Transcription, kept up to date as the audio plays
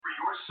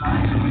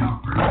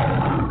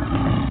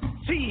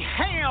T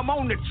Ham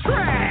on the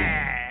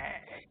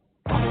track.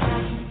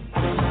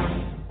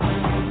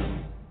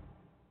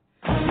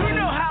 You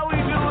know how we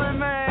do it,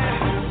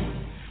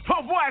 man.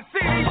 My boy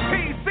CDP,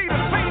 see the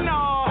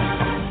phenom.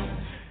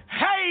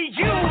 Hey,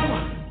 you.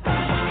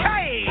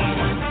 Hey.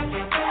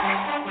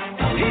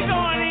 He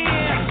going in.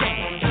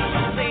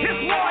 This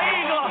War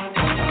Eagle.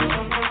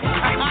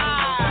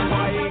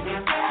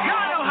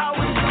 Y'all know how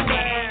we do,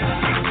 man.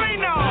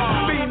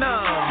 Phenom.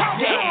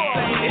 Yeah.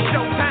 It's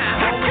your time.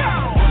 Let's go.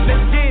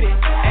 Let's get it.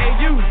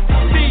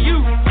 A-U-C-U-R-N.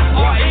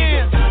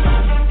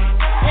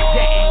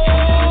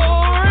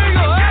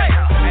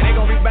 And they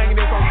gonna be banging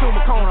this on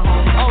Tuma Corner,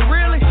 homie. Oh,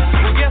 really?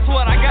 Well, guess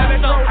what? I got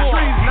it on for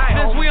it.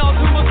 Since we on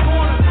Tuma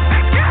Corner,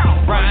 let's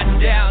go. Riding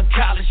down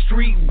College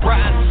Street,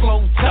 riding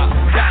slow, top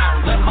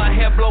down. Let my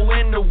hair blow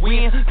in the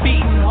wind,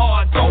 beating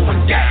hard,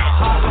 going down.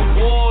 Holla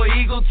War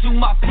Eagle to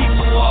my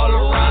people all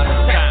around the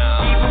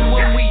town. Even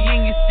when we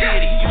in your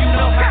city, you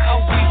know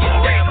how we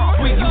get down.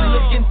 When you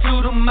look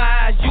into the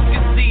eyes, you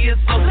can see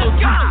it's so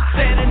true.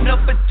 Standing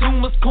up at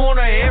Tuma's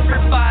Corner,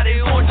 everybody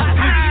on the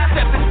street.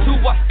 Step into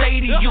our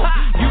stadium,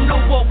 you know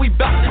what we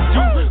bout to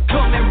do.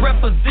 Come and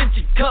represent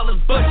your colors,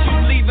 but you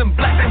leaving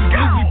black and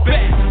blue.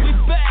 We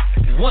back,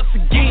 once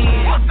again.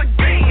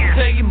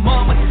 Tell your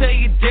mama, tell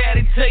your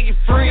daddy, tell your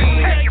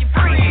friends.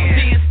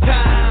 See it's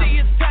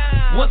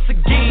time, once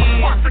again.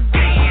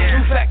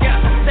 You back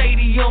out the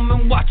stadium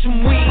and watch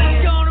them win.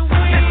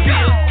 It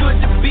feels good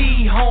to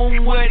be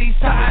home where these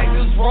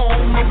Tigers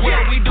roam. And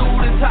where we do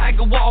the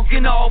Tiger walk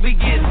and all we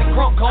get the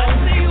crunk home.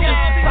 Just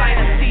a sight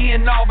of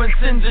seeing Auburn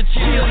sends a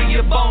chill to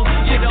your bones.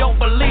 You don't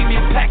believe me?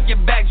 Pack your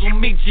bags, we'll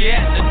meet you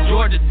at the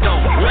Georgia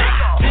Dome.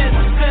 This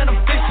is an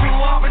official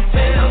Auburn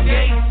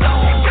tailgate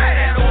zone. Wear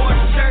that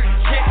orange shirt,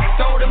 check,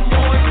 throw them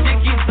orange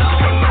dickies on.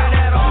 Wear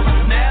that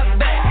Auburn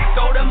snapback,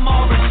 throw them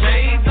Auburn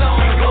shades on.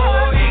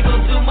 War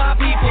Eagle to my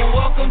people,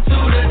 welcome to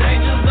the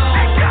danger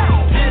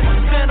zone. This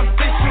is an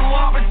official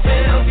Auburn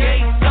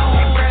tailgate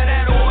zone. Wear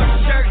that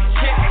orange shirt,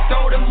 check,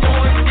 throw them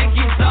orange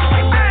dickies on.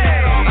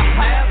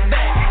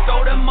 Snapback,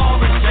 throw them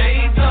Auburn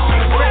shades on.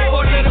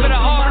 War Eagle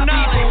to my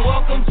people,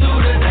 welcome to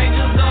the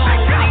danger zone.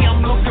 See,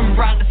 I'm looking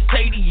around the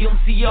stadium,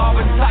 see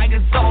Auburn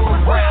Tigers all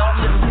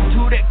around. Listen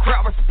to that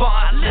crowd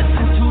respond,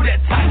 listen to that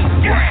Tigers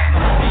ground.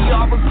 The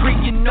Auburn Creek,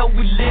 you know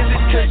we live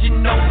it, cause you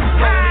know we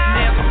roll it.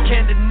 Never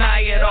can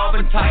deny it,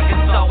 Auburn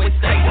Tigers always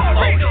stay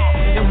devoted.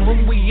 And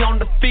when we on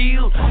the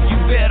field, you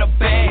better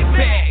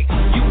bag.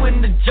 You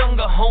in the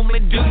jungle, homie,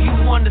 do you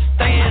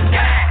understand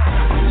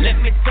that?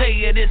 Let me tell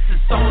you, this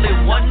is only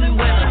one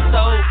winner,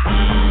 so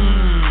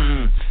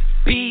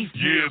beef.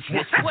 Yes,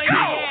 what's the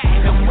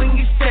And when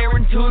you stare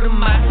into the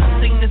eyes,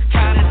 the thing that's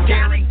kinda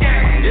daring.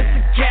 It's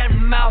a cat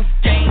and mouse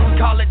game,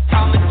 call it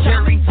Tom and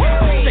Jerry.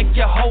 Shake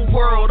your whole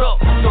world up,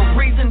 the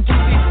reason to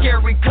be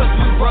scary, cause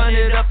we run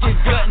it up your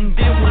gut and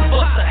then we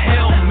bust a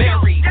Hail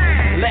Mary.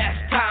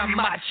 Last time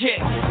I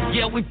checked,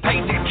 yeah, we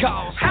paid the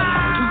cost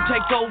to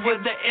take over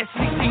the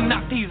SEC,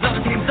 knock these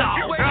other teams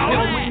off.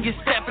 And when you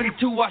step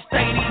into our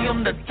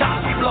stadium, the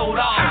top float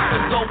off.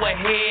 So go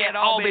ahead,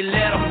 Aubrey,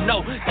 let them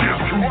know. This is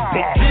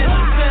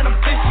an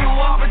official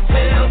Auburn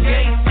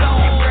tailgate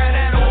zone. Wear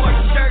that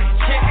orange shirt,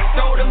 check,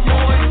 throw them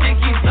orange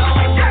dickies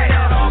on. Wear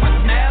that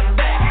Auburn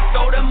snapback,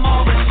 throw them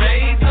Auburn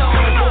shades on.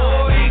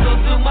 War Eagle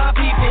to my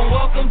people,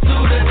 welcome to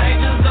the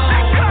danger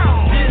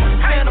zone. This is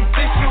an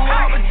official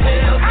Auburn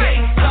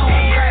tailgate zone.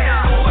 Wear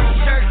that orange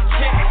shirt,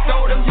 check,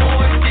 throw them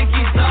orange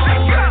dickies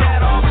on. Wear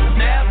that Auburn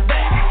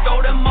snapback, throw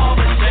them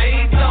Auburn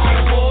shades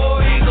on. War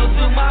Eagle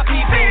to my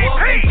people,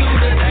 welcome to the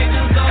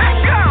danger zone.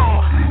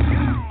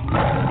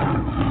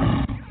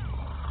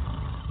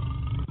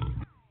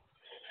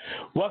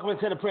 Welcome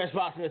to the Press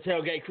Box and the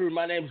Tailgate Crew.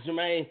 My name is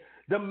Jermaine.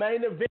 The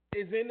main event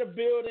is in the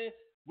building.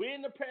 We're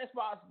in the Press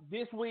Box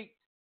this week,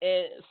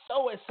 and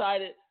so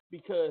excited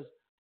because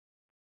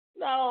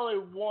not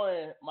only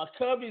my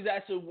Cubbies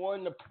actually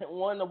won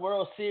the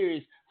World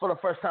Series for the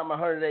first time in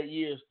 108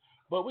 years,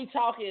 but we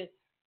talking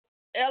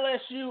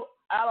LSU,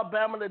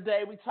 Alabama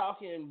today. We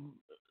talking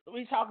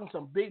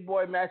some big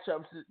boy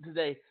matchups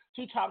today.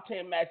 2 top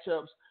 10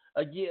 matchups.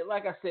 Again,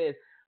 like I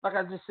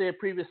just said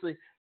previously,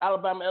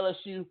 Alabama,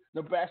 LSU,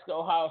 Nebraska,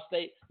 Ohio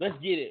State. Let's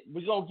get it.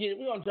 We're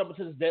gonna jump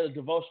into this daily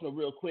devotional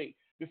real quick.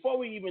 Before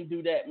we even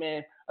do that,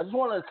 man, I just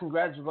want to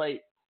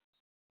congratulate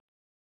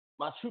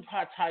my Troop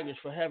High Tigers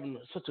for having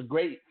such a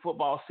great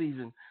football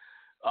season.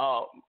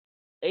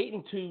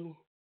 8-2,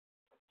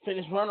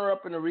 finished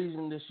runner-up in the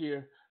region this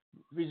year,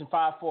 Region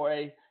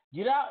 5-4A.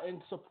 Get out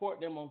and support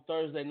them on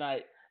Thursday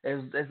night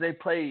as they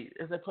play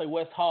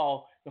West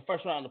Hall in the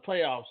first round of the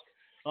playoffs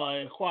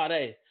in Quad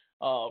A.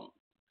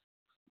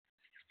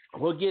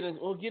 We'll get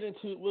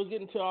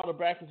into all the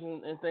brackets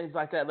and things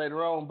like that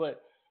later on.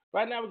 But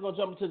right now we're gonna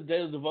jump into the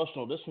daily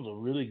devotional. This one's a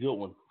really good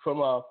one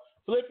from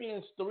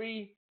Philippians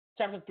 3,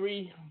 chapter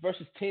 3,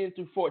 verses 10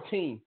 through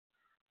 14.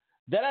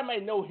 That I may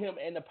know him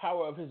and the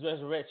power of his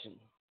resurrection,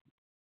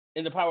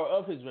 in the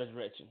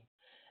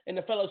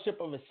fellowship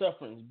of his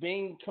sufferings,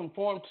 being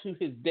conformed to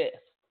his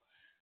death,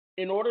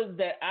 in order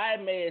that I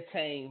may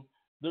attain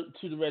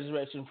to the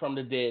resurrection from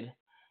the dead.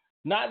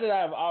 Not that I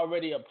have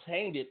already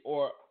obtained it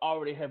or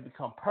already have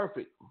become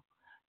perfect,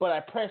 but I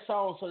press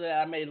on so that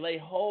I may lay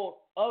hold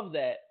of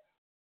that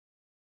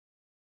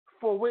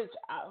for which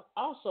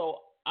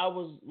I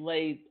was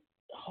laid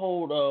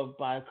hold of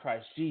by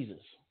Christ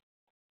Jesus.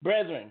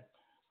 Brethren,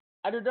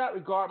 I do not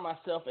regard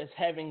myself as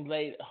having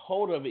laid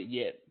hold of it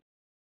yet,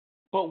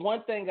 but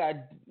one thing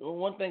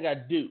I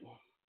do,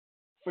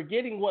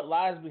 forgetting what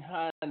lies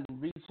behind and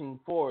reaching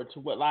forward to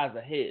what lies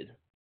ahead.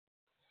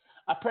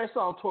 I press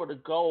on toward the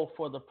goal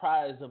for the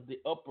prize of the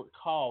upward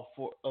call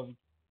of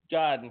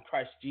God in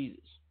Christ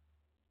Jesus.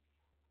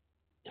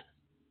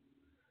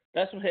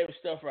 That's some heavy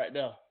stuff right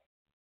there.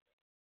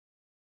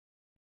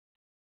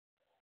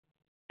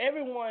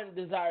 Everyone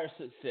desires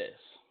success.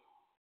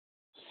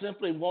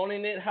 Simply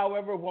wanting it,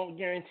 however, won't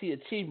guarantee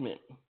achievement.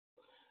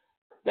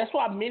 That's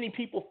why many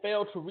people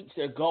fail to reach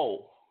their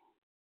goal.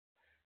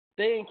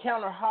 They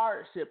encounter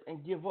hardship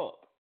and give up.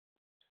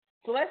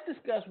 So let's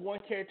discuss one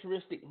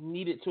characteristic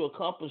needed to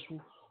accomplish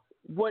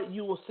what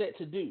you were set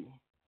to do.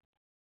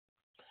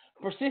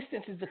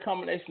 Persistence is the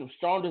combination of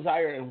strong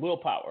desire and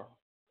willpower.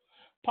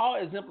 Paul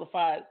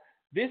exemplified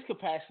this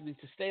capacity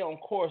to stay on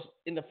course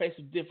in the face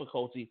of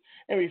difficulty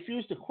and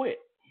refuse to quit.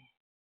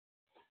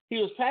 He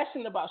was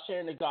passionate about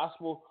sharing the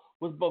gospel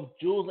with both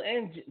Jews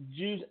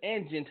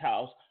and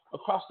Gentiles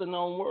across the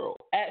known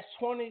world. Acts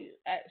 20,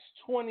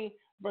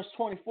 verse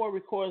 24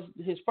 records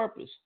his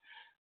purpose,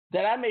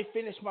 that I may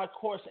finish my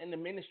course in the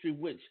ministry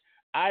which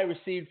I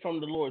received from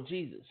the Lord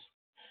Jesus,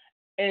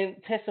 and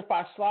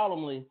testify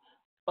solemnly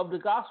of the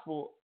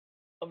gospel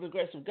of the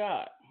grace of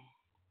God.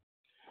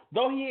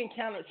 Though he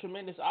encountered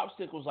tremendous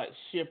obstacles like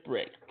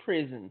shipwreck,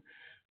 prison,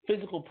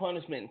 physical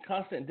punishment, and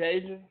constant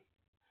danger,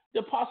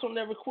 the apostle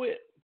never quit,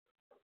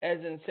 as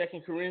in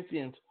 2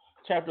 Corinthians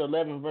chapter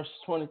 11, verses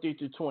 23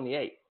 through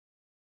 28.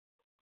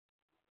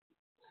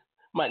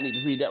 Might need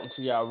to read that one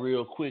to y'all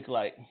real quick.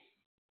 Like,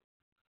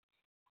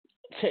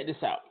 check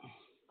this out.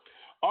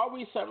 Are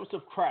we servants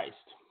of Christ?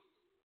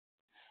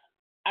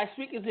 I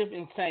speak as if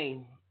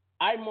insane.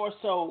 I more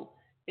so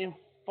in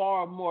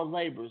far more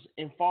labors,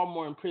 in far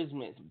more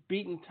imprisonments,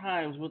 beaten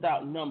times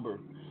without number,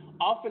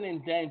 often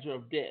in danger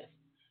of death.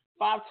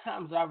 5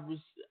 times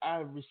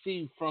I've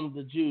received from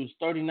the Jews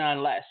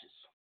 39 lashes.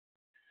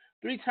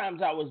 3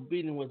 times I was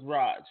beaten with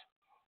rods.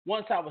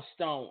 Once I was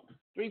stoned.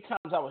 3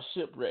 times I was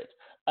shipwrecked.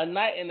 A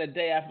night and a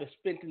day I've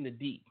spent in the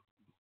deep.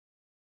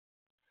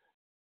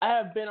 I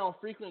have been on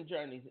frequent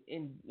journeys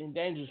in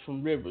dangers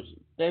from rivers,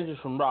 dangers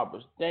from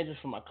robbers, dangers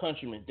from my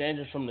countrymen,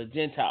 dangers from the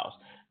Gentiles,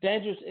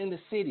 dangers in the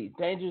city,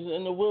 dangers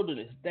in the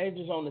wilderness,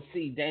 dangers on the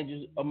sea,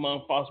 dangers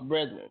among false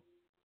brethren.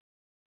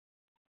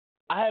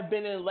 I have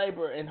been in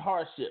labor and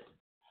hardship,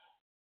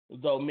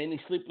 though many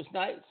sleepless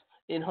nights,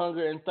 in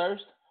hunger and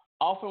thirst,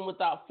 often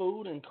without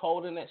food and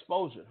cold and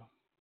exposure.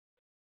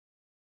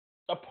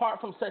 Apart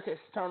from such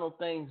external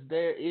things,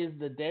 there is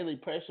the daily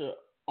pressure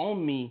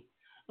on me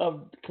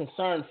of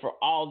concern for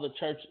all the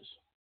churches.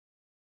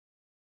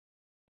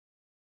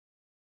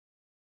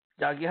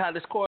 Y'all get how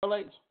this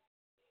correlates?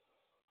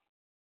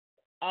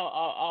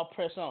 I'll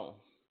press on.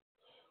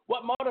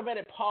 What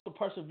motivated Paul to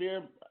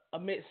persevere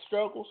amidst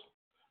struggles?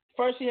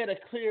 First, he had a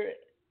clear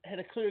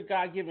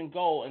God-given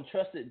goal and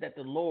trusted that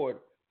the Lord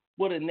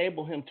would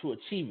enable him to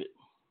achieve it.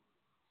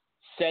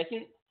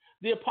 Second,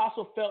 the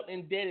apostle felt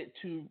indebted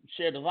to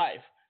share the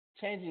life,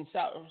 changing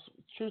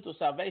truth of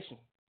salvation.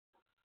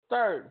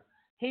 Third,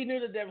 he knew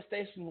the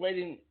devastation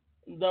awaiting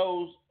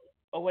those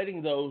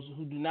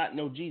who do not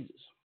know Jesus.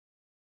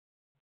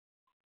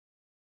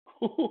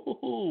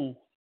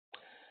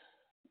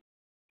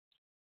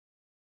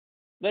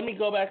 Let me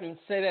go back and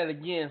say that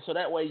again so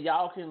that way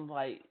y'all can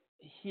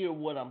hear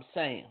what I'm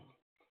saying.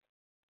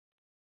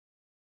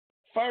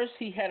 First,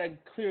 he had a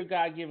clear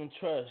God-given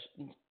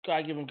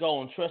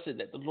goal and trusted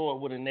that the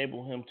Lord would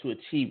enable him to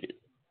achieve it.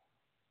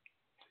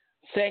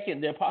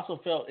 Second, the apostle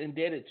felt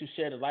indebted to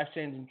share the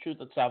life-changing truth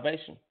of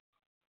salvation.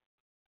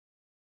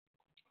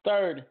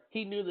 Third,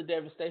 he knew the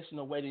devastation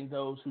awaiting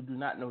those who do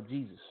not know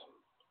Jesus.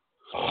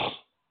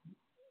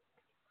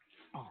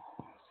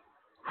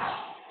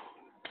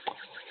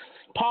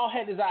 Paul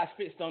had his eyes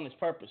fixed on his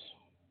purpose,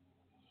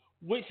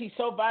 which he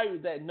so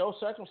valued that no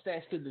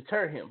circumstance could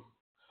deter him.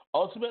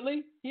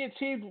 Ultimately, he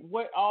achieved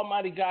what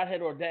Almighty God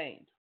had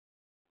ordained.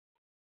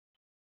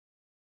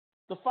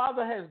 The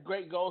Father has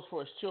great goals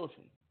for his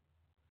children.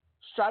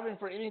 Striving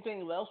for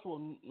anything else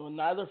will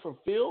neither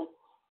fulfill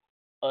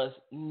us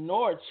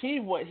nor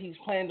achieve what he's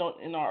planned on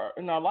in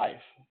our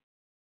life.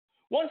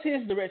 Once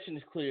his direction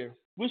is clear,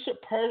 we should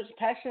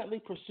passionately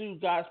pursue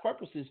God's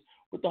purposes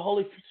with the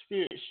Holy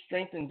Spirit's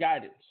strength and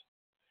guidance,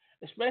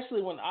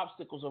 especially when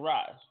obstacles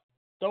arise.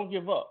 Don't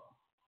give up.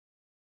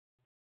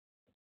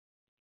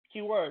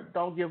 Key word,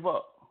 don't give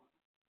up.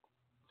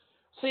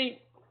 See,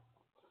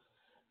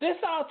 this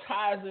all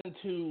ties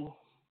into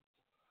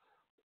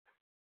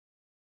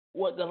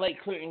what the late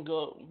Quentin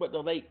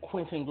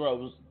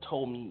Groves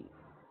told me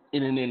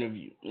in an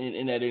interview,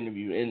 in that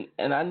interview,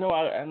 and I know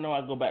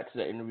I go back to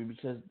that interview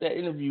because that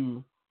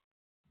interview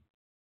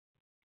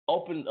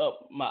opened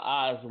up my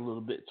eyes a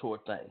little bit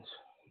toward things.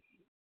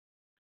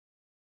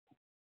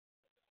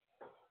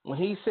 When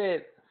he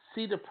said,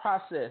 see the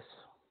process,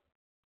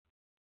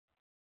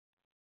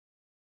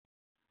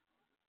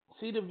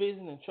 see the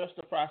vision and trust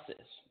the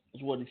process,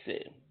 is what he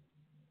said.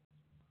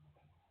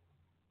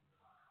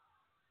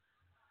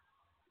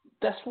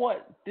 That's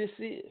what this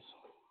is.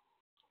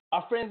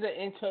 Our friends at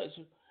In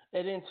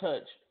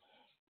Touch,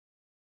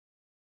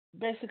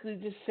 basically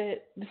just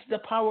said, this is the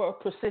power of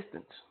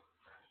persistence.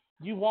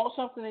 You want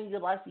something in your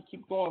life, you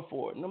keep going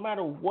for it. No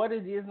matter what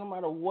it is, no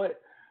matter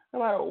what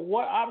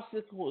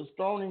obstacle is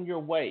thrown in your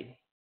way,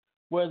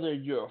 whether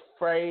you're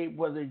afraid,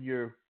 whether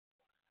you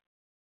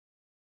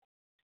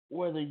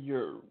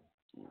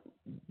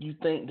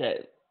think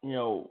that,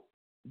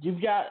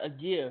 you've got a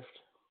gift,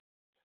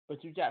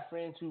 but you've got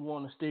friends who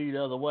want to steer you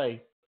the other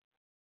way.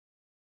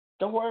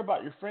 Don't worry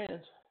about your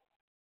friends.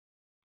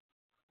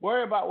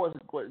 Worry about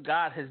what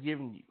God has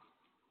given you.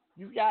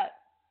 You've got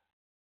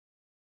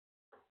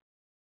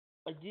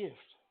a gift.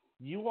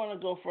 You want to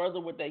go further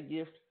with that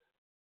gift,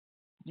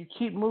 you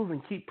keep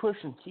moving, keep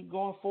pushing, keep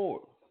going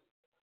forward.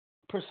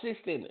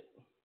 Persist in it.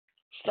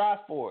 Strive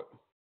for it.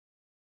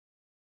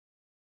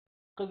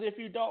 Because if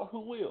you don't, who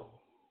will?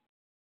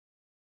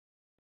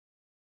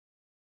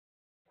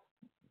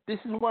 This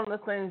is one of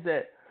the things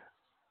that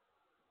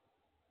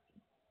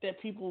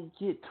people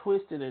get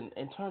twisted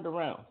and turned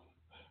around.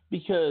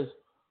 Because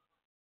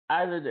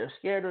either they're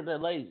scared or they're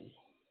lazy.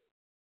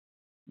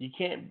 You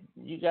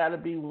gotta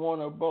be one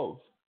or both.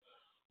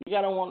 You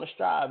gotta want to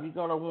strive. You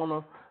gotta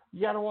want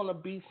to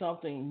be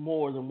something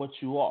more than what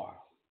you are.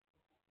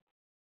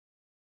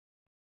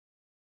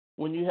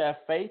 When you have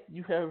faith,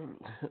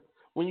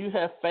 when you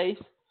have faith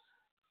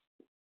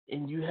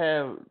and you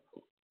have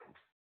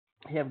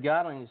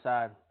God on your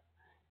side,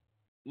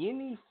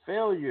 any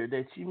failure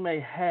that you may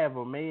have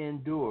or may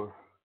endure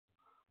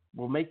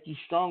will make you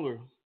stronger.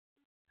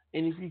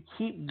 And if you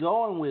keep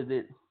going with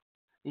it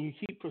and you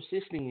keep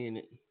persisting in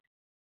it,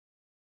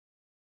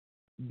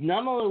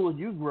 not only will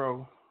you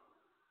grow,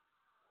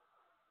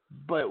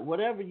 but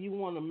whatever you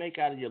want to make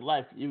out of your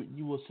life,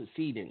 you will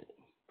succeed in it.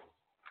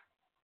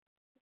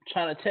 I'm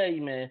trying to tell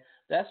you, man,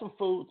 that's some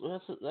food.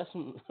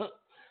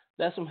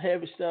 That's some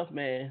heavy stuff,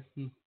 man.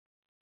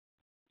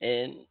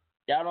 And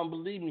y'all don't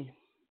believe me.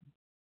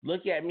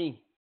 Look at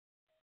me.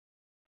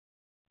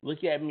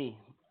 Look at me.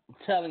 I'm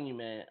telling you,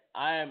 man.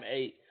 I am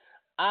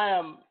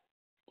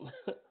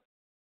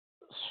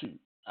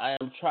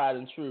tried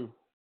and true.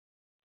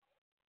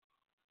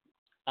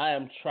 I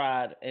am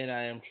tried and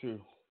I am true.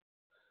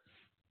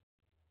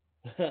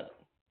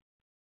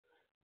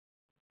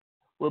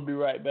 We'll be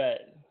right back.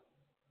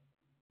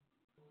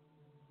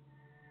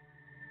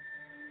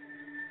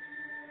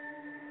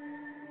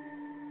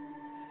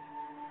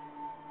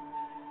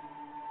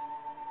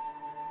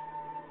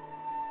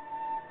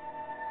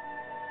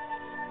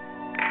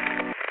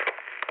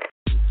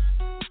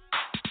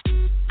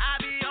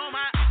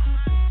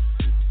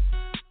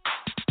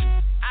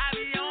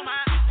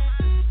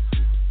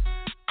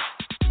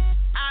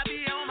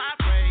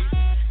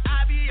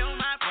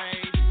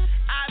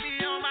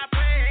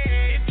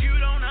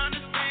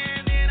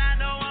 I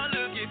know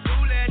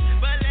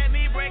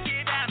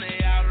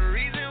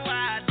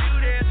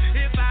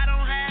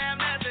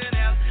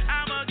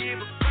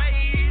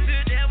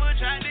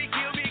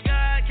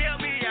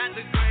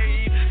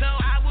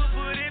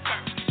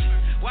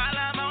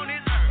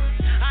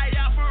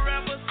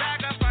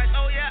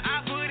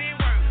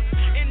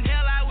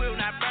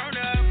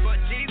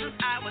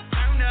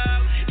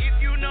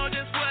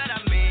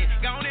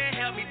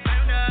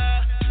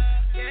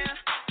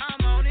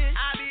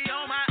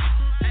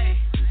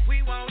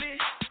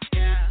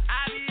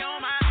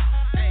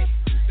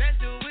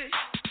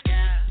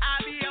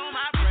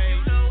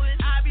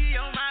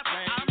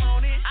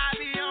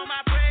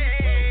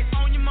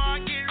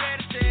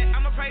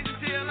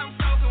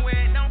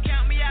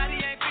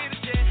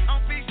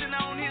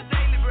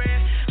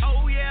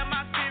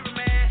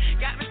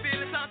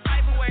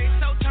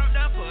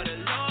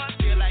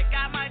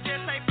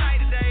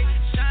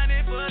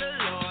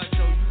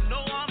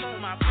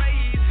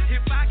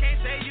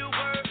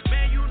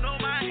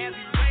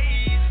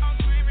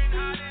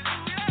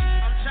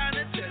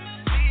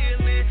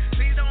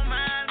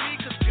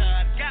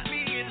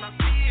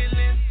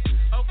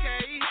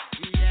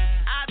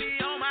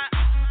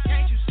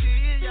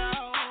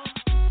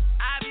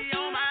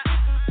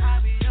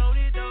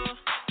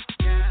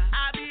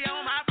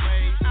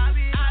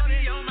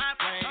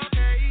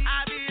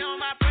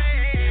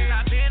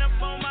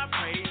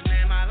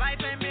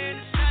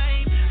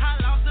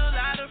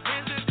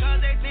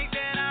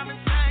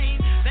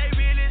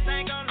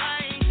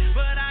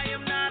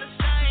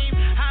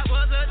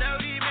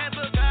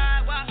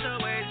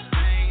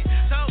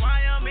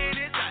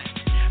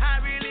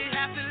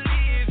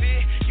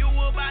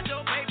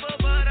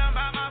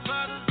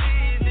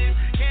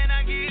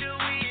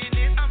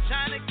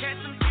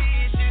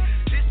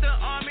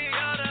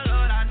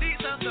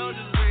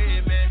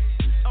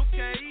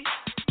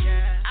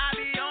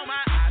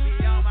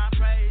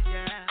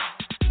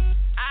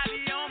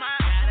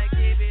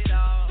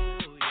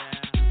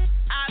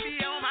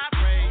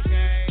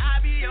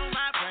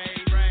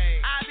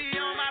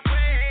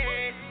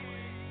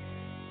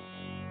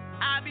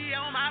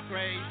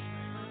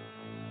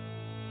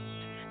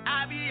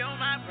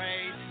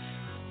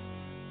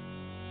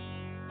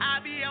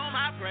be on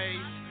my praise.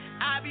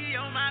 I be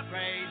on my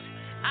praise.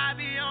 I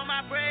be on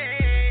my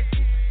praise.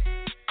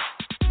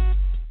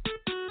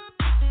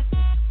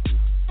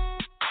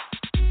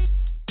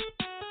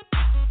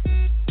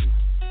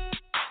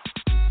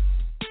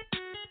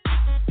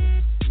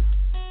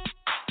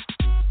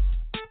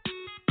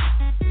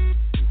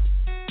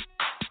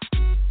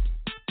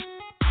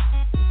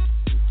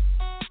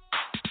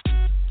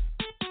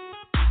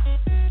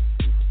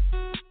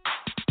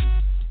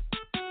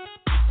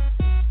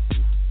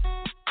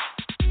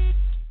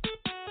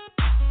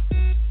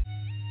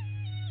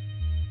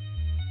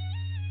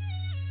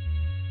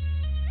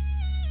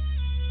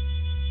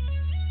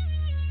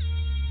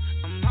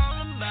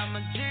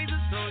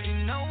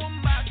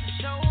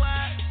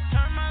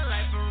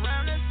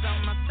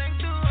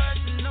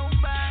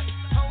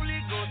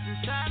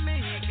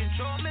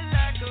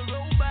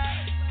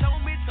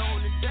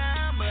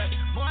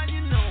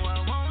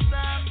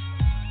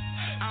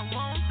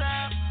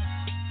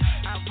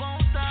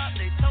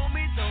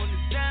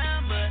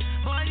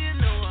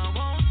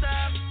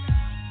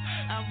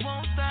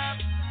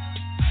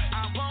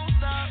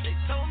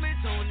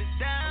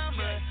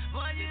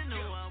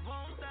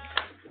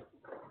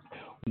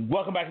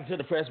 Welcome back into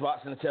the Press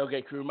Box and the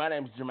Tailgate Crew. My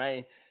name is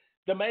Jermaine.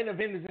 The main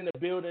event is in the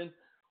building.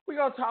 We're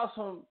gonna talk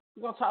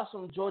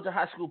some Georgia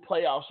high school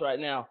playoffs right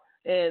now.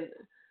 And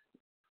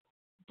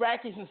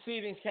brackets and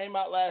seedings came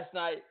out last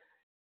night.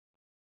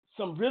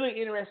 Some really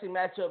interesting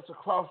matchups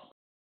across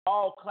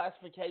all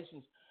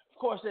classifications. Of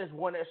course, there's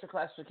one extra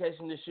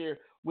classification this year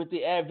with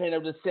the advent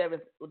of the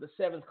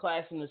seventh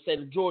class in the state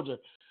of Georgia.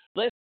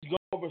 Let's go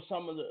over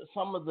some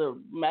of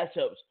the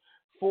matchups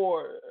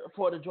for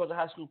the Georgia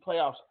high school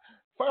playoffs.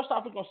 First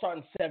off, we're going to start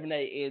in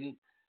 7A, and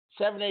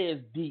 7A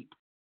is deep,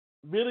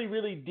 really,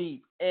 really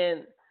deep.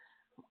 And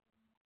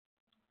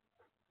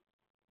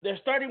there's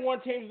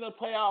 31 teams in the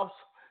playoffs.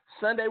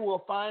 Sunday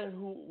we'll find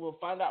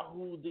out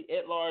who the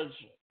at-large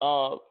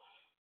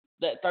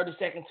that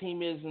 32nd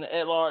team is in the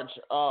at-large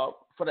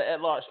for the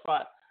at-large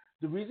spot.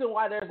 The reason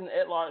why there's an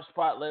at-large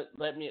spot,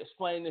 let me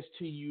explain this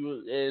to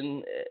you,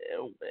 and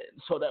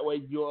so that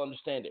way you'll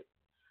understand it.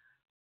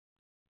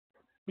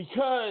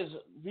 Because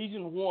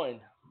Region 1,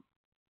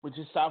 which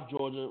is South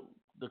Georgia,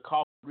 the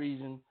Coffee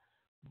region,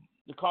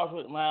 the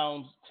Causeway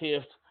Lowndes,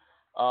 Tift,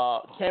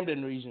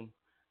 Camden region.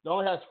 It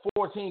only has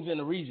 4 teams in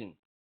the region.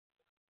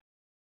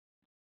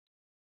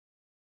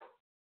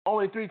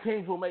 Only 3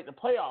 teams will make the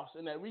playoffs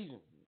in that region.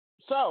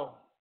 So,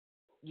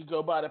 you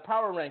go by the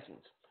power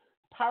rankings.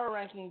 Power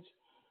rankings,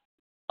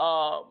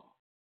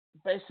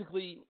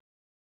 basically,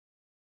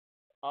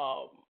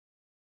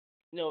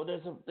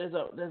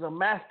 there's a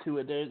math to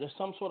it. There's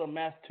some sort of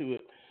math to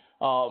it.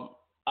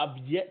 I've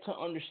yet to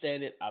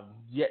understand it. I've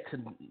yet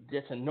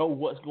to know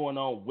what's going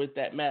on with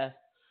that math.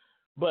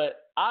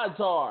 But odds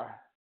are,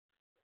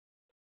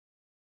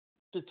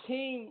 the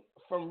team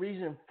from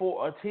Region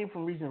 4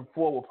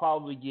 will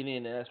probably get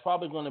in, and it's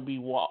probably going to be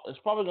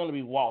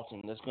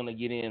Walton that's going to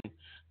get in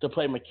to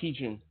play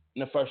McEachern in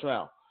the first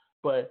round.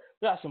 But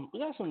we got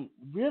some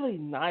really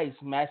nice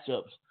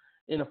matchups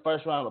in the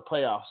first round of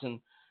playoffs, and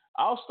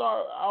I'll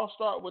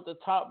start with the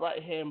top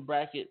right hand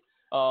bracket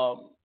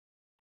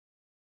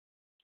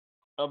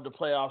of the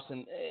playoffs,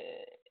 and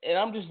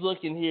I'm just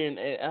looking here,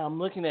 and I'm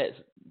looking at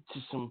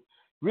just some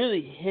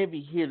really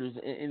heavy hitters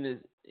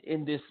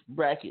in this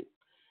bracket.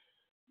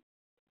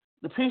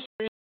 The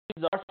Peachtree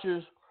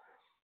Archers,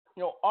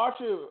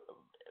 Archer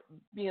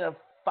being a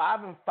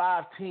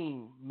 5-5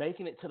 team,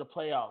 making it to the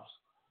playoffs.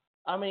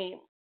 I mean,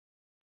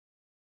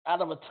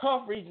 out of a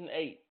tough Region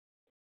 8,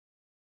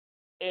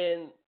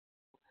 and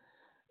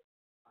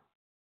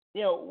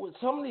with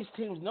some of these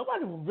teams,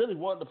 nobody really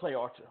wanted to play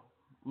Archer.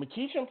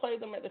 McEachern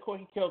played them at the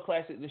Corky Kell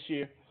Classic this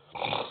year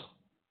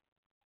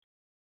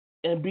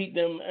and beat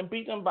them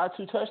by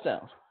 2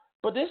 touchdowns.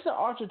 But this is an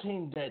Archer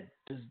team that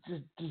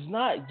does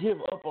not give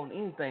up on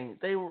anything.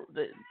 They were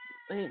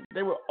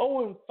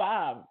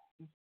 0-5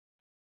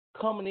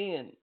 coming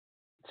in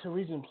to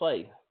region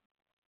play.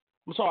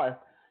 I'm sorry,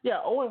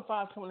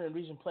 0-5 coming in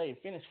region play and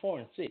finished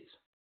 4-6.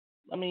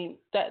 I mean,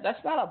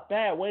 that's not a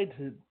bad way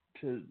to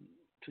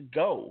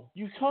go.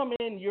 You come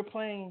in, you're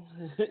going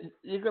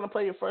to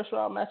play your first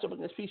round matchup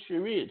against Peachtree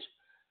Ridge.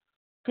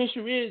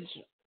 Peachtree Ridge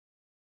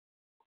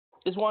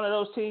is one of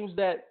those teams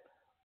that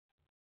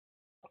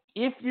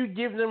if you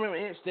give them an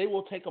inch, they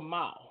will take a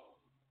mile.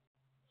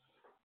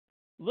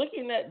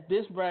 Looking at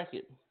this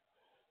bracket,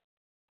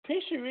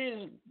 Peachtree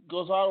Ridge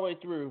goes all the way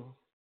through.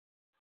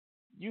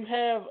 You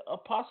have a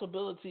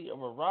possibility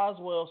of a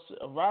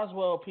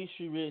Roswell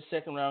Peachtree Ridge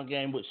second round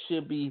game, which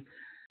should be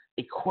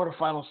a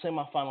quarterfinal,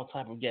 semifinal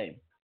type of game.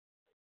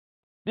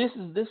 This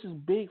is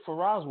big for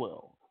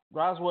Roswell.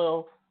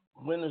 Roswell,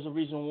 winners of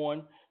Region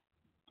 1,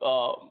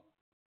 number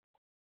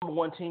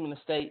 1 team in the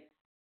state,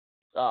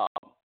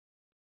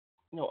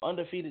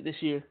 undefeated this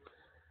year.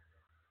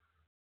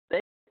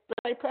 They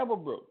play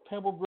Pebblebrook.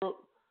 Pebblebrook,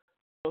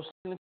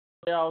 in the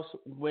playoffs,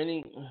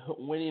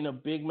 winning a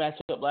big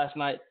matchup last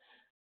night.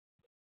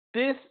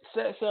 This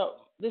sets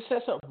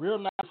up real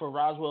nice for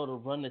Roswell to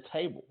run the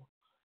table.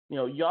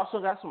 You also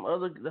got some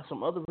other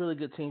really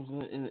good teams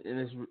in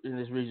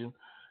this region.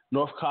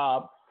 North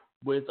Cobb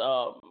with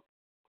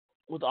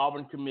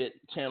Auburn commit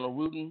Chandler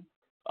Wooten,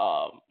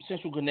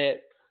 Central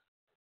Gwinnett.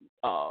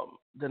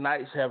 The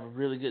Knights have a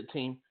really good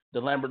team. The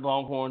Lambert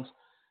Longhorns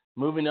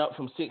moving up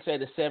from 6A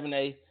to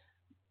 7A,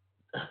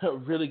 a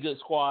really good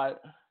squad.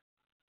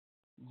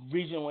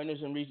 Region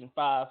winners in Region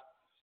 5.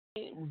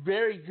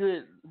 Very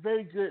good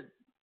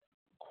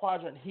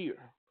quadrant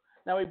here.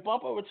 Now we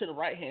bump over to the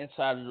right-hand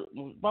side.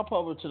 We bump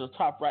over to the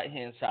top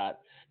right-hand side,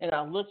 and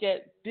I look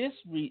at this.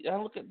 I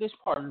look at this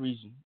part of the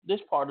region,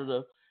 this part of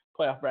the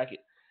playoff bracket,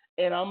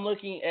 and I'm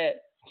looking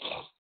at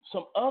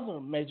some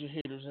other major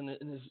hitters in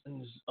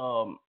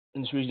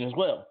this region as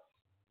well.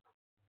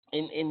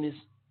 In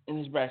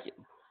this bracket,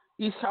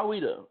 East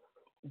Coweta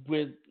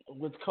with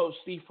Coach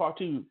Steve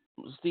Pardue.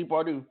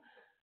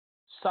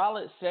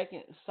 Solid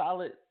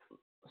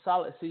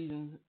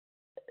season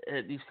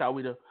at East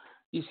Coweta.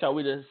 East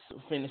Coweta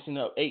finishing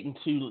up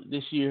 8-2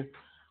 this year,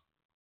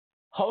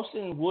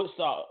 hosting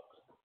Woodstock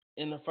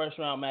in the first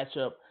round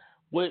matchup,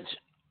 which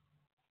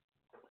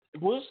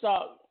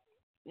Woodstock,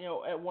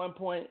 at one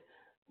point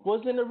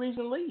was in the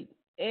region lead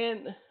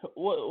and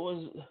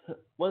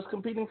was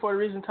competing for the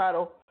region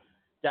title.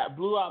 Got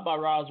blew out by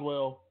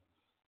Roswell.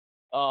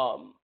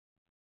 And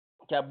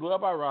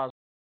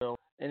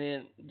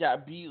then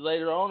got beat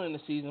later on in the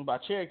season by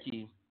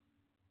Cherokee.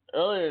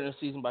 Earlier in the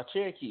season by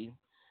Cherokee,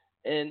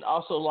 and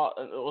also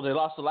they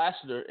lost to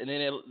Lassiter, and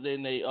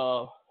then they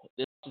lost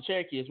to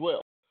Cherokee as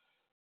well.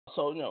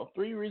 So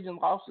 3 region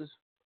losses,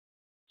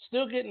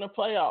 still getting the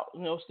playoff.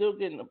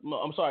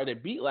 They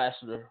beat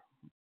Lassiter.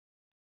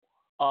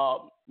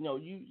 You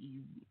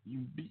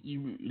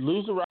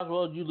lose to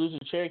Roswell, you lose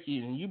to Cherokee,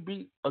 and you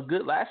beat a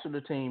good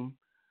Lassiter team.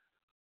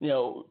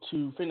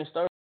 To finish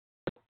third.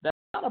 That's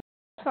not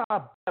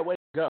a bad way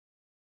to go.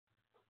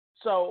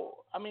 So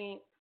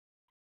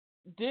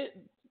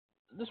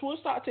this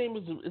Woodstock team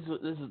is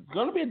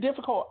going to be a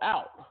difficult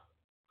out.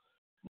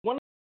 One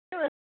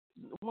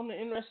of the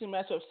interesting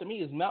matchups to me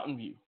is Mountain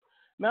View.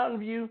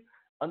 Mountain View,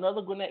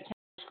 another Gwinnett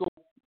County school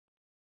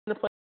in the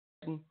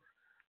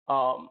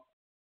playoffs.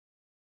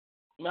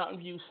 Mountain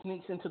View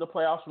sneaks into the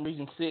playoffs from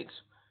Region 6.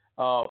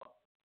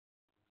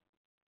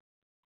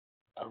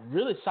 A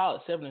really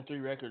solid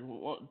 7-3 record.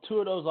 Two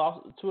of those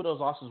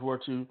losses were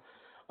to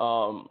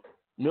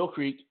Mill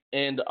Creek,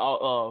 and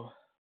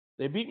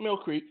they beat Mill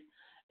Creek.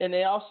 And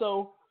they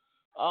also,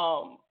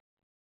 not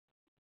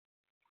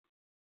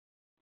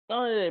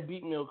only did they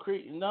beat Mill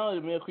Creek, not only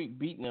did Mill Creek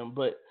beat them,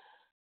 but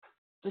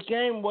the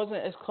game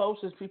wasn't as close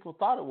as people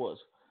thought it was.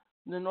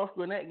 The North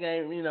Gwinnett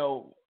game,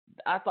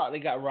 I thought they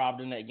got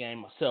robbed in that game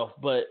myself,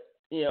 but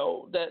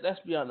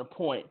that's beyond the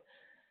point.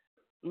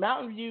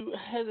 Mountain View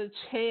has a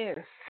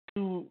chance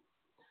to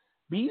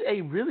beat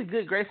a really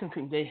good Grayson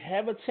team. They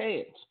have a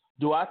chance.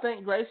 Do I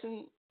think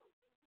Grayson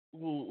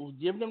will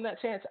give them that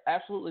chance?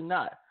 Absolutely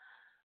not.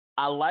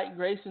 I like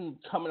Grayson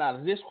coming out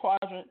of this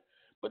quadrant,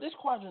 but this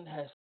quadrant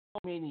has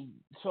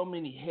so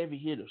many heavy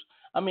hitters.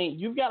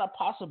 You've got a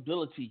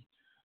possibility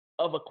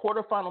of a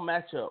quarterfinal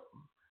matchup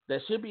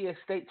that should be a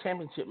state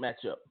championship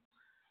matchup.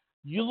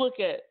 You look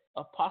at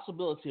a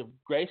possibility of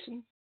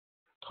Grayson,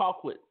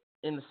 Colquitt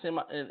in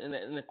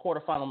the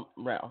quarterfinal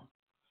round.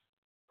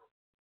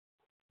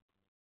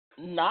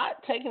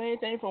 Not taking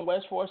anything from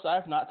West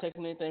Forsyth, not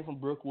taking anything from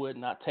Brookwood,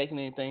 not taking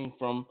anything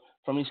from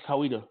East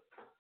Coweta,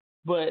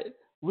 but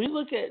we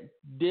look at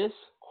this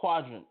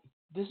quadrant.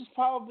 This is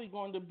probably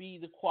going to be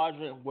the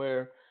quadrant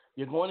where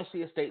you're going to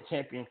see a state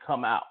champion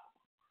come out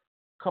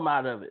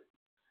of it.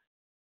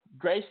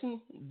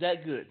 Grayson,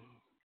 that good.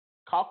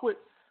 Colquitt,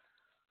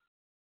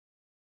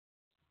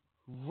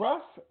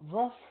 rough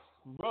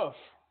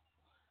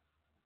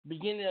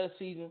beginning of the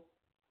season.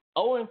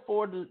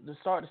 0-4 to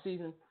start the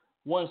season.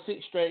 Won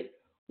 6 straight.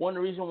 Won the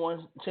Region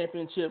 1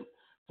 championship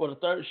for the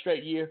 3rd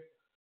straight year.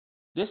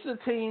 This is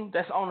a team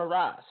that's on the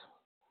rise.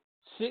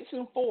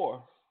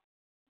 6-4,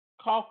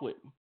 Colquitt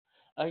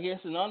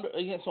against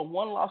a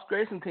one-loss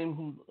Grayson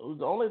team who's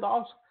the only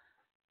loss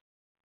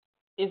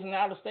is an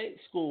out-of-state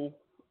school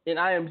in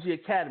IMG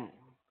Academy,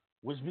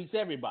 which beats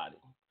everybody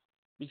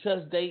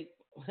because they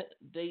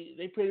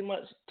pretty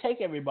much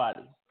take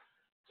everybody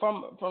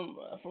from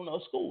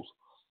those schools.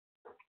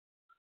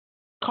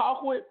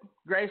 Colquitt,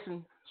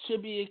 Grayson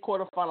should be a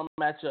quarterfinal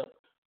matchup.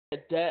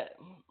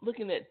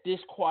 Looking at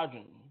this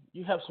quadrant,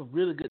 you have some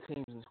really good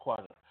teams in this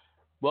quadrant.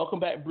 Welcome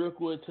back,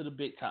 Brookwood, to the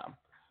big time.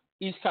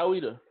 East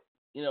Coweta,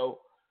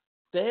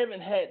 they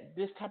haven't had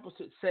this type of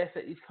success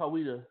at East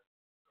Coweta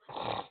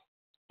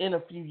in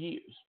a few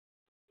years.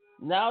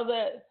 Now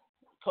that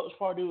Coach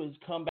Pardue has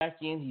come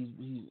back in,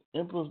 he's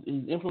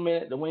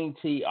implemented the wing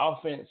T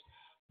offense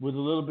with a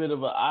little bit of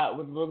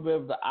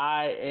the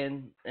eye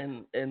and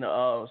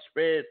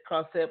spread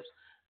concepts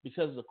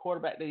because of the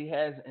quarterback that he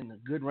has and the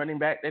good running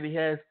back that he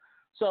has.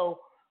 So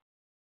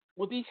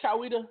with East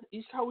Coweta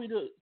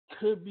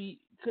could be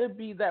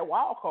that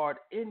wild card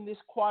in this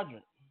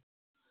quadrant.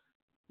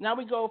 Now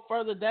we go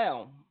further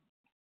down,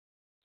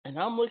 and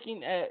I'm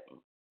looking at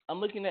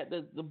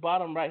the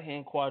bottom right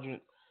hand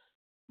quadrant.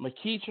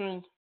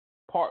 McEachern,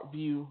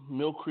 Parkview,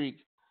 Mill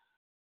Creek,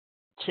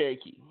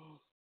 Cherokee.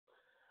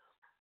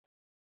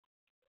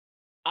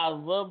 I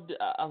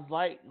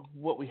like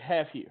what we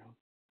have here.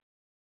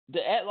 The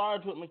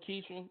at-large with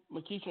McEachern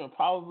will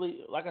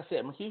probably, like I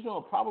said, McEachern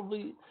will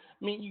probably,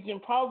 you can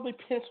probably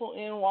pencil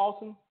in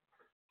Walton,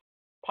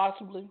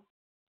 possibly.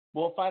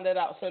 We'll find that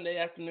out Sunday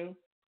afternoon.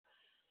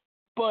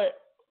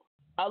 But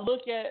I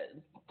look at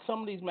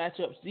some of these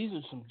matchups. These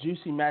are some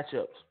juicy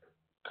matchups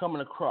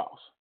coming across.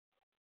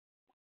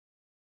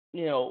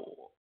 Parkview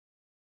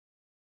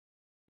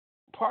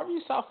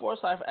South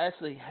Forsyth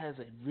actually has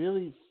a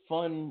really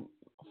fun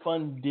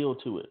deal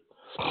to it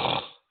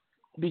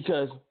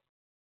because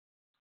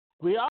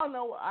we all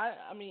know.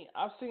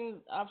 I've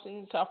seen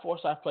South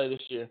Forsyth play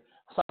this year.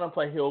 I saw them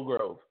play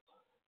Hillgrove.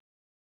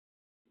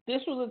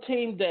 This was a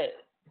team that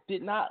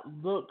did not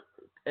look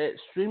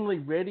extremely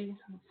ready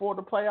for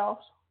the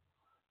playoffs,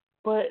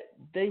 but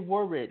they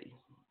were ready.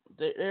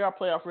 They are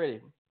playoff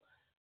ready.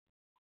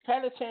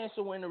 Had a chance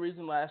to win the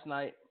region last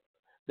night.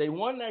 They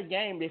won their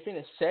game. They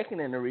finished second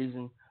in the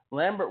region.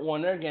 Lambert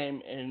won their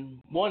game and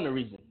won the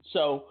region.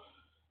 So,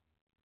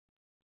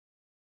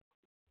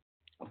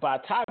 by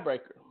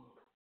tiebreaker,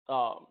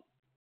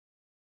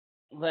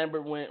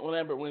 Lambert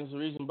wins the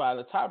region by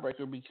the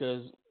tiebreaker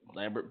because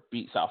Lambert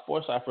beat South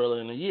Forsyth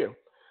earlier in the year.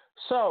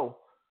 So,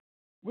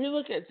 we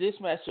look at this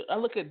matchup. I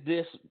look at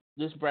this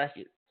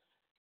bracket.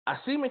 I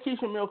see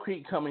McEachern Mill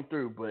Creek coming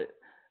through, but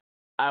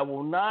I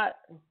will not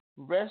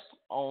rest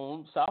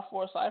on South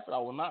Forsyth, and I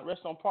will not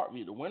rest on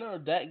Parkview. The winner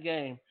of that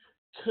game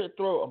could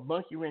throw a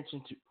monkey wrench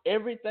into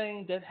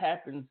everything that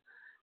happens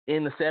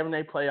in the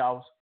 7A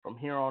playoffs from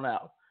here on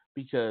out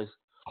because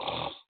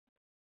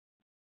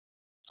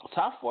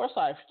South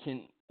Forsyth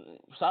can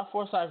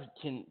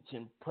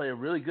play a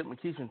really good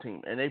McEachern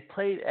team, and they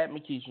played at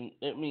McEachern.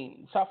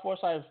 South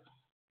Forsyth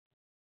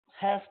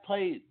have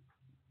played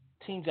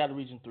teams out of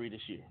Region 3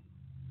 this year.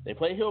 They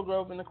played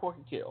Hillgrove in the Cork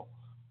and Kill.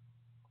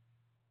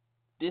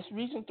 This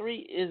Region 3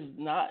 is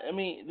not.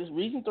 This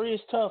Region 3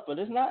 is tough, but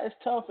it's not as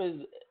tough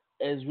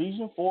as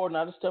Region 4.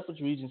 Not as tough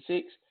as Region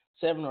 6,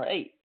 7, or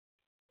 8.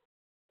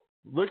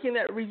 Looking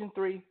at Region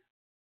 3,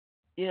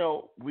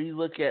 we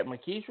look at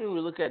McEachern, we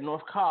look at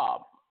North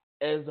Cobb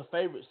as the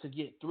favorites to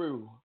get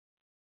through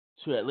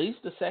to at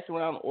least the second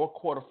round or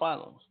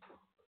quarterfinals.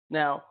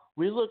 Now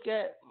we look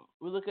at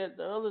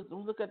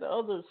the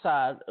other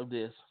side of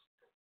this,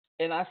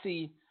 and I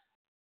see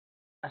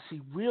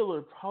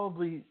Wheeler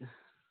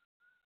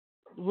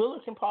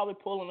can probably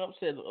pull an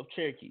upset of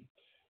Cherokee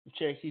if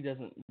Cherokee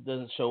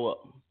doesn't show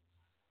up.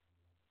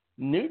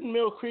 Newton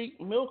Mill Creek.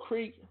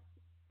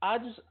 I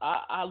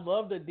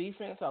love the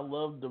defense. I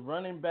love the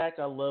running back.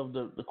 I love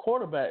the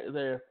quarterback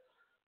there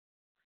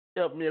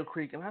up Mill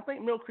Creek, and I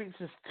think Mill Creek's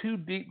just too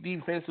deep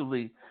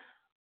defensively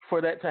for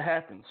that to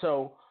happen.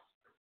 So,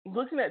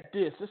 looking at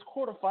this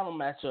quarterfinal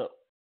matchup,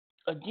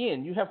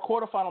 again, you have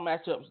quarterfinal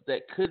matchups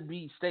that could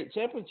be state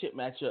championship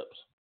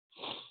matchups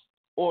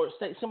or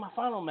state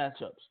semifinal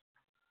matchups.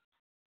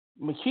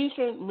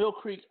 McEachern, Mill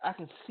Creek, I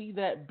can see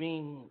that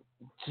being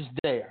just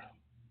there.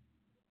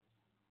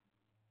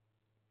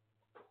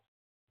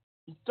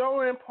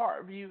 Throw in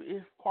Parkview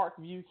if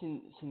Parkview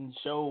can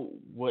show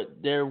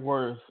what they're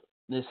worth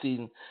this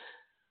season.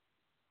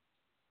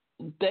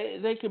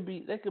 They could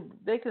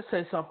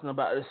say something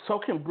about it. So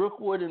can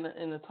Brookwood in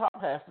the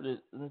top half of the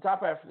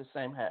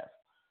same half.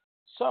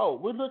 So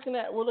we're looking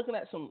at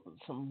some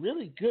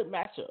really good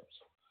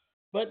matchups.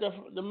 But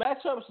the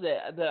matchups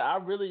that I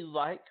really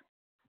like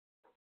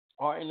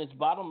are in this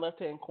bottom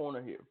left-hand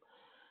corner here.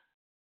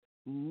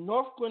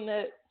 North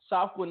Gwinnett,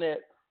 South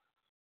Gwinnett,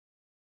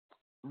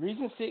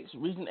 Region 6,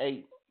 Region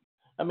 8.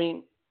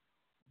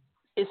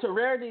 It's a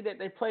rarity that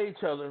they play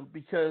each other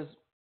because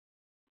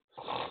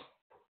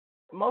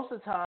most of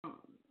the time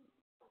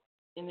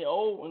in the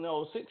old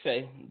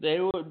 6A,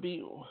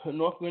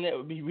 North Gwinnett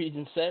would be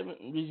Region 7,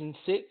 Region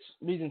 6,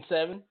 Region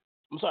 7.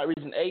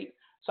 Region 8.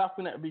 South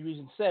Gwinnett would be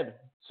Region 7.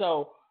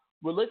 So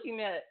we're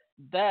looking at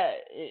that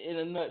in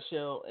a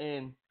nutshell,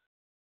 and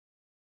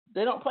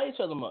they don't play each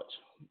other much.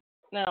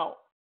 Now,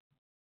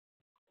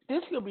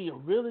 this could be a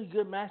really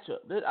good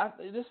matchup.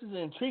 This is an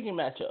intriguing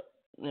matchup.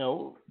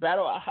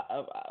 Battle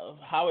of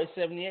Highway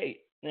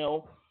 78.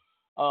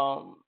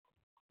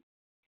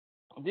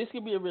 This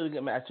could be a really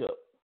good matchup.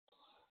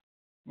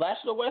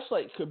 Lashler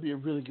Westlake could be a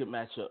really good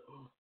matchup.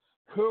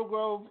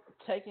 Hillgrove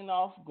taking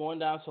off, going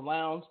down to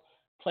Lowndes,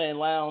 playing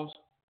Lowndes.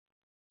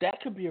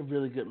 That could be a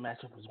really good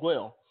matchup as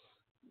well.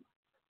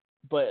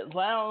 But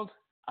Lowndes,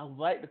 I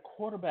like the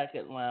quarterback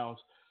at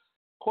Lowndes.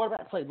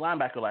 Quarterback played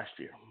linebacker last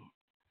year.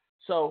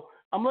 So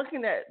I'm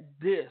looking at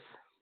this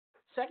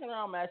second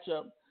round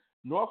matchup,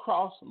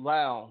 Norcross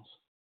Lowndes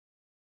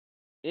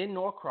in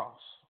Norcross.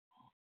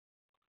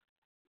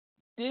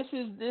 This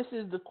is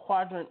the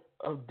quadrant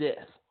of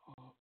death.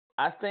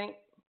 I think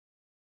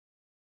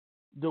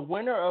the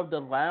winner of the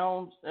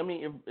Lowndes,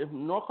 if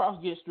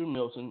Norcross gets through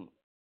Milton,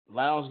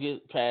 Lowndes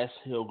gets past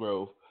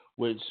Hillgrove,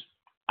 which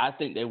I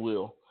think they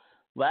will.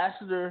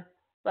 Lassiter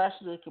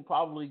could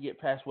probably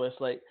get past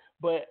Westlake,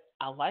 but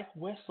I like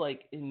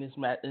Westlake in this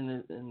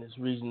in this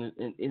region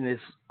in this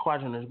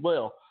quadrant as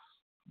well.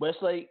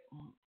 Westlake,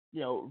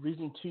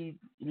 region two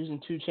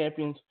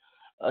champions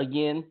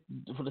again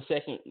for the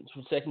second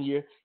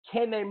year.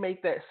 Can they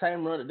make that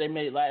same run that they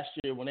made last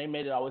year when they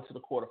made it all the way to the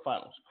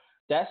quarterfinals?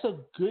 That's a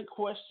good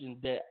question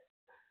that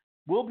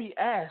will be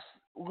asked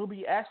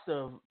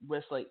of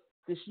Westlake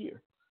this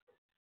year.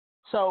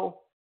 So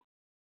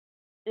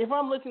if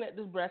I'm looking at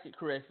this bracket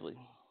correctly,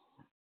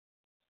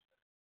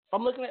 if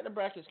I'm looking at the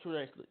brackets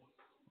correctly,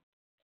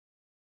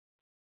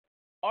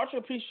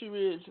 Archer Peachtree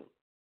Ridge.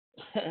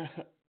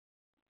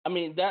 I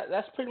mean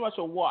that's pretty much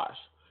a wash.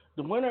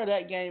 The winner of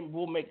that game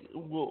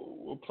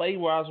will play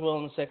Roswell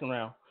in the second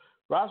round.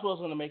 Roswell's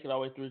going to make it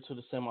all the way through to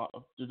the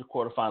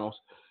quarterfinals.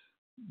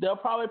 They'll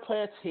probably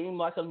play a team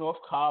like a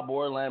North Cobb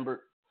or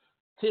Lambert.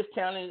 Tift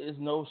County is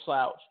no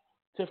slouch.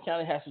 Tift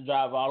County has to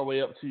drive all the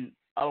way up to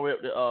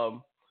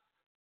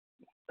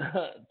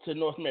to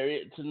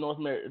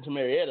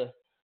Marietta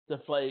to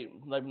play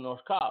like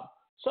North Cobb.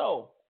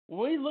 So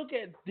when we look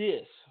at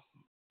this,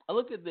 I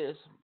look at this.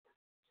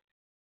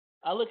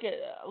 I look at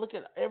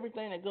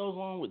everything that goes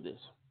on with this.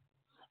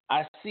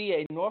 I see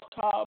a North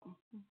Cobb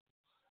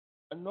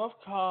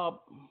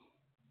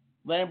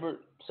Lambert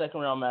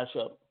second round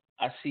matchup.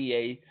 I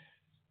see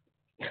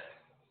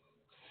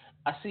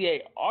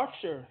a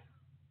Archer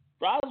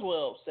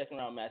Roswell second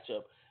round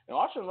matchup. And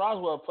Archer and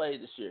Roswell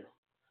played this year.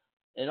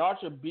 And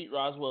Archer beat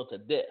Roswell to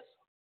death.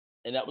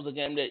 And that was a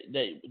game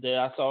that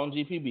I saw on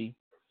GPB.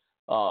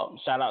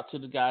 Shout out to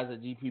the guys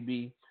at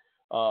GPB.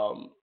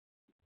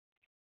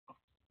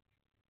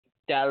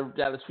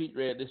 Got a tweet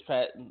read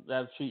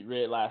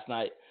last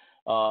night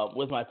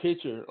with my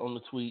picture on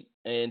the tweet,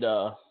 and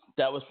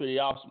that was pretty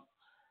awesome.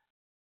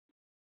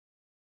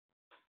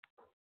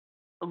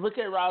 Look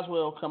at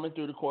Roswell coming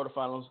through the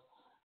quarterfinals.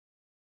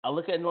 I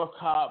look at North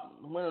Cobb,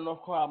 the winner of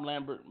North Cobb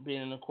Lambert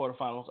being in the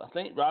quarterfinals. I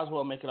think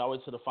Roswell make it all the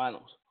way to the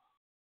finals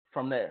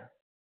from there.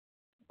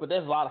 But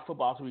there's a lot of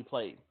football to be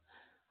played.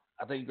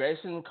 I think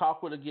Grayson and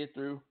Colquitt will get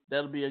through.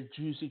 That'll be a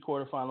juicy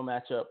quarterfinal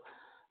matchup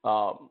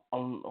on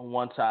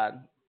one side.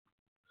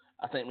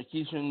 I think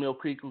McEachern and Mill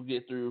Creek will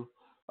get through.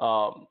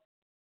 The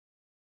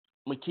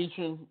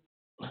McEachern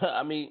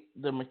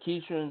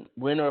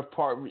winner of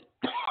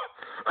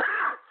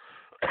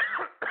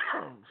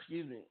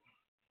excuse me.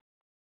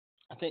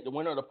 I think the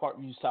winner of the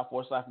Parkview South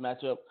Forsyth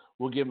matchup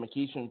will give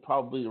McEachern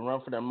probably the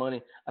run for their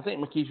money. I think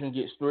McEachern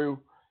gets through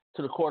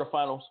to the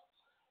quarterfinals.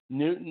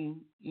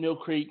 Newton, Mill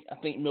Creek, I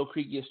think Mill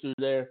Creek gets through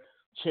there.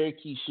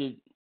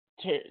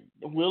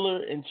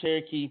 Wheeler and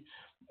Cherokee,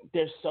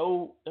 they're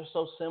so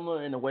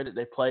similar in the way that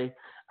they play.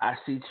 I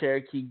see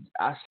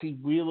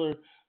Wheeler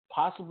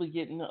possibly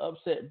getting the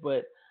upset,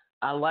 but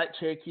I like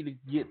Cherokee to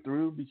get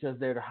through because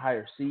they're the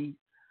higher seed.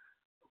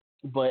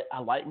 But I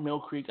like Mill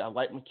Creek. I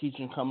like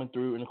McEachern coming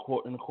through in the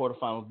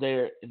quarterfinals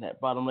there in that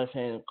bottom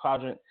left-hand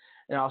quadrant.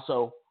 And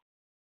also,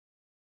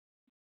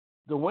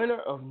 the winner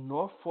of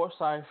North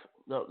Forsyth,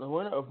 the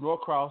winner of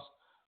Norcross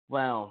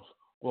Lowndes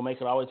will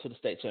make it all the way to the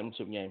state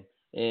championship game.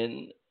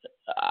 And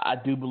I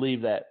do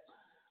believe that.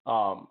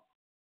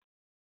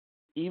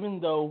 Even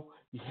though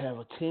you have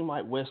a team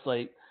like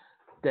Westlake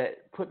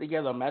that put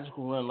together a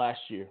magical run last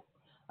year,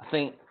 I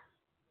think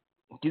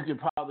you could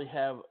probably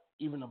have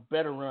even a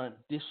better run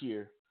this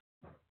year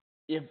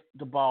if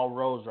the ball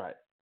rolls right.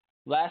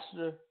 Last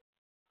year,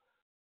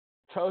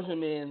 Trojan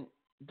men,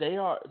 they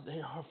are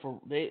the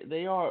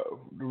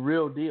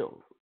real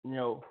deal.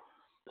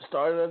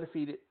 Started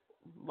undefeated,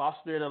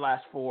 lost 3 of the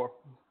last 4,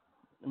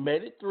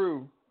 made it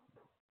through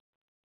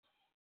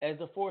as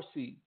a 4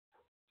 seed.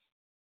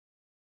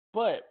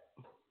 But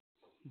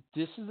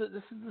this is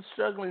a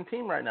struggling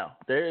team right now.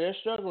 They're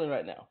struggling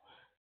right now.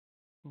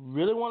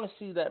 Really want to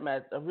see that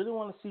match. I really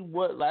want to see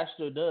what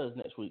Lassiter does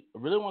next week. I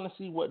really want to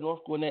see what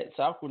North Gwinnett,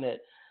 South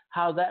Gwinnett,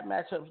 how the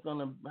matchup's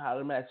gonna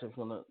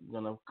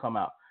come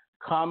out.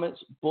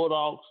 Comets,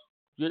 Bulldogs,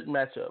 good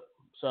matchup.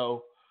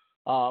 So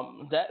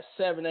that's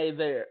 7A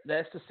there.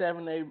 That's the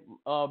 7A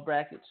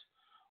brackets.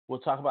 We'll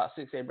talk about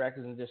 6A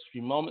brackets in just a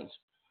few moments.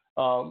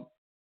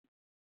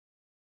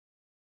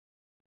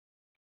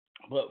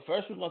 But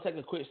first, we're gonna take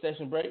a quick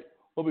station break.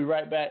 We'll be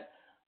right back.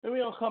 Then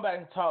we're gonna come back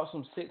and talk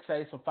some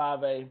 6A, some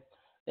 5A,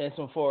 and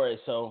some 4A.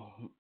 So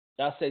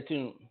y'all stay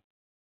tuned.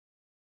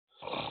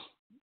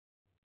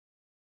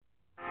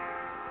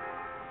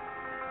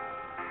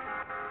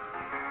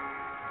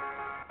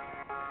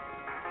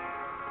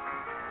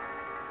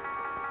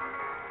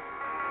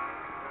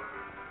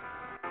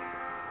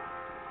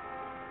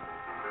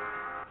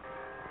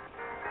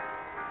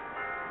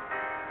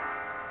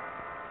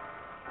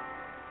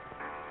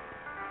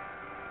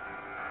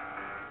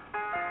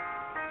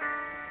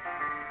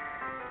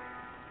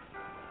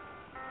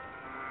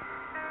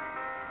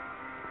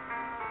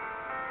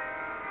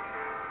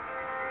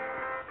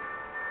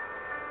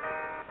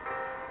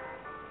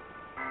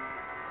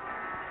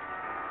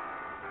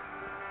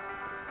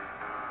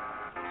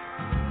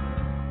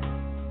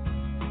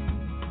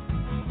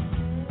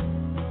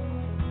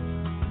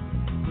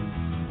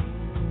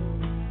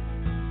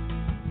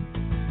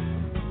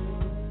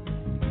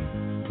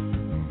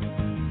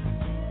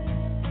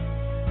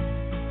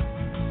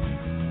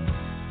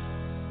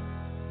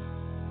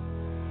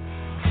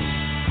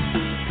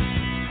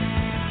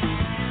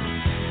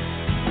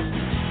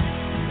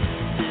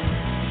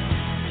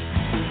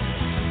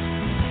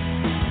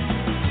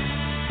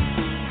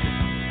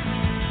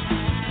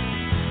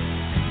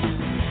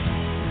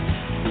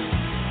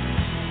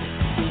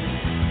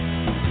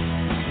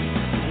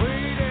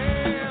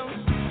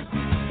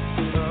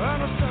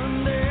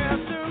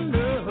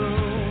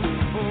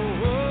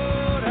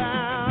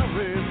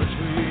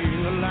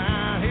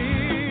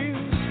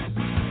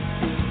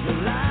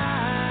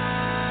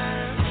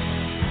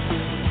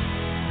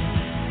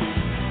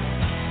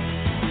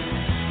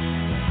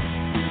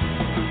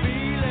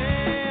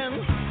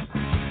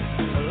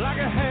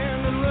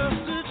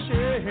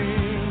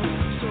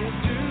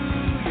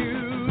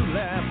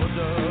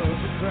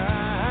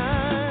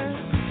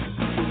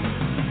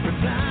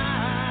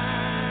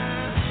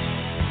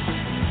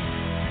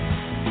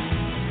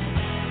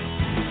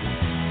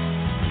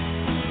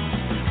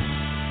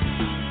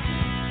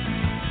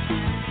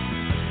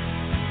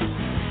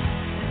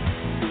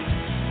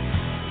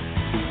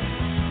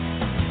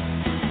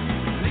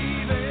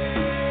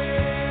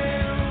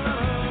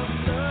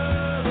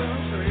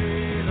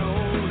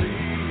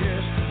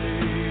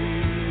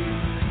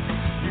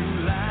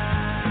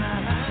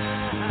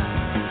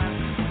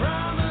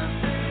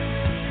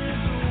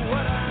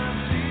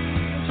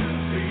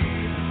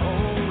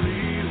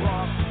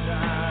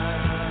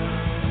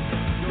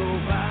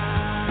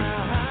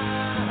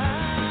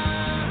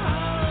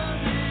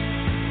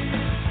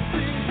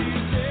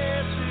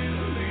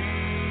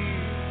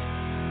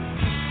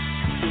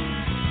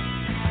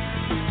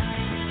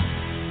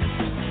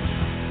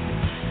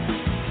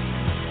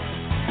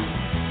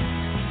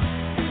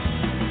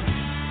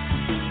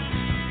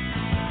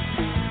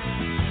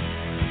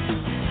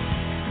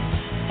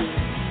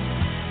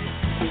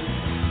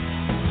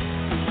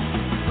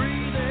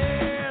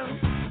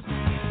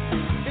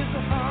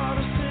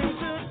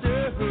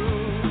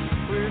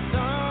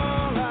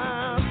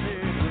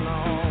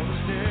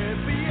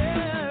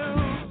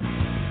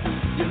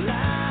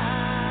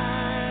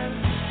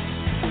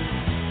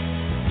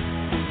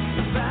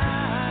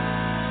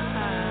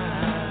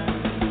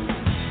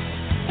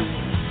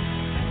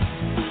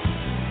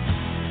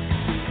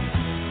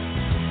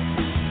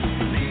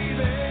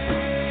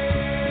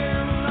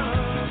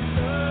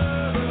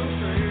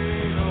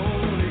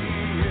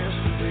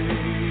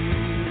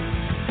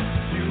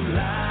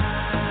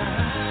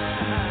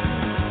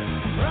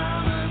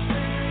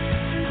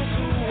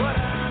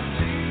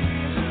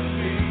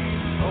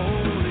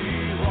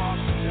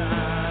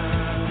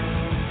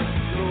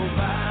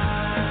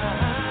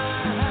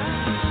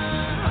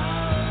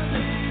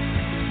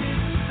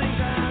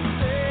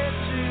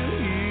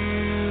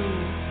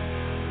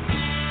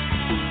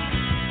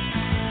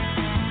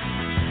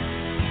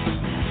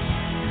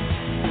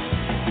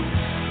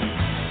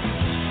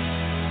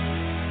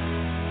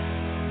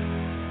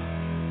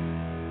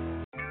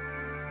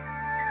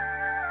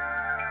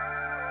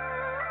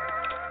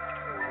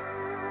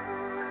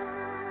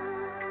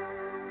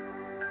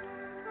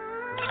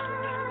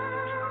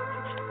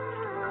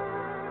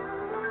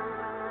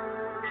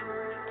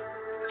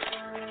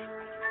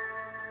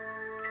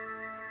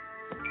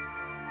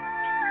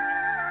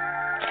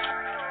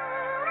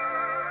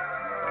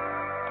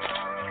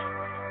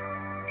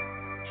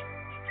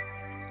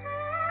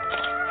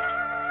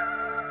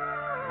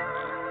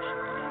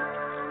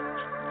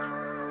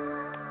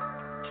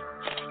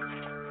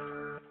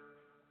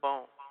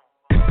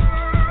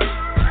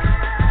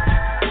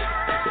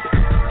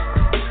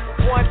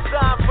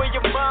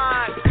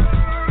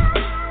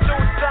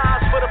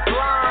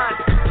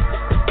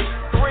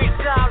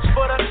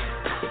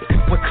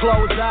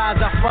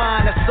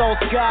 old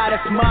sky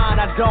that's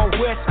mine, I don't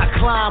wish I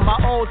climb. My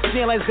old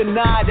ceilings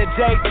denied, the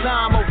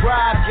daytime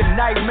arrived. Your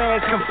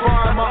nightmares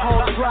confirm, my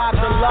whole tribe's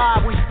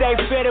alive. We stay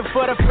fitted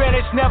for the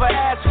finish, never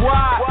ask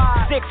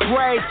why. Sixth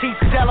grade, teach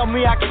telling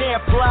me I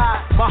can't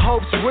fly. My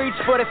hopes reach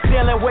for the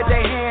ceiling with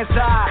their hands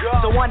high.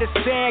 So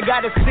understand,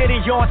 got the city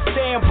on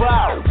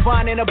standby.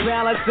 Finding a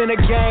balance in a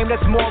game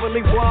that's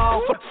morally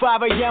wrong.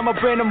 5 a.m.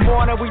 up in the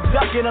morning, we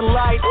ducking the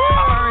light.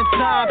 I earn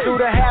time through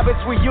the habits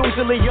we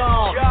usually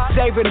on.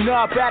 Saving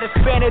up, had to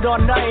spend it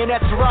on nothing,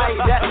 that's right.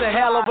 That's a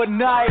hell of a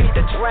night.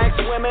 The drank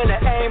swimming, the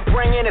aim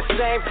bringing the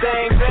same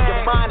thing.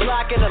 Your mind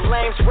locking, the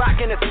lames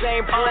rocking the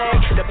same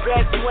plane. The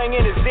bed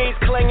swinging, the Z's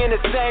clinging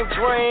the same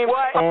dream.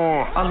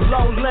 A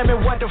low limit,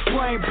 what the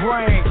frame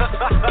brings.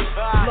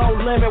 Low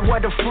limit,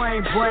 what the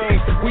frame brings.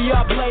 We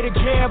up late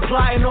again,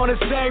 plotting on the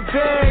same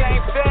thing.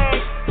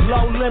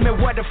 Low limit,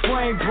 what the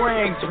frame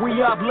brings. We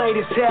up late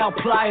as hell,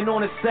 plotting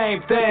on the same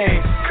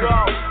thing.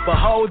 But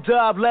hold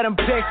up, let them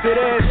picture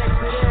this.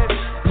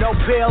 No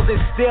pills,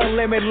 it's still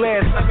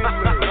limitless.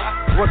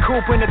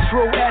 Recouping the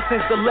true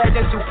essence, the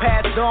legends who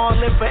passed on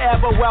live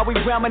forever while we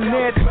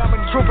reminisce.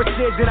 True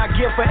precision, I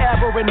give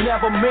forever and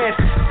never miss.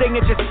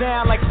 Signature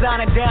sound like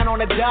signing down on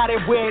a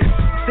dotted with.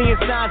 Seeing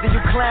signs of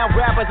you clown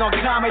rappers on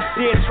common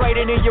shit.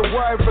 Trading in your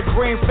word for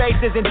green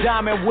faces and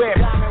diamond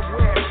whips.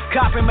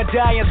 Copping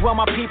medallions while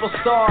my people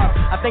starve.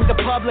 I think the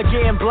public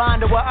getting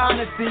blind to what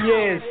honesty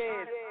is.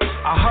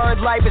 I heard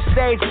life is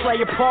stage, play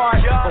a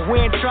part, but we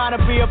ain't trying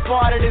to be a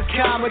part of this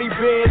comedy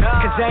biz.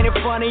 Cause ain't it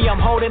funny,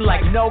 I'm holding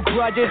like no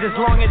grudges. As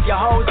long as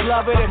your hoes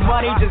love it and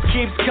money just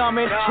keeps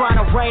coming. Trying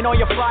to rain on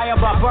your fire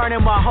by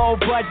burning my whole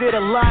budget.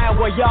 A line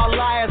where y'all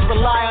liars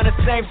rely on the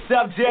same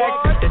subject.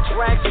 The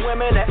drank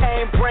swimming, the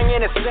aim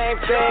bringing the same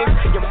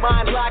thing. Your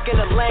mind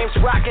locking, the lames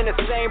rocking the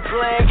same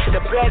bling.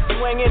 The bed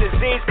swinging, the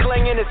Z's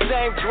clinging the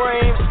same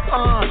dreams.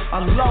 A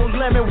low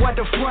limit, what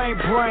the frame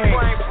brings.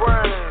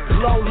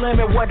 Low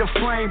limit, what the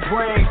frame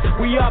brings.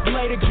 We up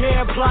late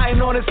again,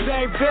 plotting on the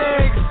same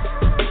things.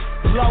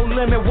 Low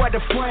limit, what the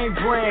frame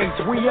brings.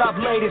 We up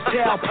late as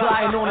hell,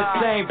 plotting on the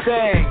same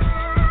thing.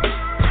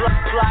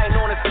 Plotting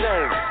on the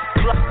same.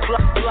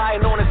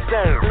 Plotting on the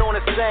same. On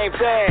the same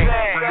thing.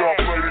 We up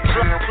late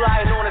again.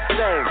 Plotting on the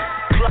same.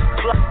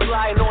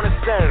 Plotting on the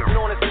same.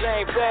 On the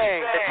same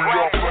thing. We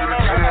up late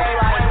again.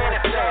 Plotting on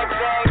the same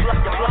thing.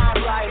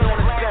 Plotting on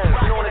the same.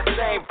 On the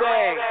same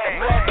thing.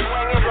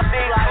 Swinging the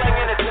beat,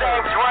 swinging the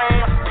same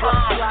dream.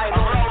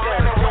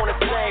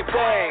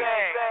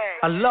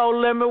 A low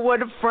limit what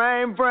the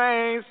frame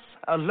brings.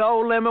 A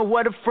low limit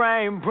what the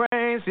frame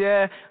brings,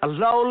 yeah. A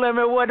low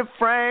limit what the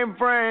frame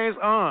brings,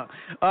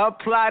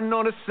 plotting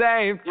on the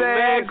same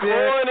things,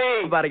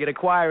 yeah. I'm about to get a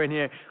choir in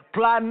here.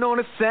 Plotting on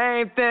the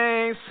same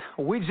things.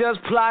 We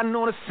just plotting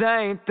on the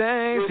same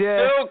things,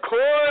 yeah.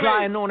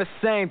 Plotting on the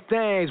same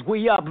things.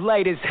 We up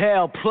late as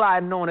hell,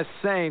 plotting on the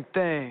same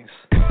things.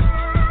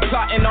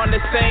 Plotting on the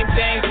same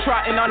things,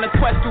 trotting on the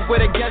quest to with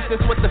a guest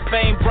that's what the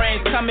fame brings.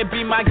 Come and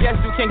be my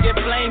guest, you can get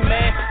flame,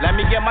 man. Let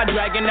me get my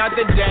dragon out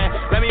the den.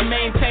 Let me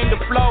maintain the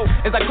flow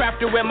as I craft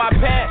it with my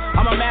pen.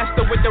 I'm a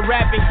master with the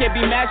rap and can't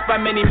be matched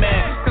by many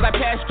men. Cause I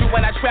passed you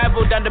when I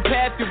traveled down the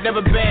path you've never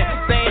been.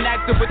 Staying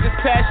active with this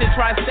passion,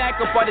 try and stack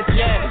up all this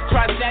jam.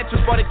 Try snatch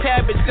up all the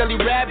cabbage, silly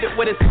rabbit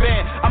with a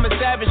spin. I'm a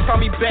savage, call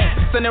me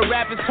Ben. Sending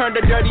rappers turn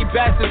to dirty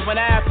bastards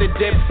when I have to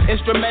dip.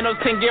 Instrumentals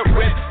can get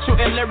ripped.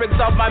 Shooting lyrics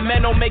off my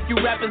mental, make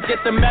you rappers get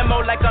the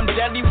memo like I'm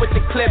deadly with the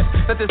clips.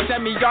 That's a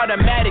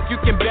semi-automatic, you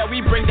can bet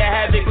we bring the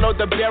havoc.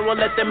 Load the barrel,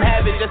 let them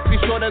have it. Just be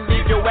sure to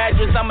leave your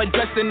address. I'm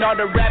addressing all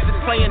the rappers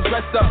playing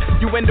dress up.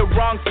 You in the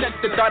wrong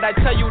sector, thought I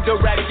tell you the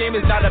rap game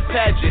is not a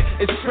pageant.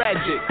 It's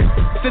tragic.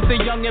 Since a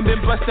youngin'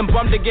 been bustin'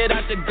 bum to get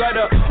out the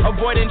gutter,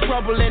 avoiding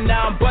trouble and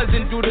now I'm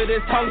buzzing due to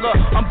this hunger.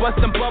 I'm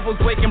busting bubbles,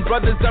 waking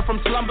brothers up from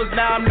slumbers.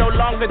 Now I'm no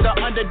longer the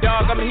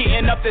underdog. I'm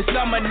heating up this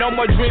summer. No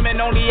more dreaming,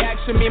 only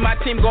action. Me and my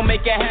team gon'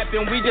 make it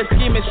happen. We just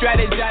scheming,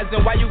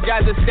 strategizing while you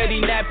guys are steady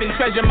napping.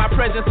 Treasure my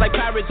presence like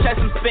pirate chest.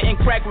 I'm spitting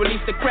crack,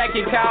 release the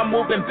cracking. Cow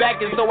moving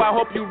back, and so I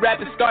hope you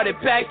rappers started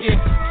packing.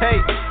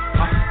 Hey.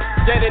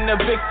 Getting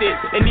evicted,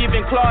 and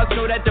even Claus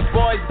knew that the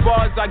boys'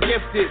 bars are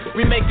gifted.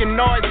 We making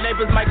noise,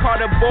 neighbors might call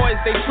the boys,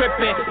 they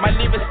tripping. Might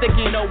leave a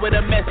sticky note with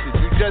a message,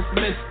 you just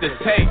missed the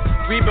tape.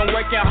 We've been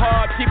working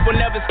hard, people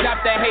never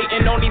stop that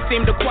hating. Only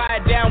seem to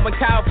quiet down when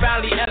Kyle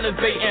finally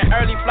elevating.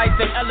 Early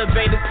flights and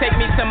elevators take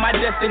me to my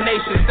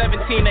destination.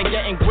 17 and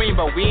getting green,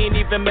 but we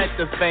ain't even met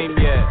the fame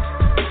yet.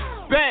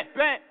 Bang.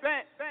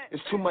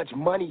 It's too much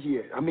money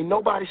here. I mean,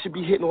 nobody should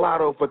be hitting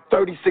lotto for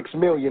 $36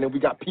 million and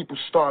we got people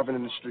starving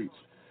in the streets.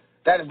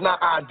 That is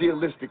not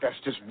idealistic, that's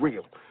just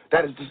real.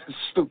 That is just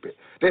stupid.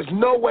 There's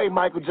no way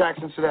Michael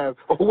Jackson should have,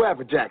 or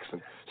whoever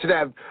Jackson, should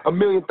have $1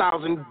 million,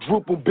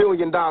 $1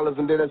 billion, and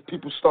then there's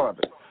people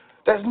starving.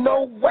 There's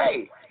no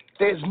way.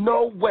 There's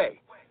no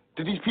way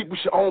that these people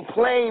should own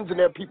planes and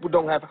their people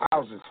don't have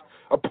houses,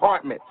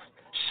 apartments,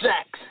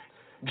 shacks,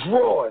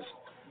 drawers,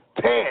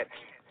 pants.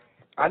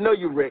 I know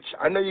you're rich.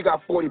 I know you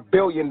got $40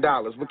 billion,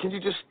 but can you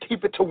just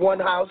keep it to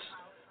one house?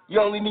 You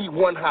only need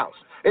one house.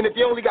 And if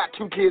you only got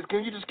 2 kids,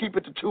 can you just keep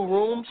it to 2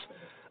 rooms?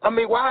 I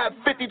mean, why have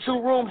 52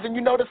 rooms and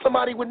you know there's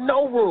somebody with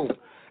no room?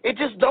 It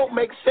just don't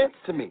make sense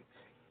to me.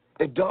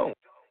 It don't.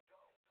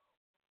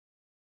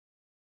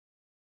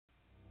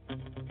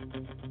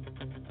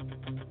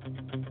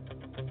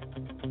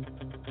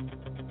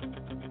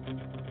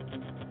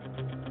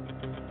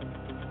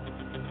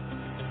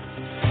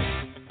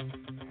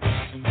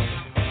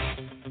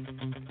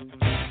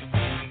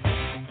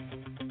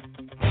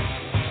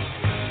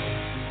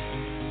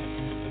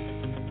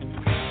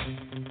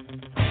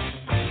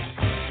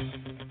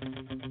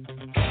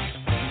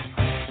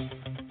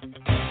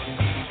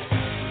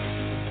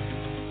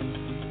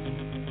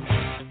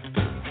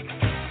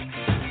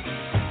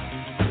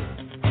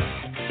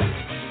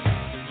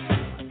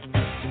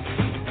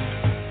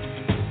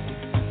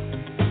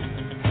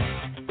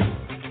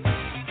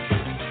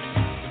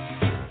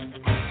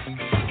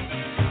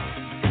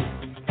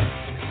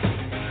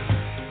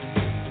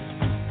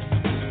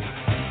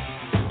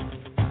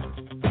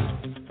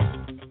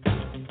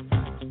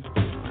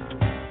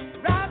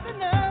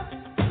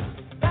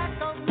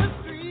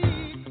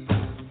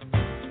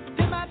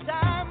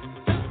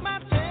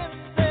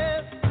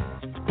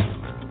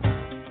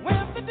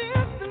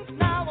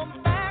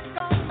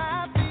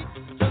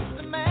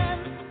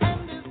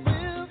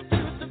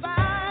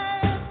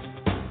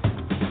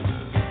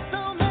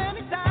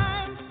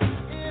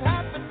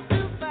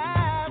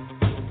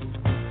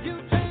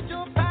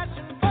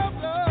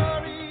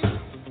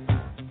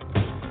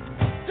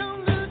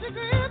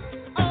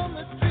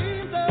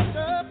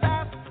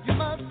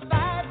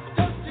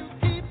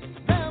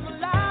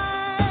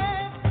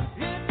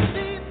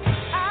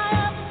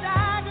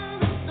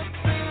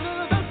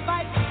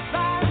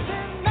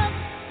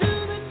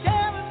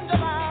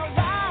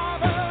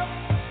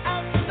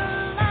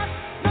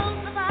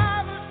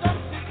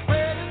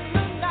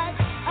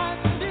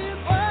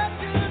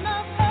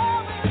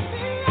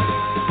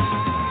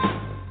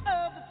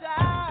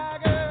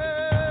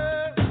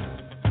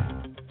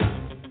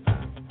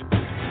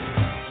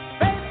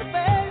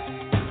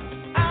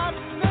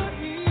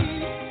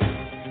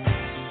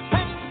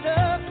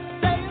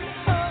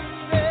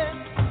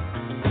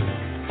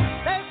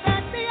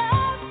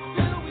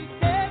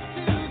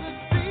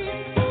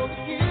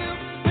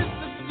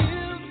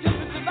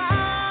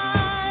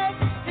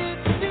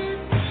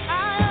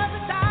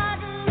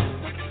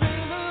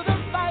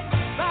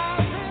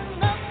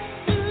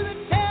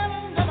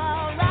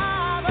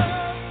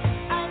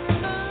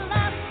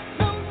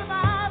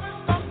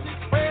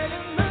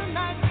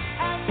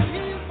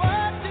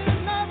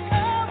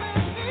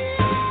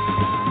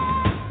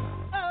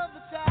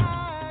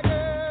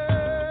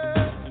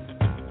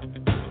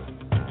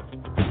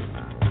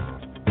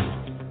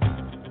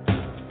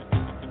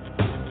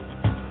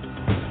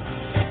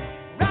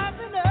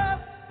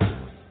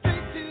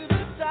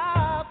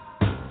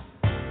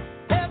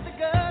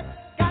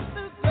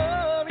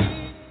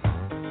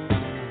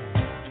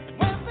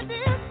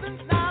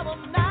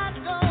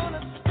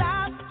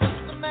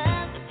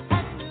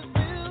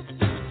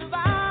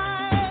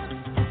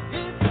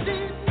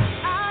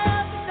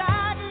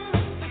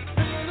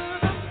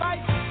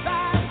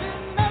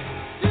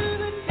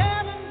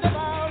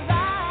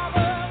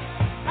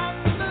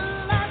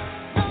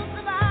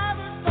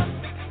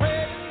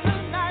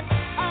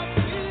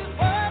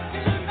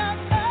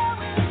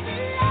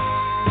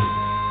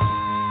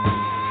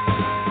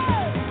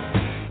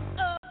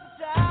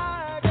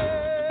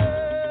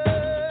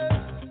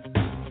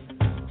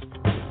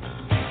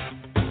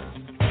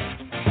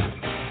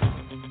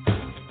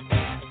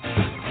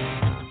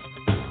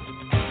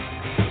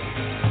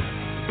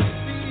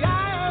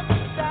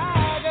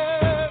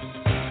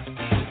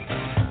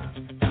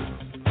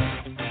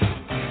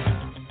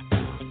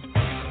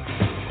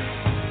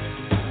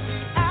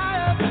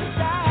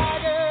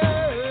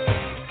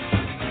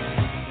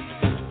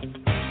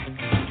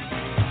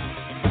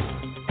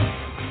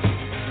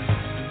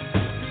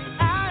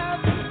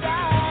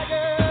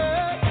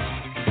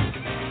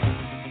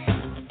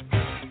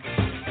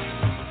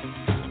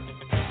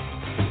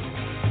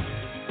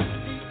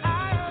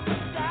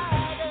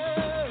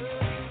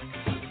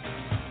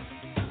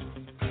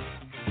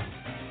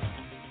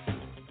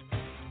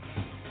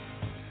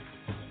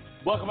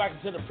 Welcome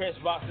back to the Press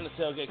Box and the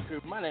Tailgate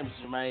Crew. My name is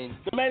Jermaine.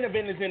 The main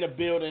event is in the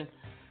building.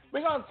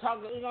 We're gonna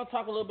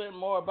talk a little bit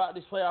more about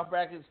these playoff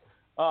brackets,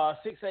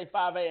 6A,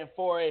 5A, and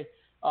 4A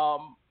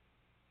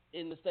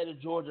in the state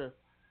of Georgia.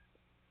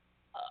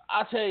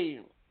 I tell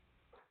you,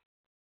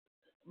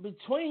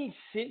 between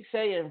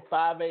 6A and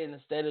 5A in the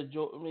state of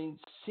Georgia,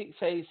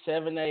 6A,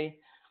 7A,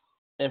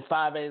 and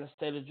 5A in the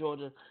state of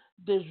Georgia,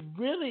 there's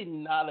really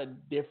not a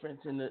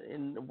difference in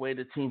the way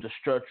the teams are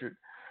structured.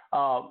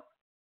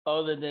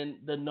 Other than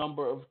the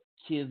number of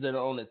kids that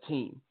are on the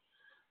team.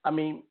 I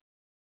mean,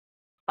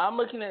 I'm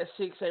looking at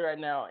 6A right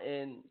now,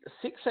 and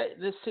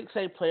this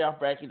 6A playoff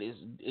bracket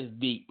is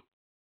deep.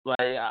 Like,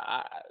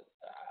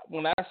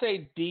 when I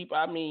say deep,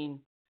 I mean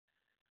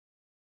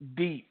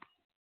deep.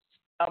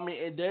 I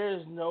mean, there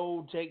is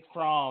no Jake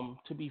Fromm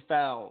to be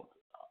found.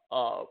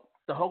 The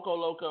Hoco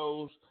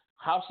Locos,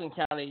 Houston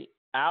County,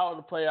 out of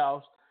the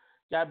playoffs.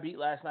 got beat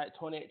last night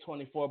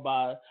 28-24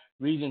 by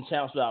region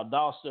champs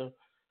Valdosta.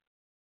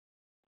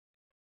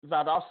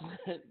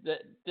 Valdosta,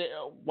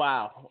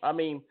 wow. I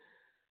mean,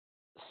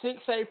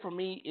 6A for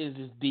me is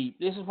just deep.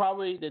 This is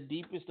probably the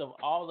deepest of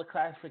all the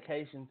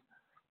classifications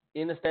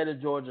in the state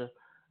of Georgia,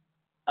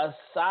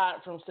 aside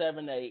from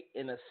 7A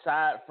and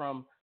aside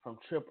from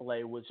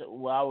AAA, which I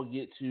will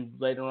get to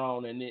later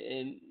on, and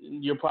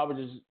you'll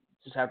probably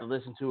just have to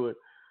listen to it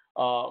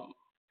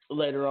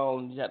later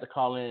on. You have to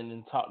call in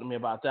and talk to me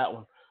about that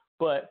one.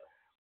 But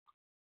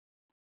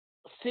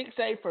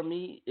 6A for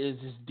me is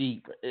just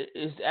deep.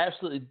 It's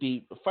absolutely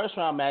deep. The first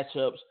round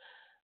matchups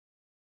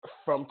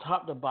from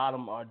top to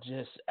bottom are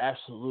just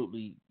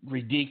absolutely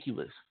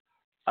ridiculous.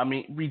 I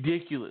mean,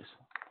 ridiculous.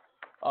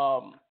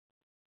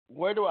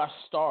 Where do I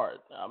start?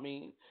 I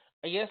mean,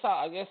 I guess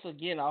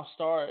again I'll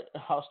start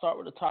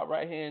with the top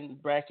right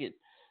hand bracket.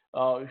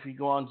 If you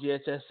go on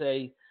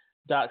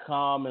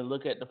GHSA.com and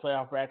look at the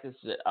playoff brackets,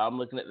 I'm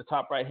looking at the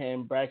top right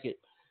hand bracket.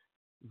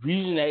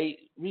 Region 8,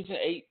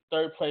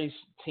 third place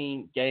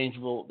team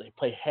Gainesville. They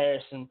play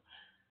Harrison.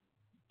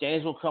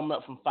 Gainesville coming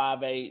up from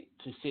 5A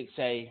to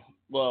 6A.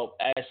 Well,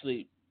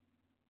 actually,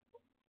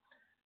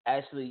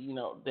 you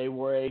know, they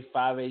were a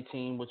 5A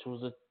team, which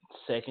was a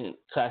second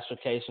highest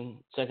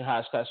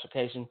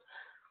classification.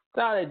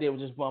 So all they did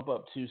was just bump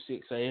up to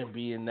 6A and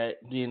be in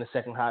the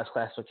second highest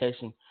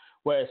classification.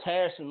 Whereas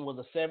Harrison was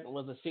a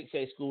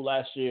 6A school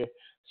last year,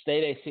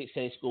 stayed a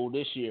 6A school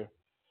this year.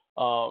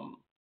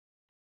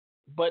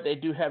 But they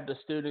do have the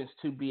students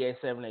to be a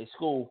 7A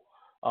school.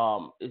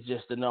 It's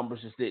just the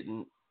numbers just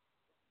didn't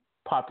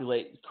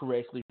populate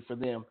correctly for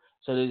them,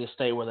 so they just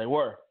stayed where they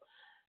were.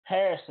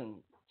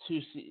 Harrison,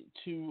 two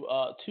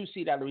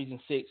seed out of Region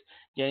 6,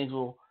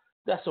 Gainesville.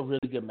 That's a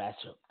really good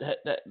matchup.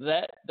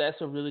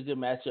 That's a really good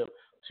matchup.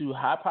 Two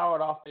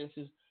high-powered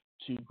offenses,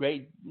 two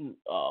great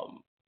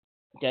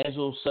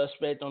Gainesville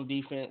suspect on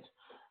defense,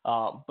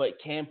 but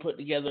can put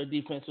together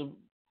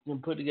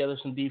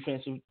some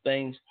defensive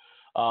things.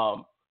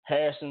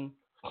 Harrison,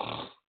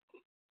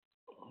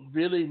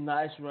 really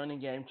nice running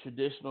game,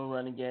 traditional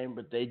running game,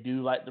 but they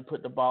do like to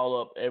put the ball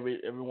up every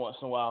once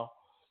in a while.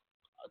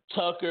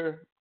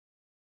 Tucker,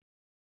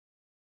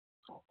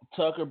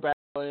 Basketball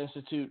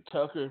Institute.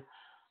 Tucker,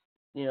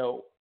 you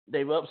know,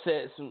 they've gone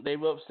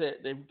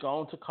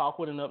to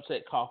Colquitt and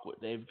upset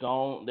Colquitt.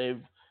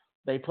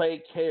 They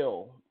played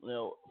Cale, you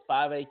know,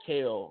 5A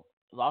Cale,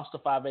 lost to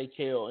 5A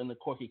Cale in the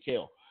Corky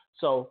Cale.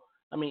 So,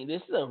 I mean,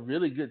 this is a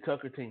really good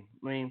Tucker team.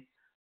 I mean,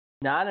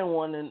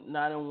 9-1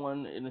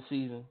 in the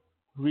season,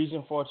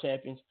 Region 4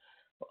 champions.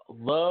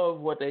 Love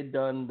what they've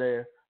done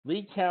there.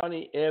 Lee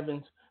County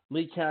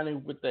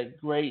with a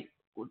great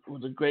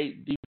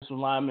defensive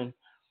lineman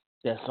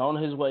that's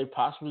on his way,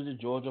 possibly to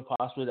Georgia,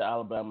 possibly to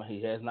Alabama.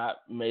 He has not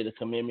made a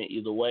commitment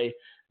either way.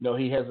 No,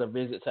 he has a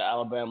visit to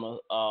Alabama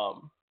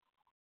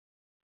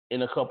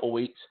in a couple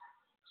weeks.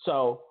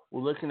 So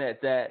we're looking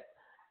at that.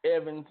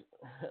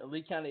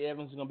 Lee County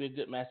Evans is going to be a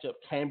good matchup.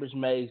 Cambridge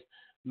Mays,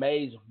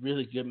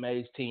 really good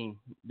Mays team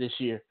this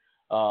year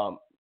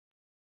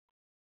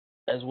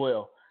as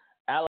well.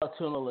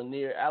 Allatoona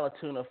Lanier,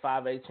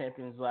 5A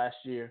champions last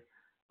year,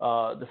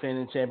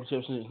 defending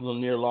championships,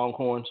 Lanier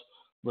Longhorns.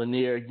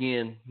 Lanier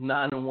again,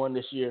 9-1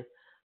 this year.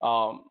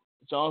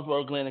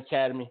 Jonesboro Glen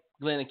Academy,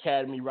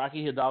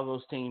 Rocky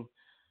Hidalgo's team.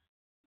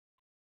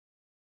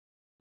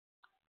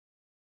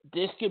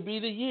 This could be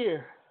the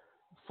year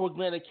for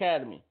Glen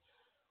Academy,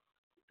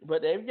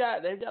 but they've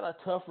got a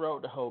tough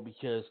road to hoe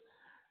because,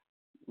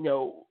 you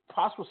know,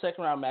 possible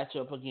second round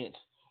matchup against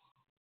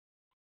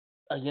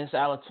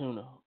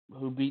Allatoona,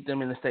 who beat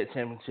them in the state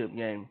championship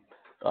game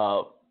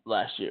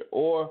last year,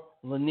 or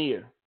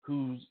Lanier,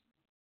 who's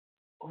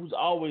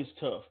always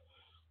tough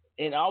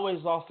and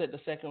always lost at the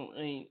second.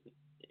 I mean,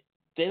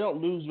 they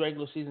don't lose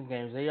regular season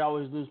games; they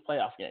always lose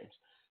playoff games.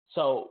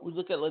 So we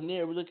look at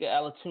Lanier, we look at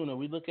Allatoona,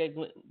 we look at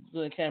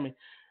Glen Academy.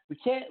 We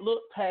can't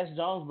look past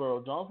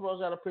Jonesboro. Jonesboro's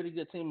got a pretty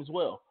good team as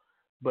well,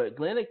 but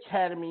Glen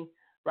Academy,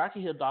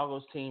 Rocky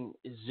Hidalgo's team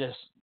is just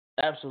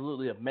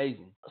absolutely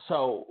amazing.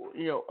 So,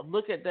 you know,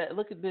 look at that.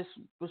 Look at this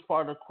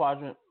part of the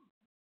quadrant,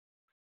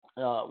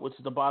 which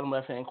is the bottom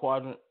left-hand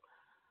quadrant.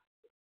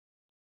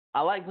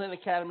 I like Glen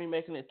Academy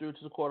making it through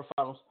to the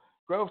quarterfinals.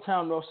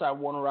 Grovetown, Northside,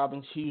 Warner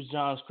Robins, Hughes,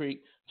 Johns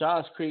Creek,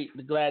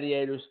 the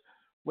Gladiators,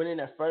 winning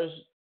their first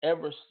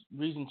ever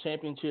region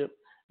championship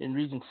in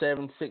Region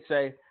 7,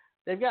 6A.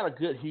 They've got a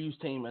good Hughes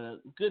team, and a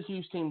good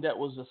Hughes team that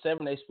was a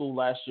 7A school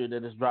last year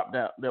that has dropped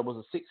out. There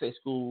was a 6A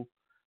school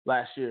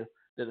last year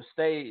that has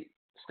stayed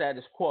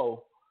status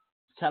quo,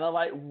 kind of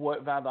like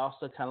what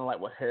Valdosta, kind of like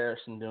what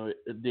Harrison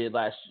did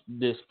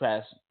this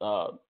past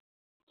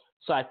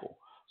cycle.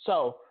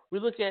 So we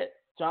look at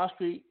Johns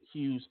Creek,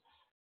 Hughes.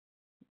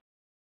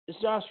 This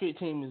Johns Creek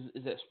team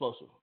is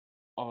explosive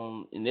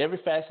in every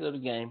facet of the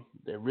game.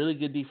 They're really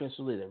good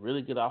defensively. They're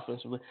really good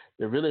offensively.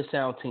 They're really a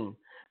sound team.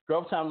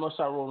 Grovetown,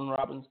 Northside, Warner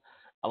Robins.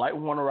 I like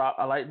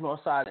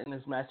Northside in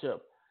this matchup.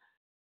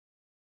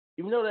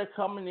 Even though they're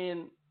coming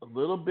in a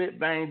little bit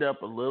banged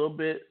up, a little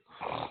bit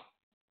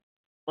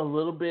a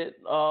little bit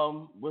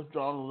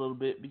withdrawn a little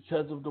bit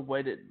because of the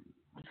way that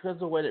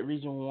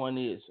Region One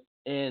is,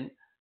 and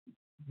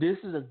this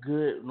is a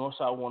good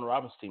Northside Warner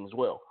Robins team as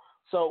well.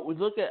 So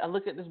I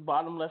look at this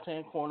bottom left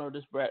hand corner of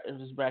this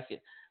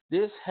bracket.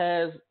 This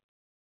has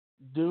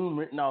doom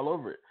written all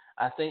over it.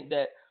 I think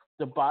that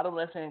the bottom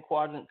left hand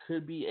quadrant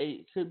could be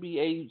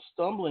a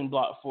stumbling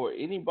block for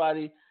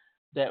anybody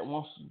that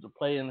wants to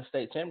play in the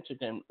state championship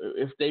game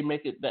if they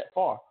make it that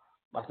far.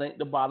 I think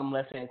the bottom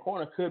left hand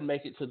corner could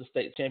make it to the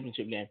state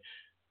championship game.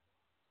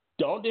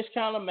 Don't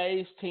discount a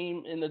Mays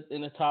team in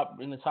the top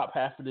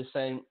half of the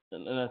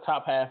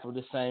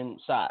same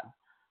side,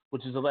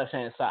 which is the left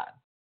hand side.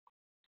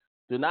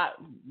 Do not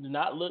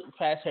look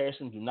past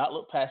Harrison. Do not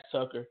look past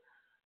Tucker.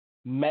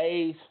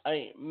 Mays,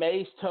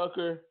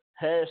 Tucker,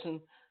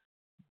 Harrison.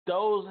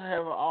 Those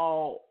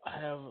a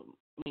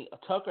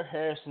Tucker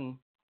Harrison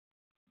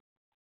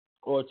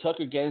or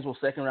Tucker Gainesville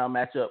second round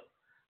matchup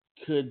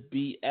could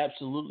be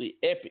absolutely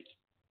epic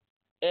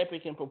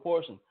in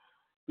proportion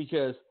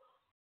because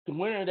the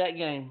winner of that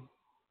game,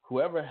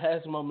 whoever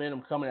has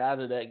momentum coming out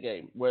of that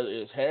game, whether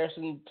it's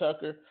Harrison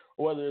Tucker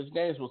or whether it's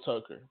Gainesville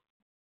Tucker,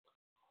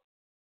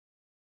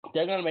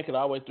 they're going to make it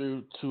all the way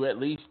through to at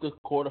least the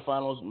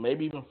quarterfinals,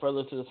 maybe even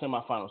further to the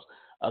semifinals.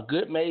 A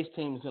good Mays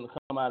team is going to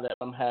come out of that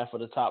bottom half of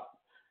the top,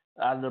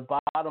 out of the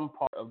bottom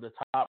part of the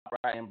top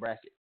right hand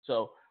bracket.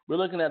 So we're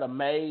looking at a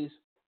Mays,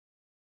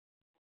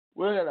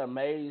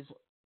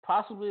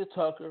 possibly a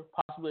Tucker,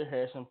 possibly a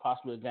Harrison,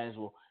 possibly a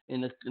Gainesville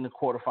in the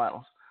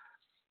quarterfinals.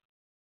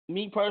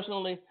 Me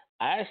personally,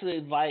 I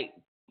actually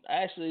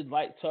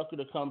like Tucker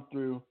to come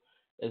through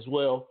as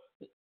well.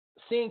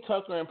 Seeing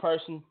Tucker in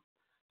person,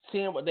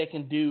 seeing what they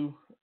can do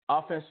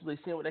offensively,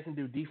 seeing what they can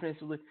do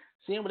defensively,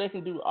 seeing what they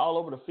can do all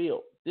over the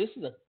field. This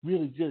is a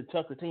really good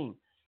Tucker team.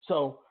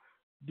 So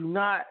do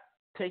not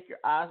take your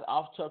eyes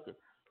off Tucker.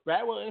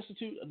 Bradwell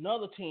Institute,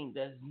 another team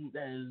they're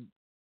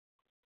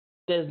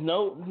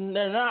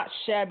not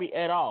shabby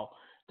at all.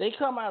 They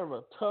come out of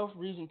a tough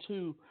Region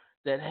 2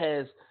 that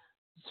has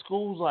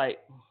schools like,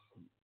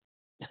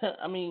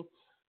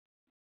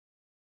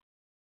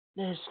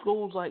 there's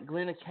schools like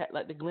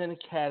the Glen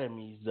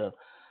Academies,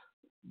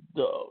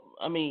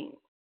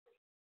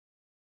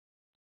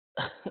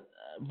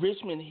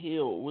 Richmond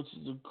Hill, which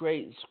is a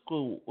great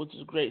school, which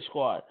is a great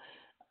squad,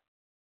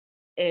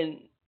 and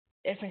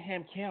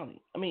Effingham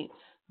County.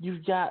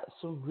 You've got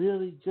some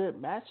really good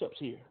matchups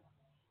here.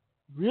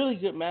 Really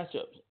good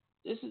matchups.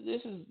 This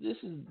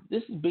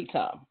is big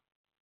time.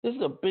 This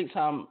is a big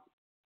time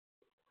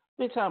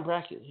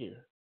bracket here.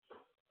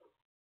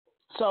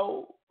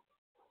 So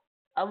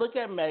I look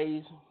at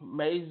Mays.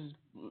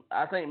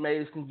 I think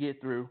Mays can get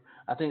through.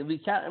 I think Lee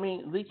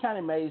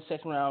County Mays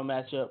second round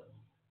matchup.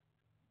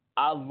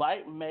 I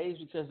like Mays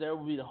because they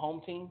will be the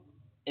home team,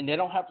 and they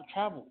don't have to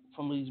travel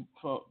to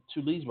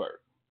Leesburg.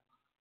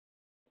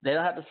 They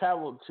don't have to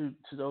travel to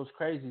those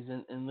crazies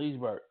in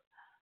Leesburg.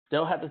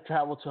 They'll have to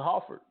travel to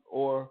Hartford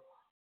or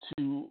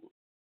to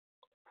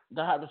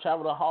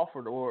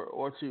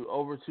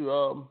over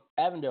to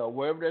Avondale,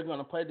 wherever they're going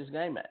to play this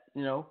game at.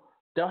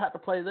 They'll have to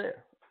play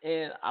there.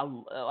 And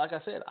like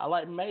I said, I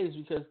like Mays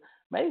because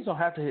Mays don't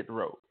have to hit the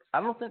road.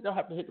 I don't think they'll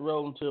have to hit the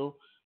road until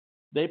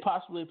they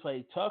possibly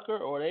play Tucker,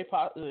 or if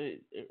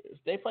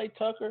they play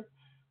Tucker,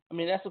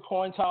 that's a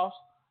coin toss.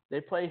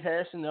 They play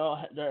Harrison,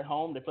 they're at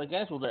home. They play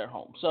Gainesville, they're at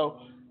home. So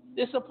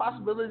it's a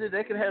possibility that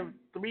they could have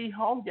 3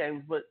 home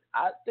games, but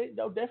I think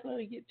they'll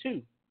definitely get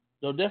 2.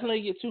 They'll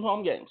definitely get 2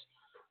 home games.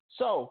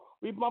 So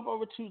we bump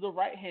over to the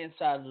right-hand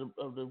side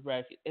of the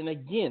bracket. And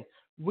again,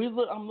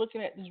 I'm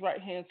looking at this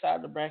right-hand side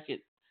of the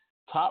bracket,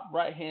 top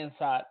right-hand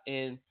side,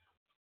 and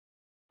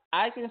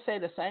I can say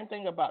the same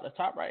thing about the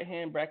top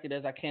right-hand bracket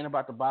as I can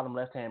about the bottom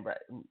left-hand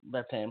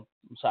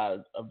side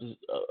of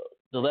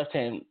the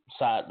left-hand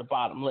side, the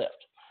bottom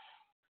left.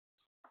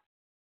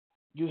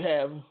 You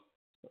have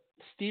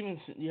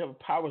Stevenson. You have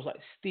powers like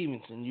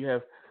Stevenson. You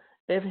have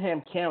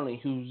Effingham County,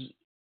 who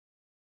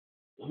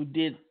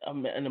did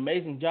an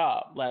amazing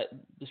job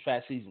this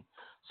past season.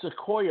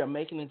 Sequoia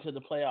making it to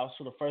the playoffs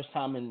for the first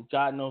time in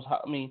God knows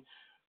how.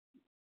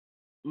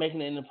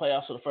 Making it in the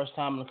playoffs for the first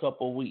time in a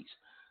couple of weeks.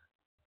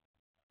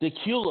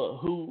 Decula,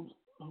 who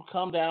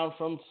come down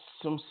from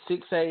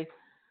 6A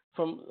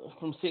from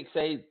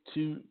 6A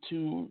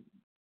to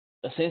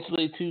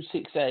essentially to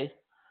 6A,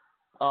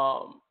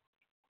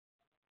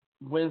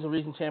 wins the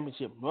region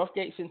championship.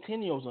 Northgate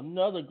Centennial is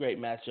another great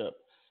matchup.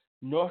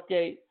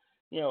 Northgate,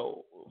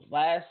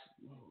 last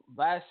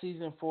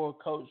season for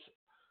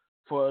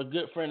a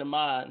good friend of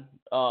mine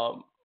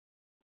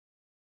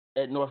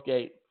at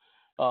Northgate,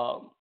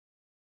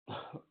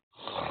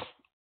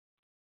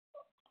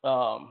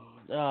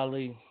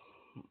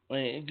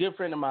 good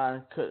friend of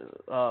mine,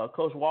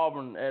 Coach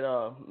Walburn at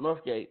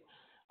Northgate,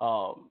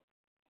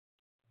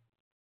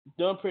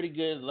 doing pretty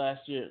good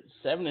last year,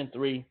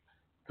 7-3,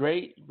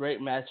 great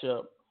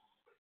matchup.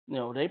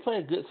 They play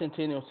a good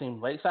Centennial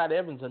team. Lakeside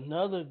Evans,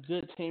 another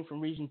good team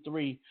from Region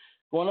 3,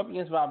 going up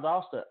against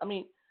Valdosta.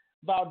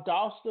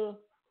 Valdosta,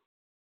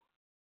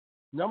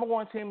 number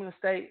 1 team in the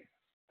state,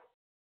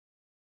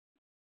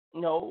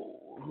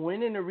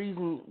 winning the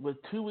region with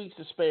 2 weeks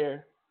to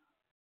spare,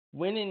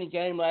 winning the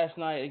game last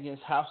night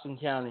against Houston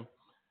County,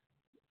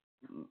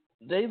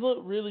 they look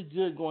really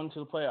good going to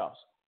the playoffs.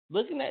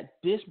 Looking at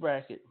this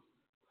bracket,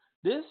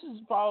 this is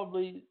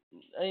probably,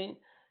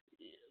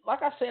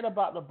 like I said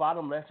about the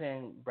bottom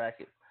left-hand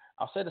bracket,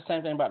 I'll say the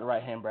same thing about the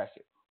right-hand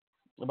bracket,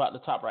 about the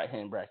top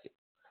right-hand bracket.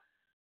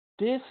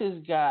 This has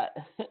got,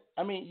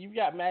 you've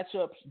got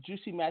matchups,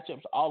 juicy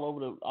matchups all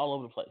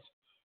over the place.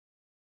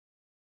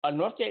 A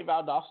Northgate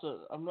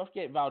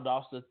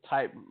Valdosta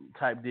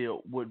type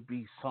deal would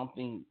be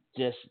something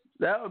just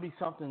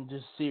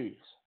serious,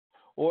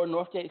 or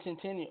Northgate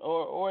Centennial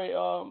or a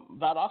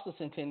Valdosta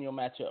Centennial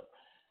matchup.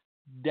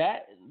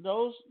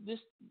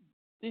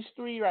 These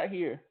three right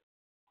here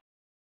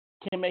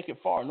can make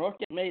it far.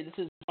 Northgate made this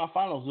is my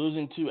finals,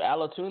 losing to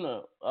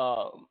Alatoona,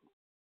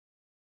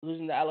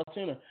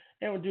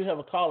 and we do have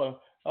a caller,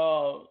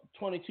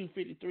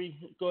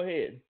 2253. Go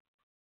ahead.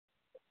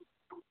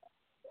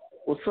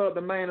 What's up,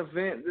 the main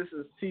event? This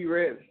is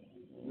T-Rex.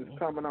 Just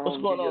coming on.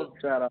 What's going on?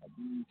 Shout out.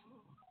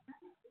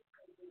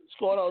 What's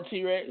going on,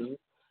 T-Rex?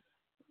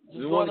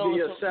 Just want to give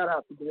you a shout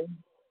out today.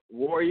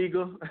 War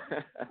Eagle.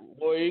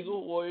 War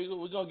Eagle.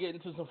 We're gonna get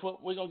into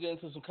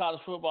some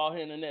college football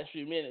here in the next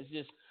few minutes.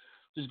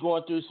 Just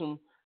going through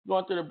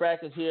the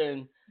brackets here,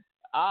 and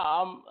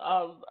I'm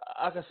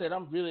like I said,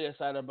 I'm really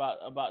excited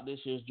about this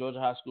year's Georgia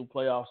high school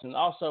playoffs and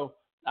also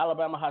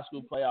Alabama high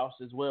school playoffs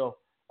as well.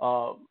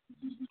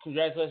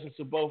 Congratulations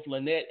to both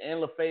Lynette and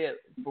Lafayette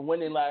for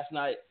winning last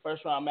night.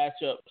 First round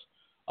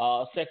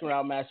matchups, second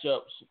round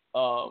matchups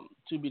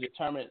to be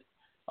determined.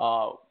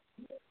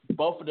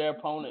 Both of their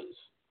opponents,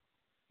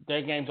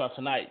 their games are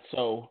tonight,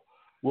 so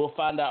we'll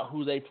find out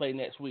who they play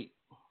next week.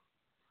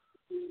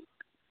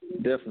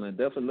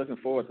 Definitely looking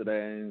forward to that,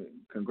 and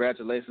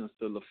congratulations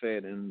to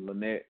Lafayette and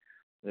Lynette.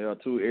 There are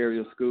two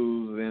area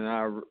schools in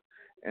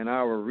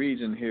our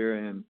region here,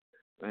 and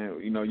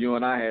you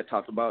and I had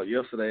talked about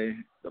yesterday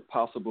the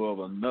possible of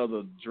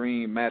another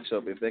dream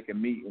matchup if they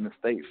can meet in the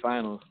state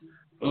finals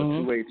for the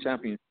 2A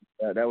championship.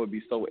 That would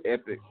be so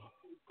epic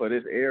for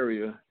this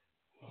area.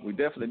 We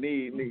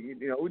definitely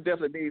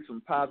need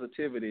some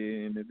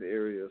positivity in this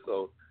area.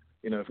 So,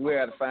 if we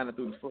had to find it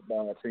through the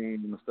football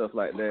team and stuff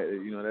like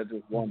that, that's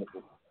just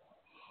wonderful.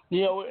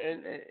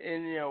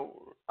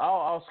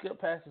 I'll skip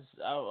past this.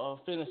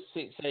 I'll finish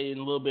 6A in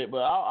a little bit, but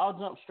I'll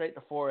jump straight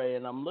to 4A,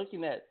 and I'm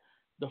looking at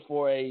the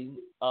 4A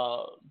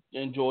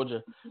in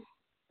Georgia.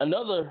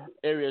 Another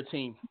area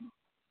team,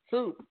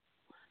 Troop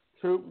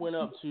went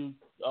up to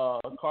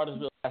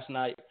Cartersville last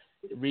night,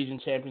 region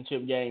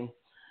championship game.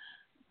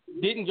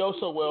 Didn't go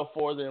so well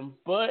for them,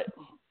 but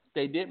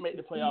they did make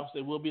the playoffs.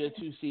 They will be a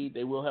 2 seed.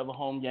 They will have a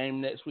home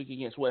game next week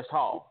against West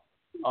Hall.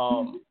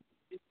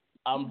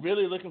 I'm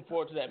really looking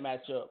forward to that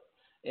matchup.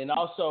 And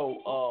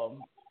also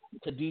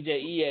to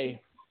DJ EA,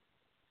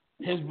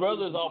 his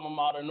brother's alma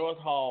mater, North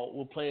Hall,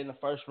 will play in the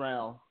first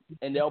round.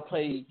 And they'll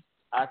play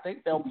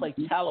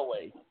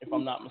Callaway, if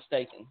I'm not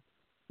mistaken.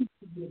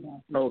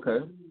 Okay.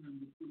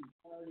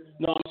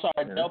 No, I'm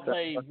sorry. They'll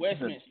play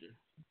Westminster.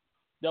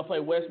 They'll play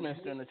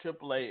Westminster in the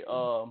AAA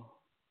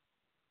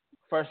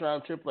first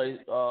round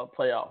AAA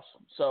playoffs.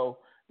 So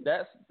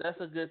that's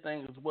a good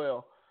thing as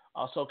well.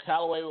 So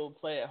Callaway will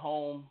play at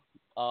home.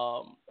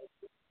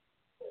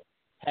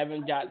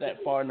 Haven't got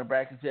that far in the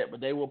brackets yet, but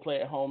they will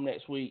play at home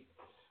next week.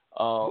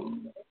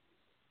 Auburn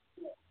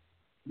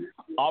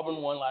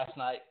won last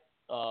night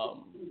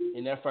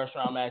in their first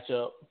round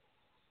matchup.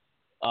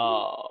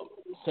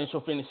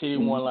 Central Phoenix City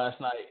won last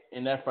night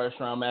in their first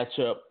round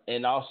matchup,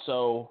 and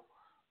also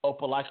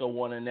Opelika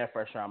won in their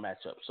first round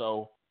matchup.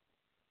 So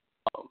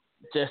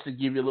just to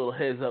give you a little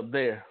heads up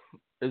there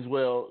as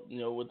well,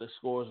 with the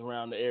scores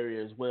around the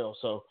area as well.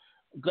 So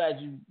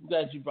glad you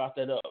brought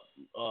that up,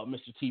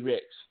 Mr.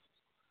 T-Rex.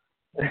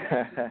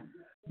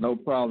 No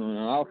problem. And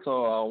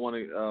also, I want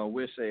to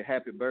wish a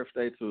happy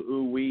birthday to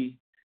Uwe.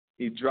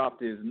 He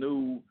dropped his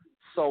new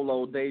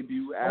solo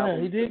debut album.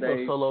 Yeah, he did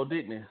today. go solo,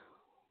 didn't he?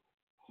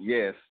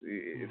 Yes,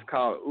 it's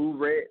called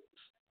Uret.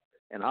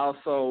 And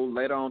also,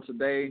 later on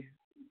today,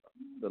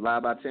 the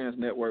Live by Terrence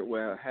Network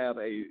will have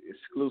a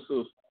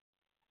exclusive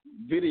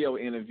video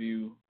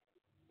interview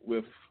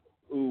with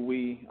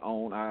Uwe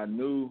on our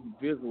new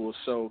visual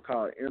show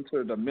called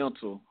Enter the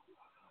Mental.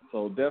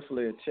 So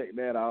definitely check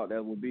that out.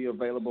 That will be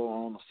available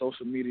on the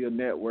social media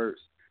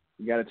networks.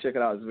 You got to check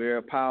it out. It's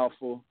very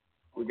powerful.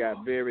 We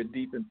got very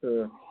deep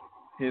into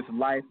his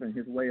life and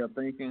his way of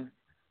thinking,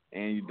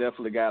 and you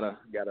definitely gotta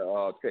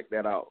check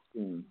that out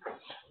soon.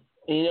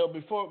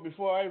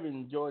 Before I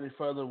even go any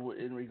further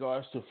in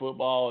regards to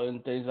football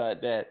and things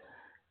like that,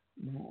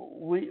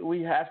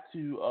 we have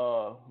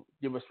to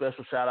give a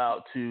special shout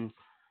out to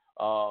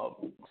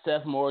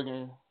Seth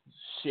Morgan,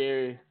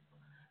 Sherry,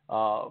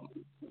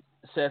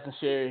 Seth and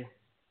Sherry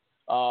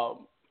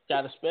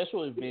got a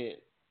special event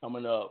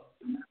coming up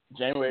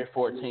January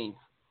 14th.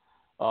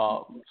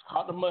 It's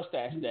called the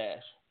Mustache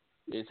Dash.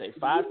 It's a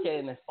 5K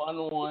and a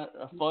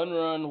fun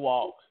run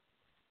walk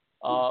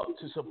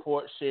to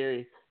support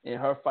Sherry in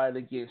her fight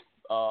against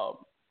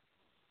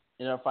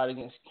in her fight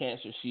against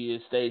cancer. She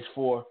is stage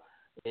 4,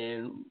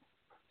 and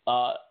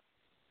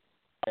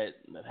that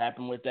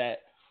happened with that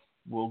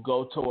will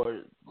go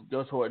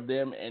toward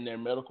them and their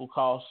medical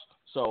costs.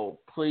 So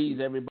please,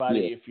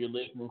 everybody, if you're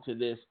listening to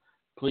this,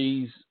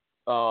 please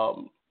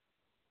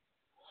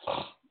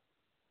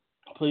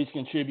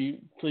contribute.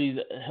 Please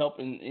help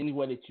in any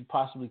way that you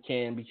possibly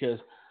can, because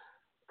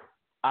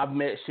I've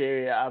met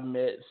Sherry, I've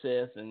met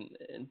Seth, and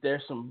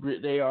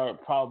they are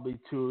probably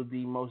two of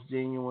the most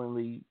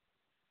genuinely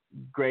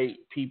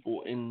great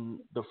people in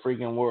the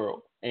freaking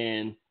world.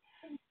 And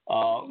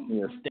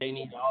they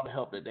need all the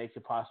help that they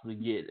could possibly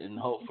get, and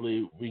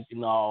hopefully we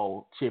can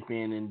all chip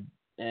in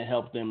and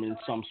help them in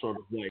some sort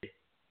of way.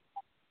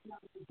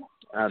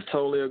 I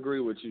totally agree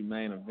with you,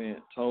 Main Event.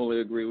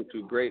 Totally agree with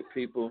you. Great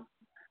people.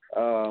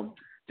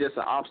 Just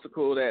an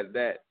obstacle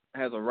that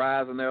has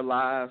arisen in their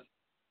lives,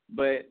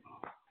 but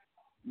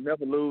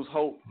never lose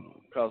hope,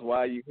 because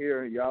while you're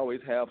here, you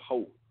always have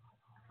hope.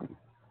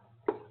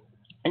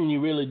 And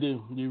you really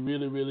do. You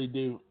really, really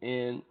do.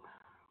 And,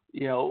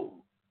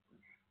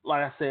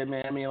 like I said,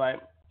 man, I mean, like,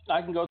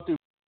 I can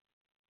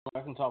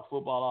talk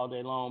football all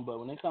day long, but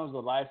when it comes to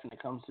life and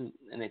it comes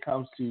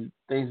to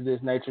things of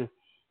this nature,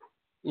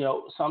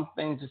 some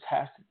things just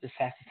has to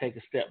take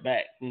a step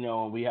back,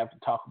 and we have to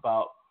talk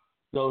about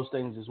those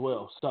things as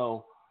well.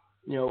 So,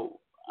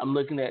 I'm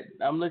looking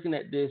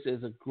at this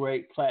as a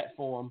great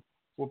platform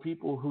for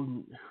people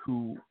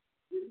who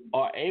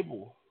are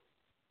able,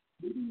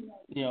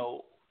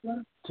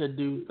 to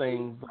do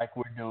things like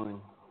we're doing.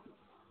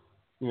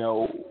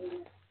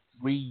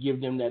 We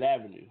give them that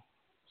avenue.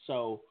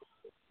 So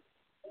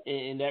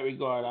in that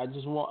regard, I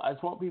just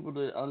want people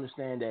to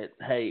understand that,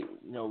 hey,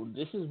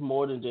 this is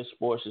more than just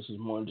sports. This is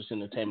more than just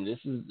entertainment.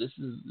 This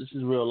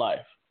is real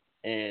life.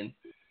 And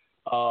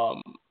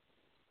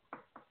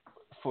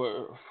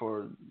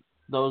for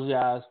those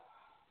guys,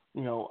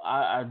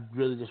 I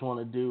really just want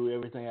to do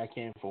everything I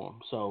can for them.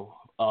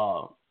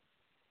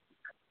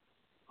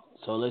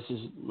 So let's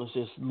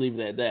just leave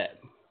it at that.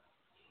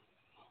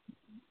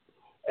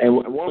 And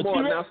one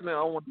more announcement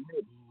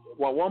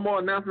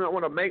I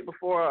want to make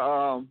before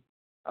I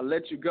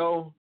let you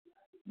go.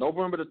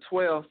 November the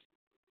 12th,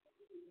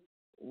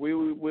 we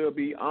will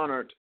be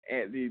honored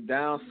at the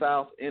Down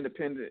South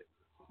Independent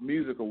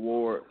Music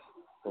Awards.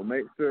 So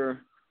make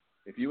sure,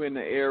 if you're in the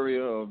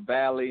area of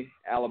Valley,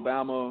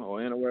 Alabama,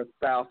 or anywhere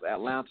south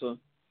Atlanta,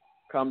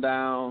 come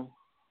down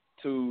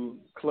to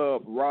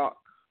Club Rock,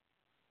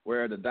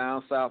 where the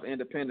Down South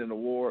Independent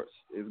Awards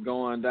is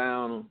going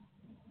down.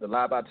 The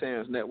Live by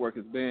Terrence Network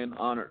has been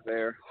honored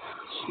there,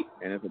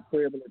 and it's a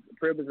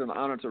privilege and an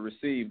honor to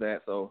receive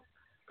that. So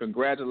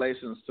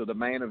congratulations to the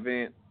Main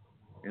Event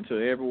and to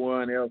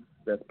everyone else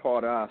that's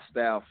part of our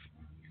staff.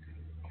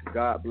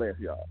 God bless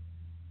y'all.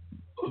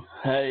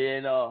 Hey,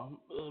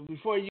 and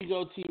before you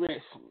go,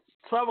 T-Rex,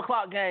 12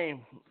 o'clock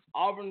game,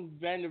 Auburn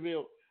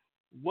Vanderbilt.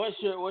 What's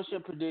your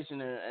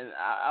prediction? And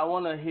I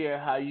want to hear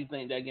how you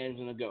think that game's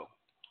gonna go.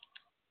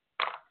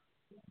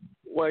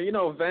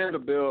 Well,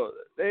 Vanderbilt,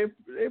 they're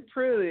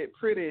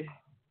pretty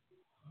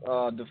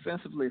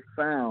defensively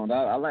sound.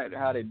 I like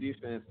how their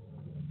defense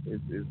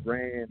is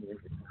ran and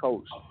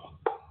coached,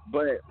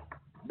 but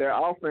their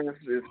offense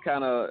is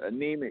kind of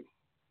anemic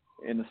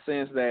in the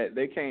sense that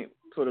they can't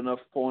put enough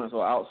points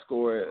or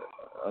outscore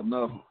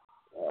enough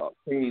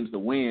teams to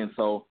win.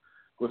 So,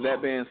 with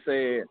that being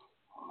said,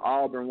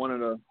 Auburn, one of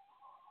the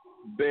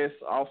best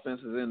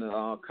offenses in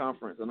the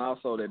conference, and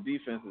also their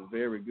defense is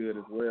very good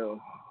as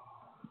well.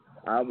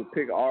 I would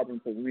pick Auburn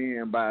to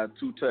win by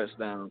 2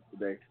 touchdowns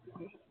today.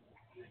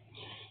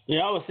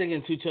 Yeah, I was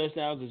thinking 2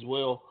 touchdowns as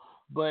well,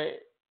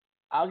 but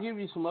I'll give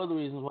you some other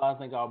reasons why I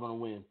think Auburn will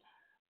win.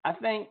 I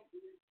think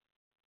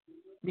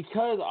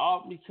because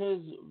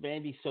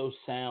Vandy's so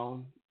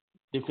sound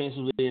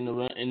defensively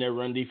in their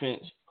run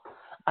defense,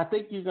 I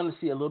think you're going to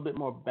see a little bit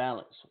more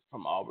balance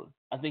from Auburn.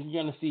 I think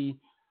you're going to see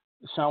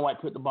Sean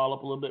White put the ball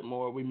up a little bit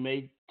more. We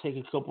may take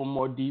a couple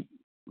more deep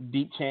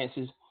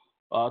chances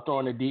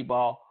throwing the deep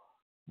ball.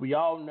 We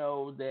all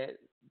know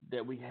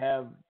that we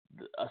have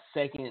a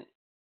second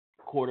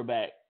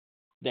quarterback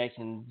that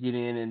can get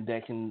in and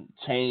that can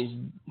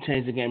change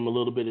the game a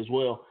little bit as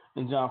well,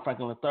 and John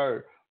Franklin III.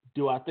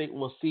 Do I think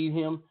we'll see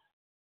him?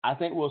 I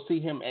think we'll see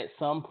him at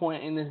some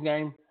point in this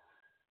game,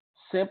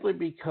 simply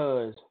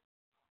because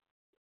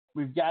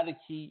we've got to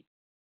keep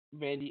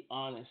Vandy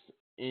honest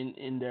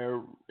in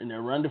their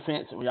run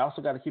defense, and we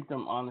also got to keep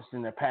them honest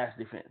in their pass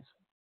defense.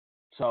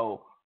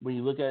 So when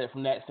you look at it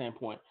from that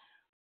standpoint,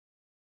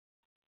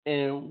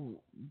 and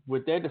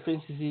with their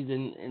deficiencies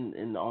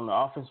in on the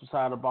offensive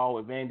side of the ball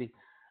with Vandy,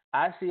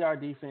 I see our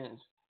defense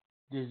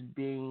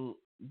being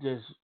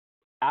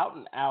out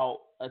and out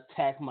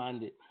attack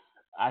minded.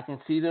 I can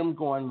see them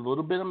going a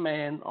little bit of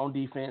man on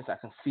defense. I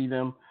can see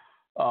them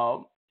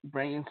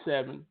bringing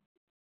 7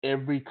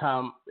 every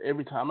time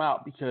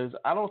out, because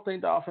I don't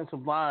think the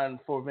offensive line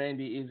for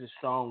Vandy is as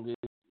strong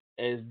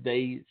as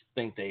they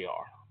think they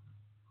are.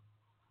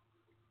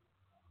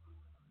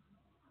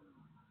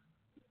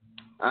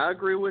 I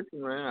agree with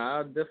you, man.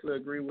 I definitely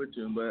agree with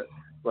you. But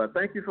But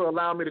thank you for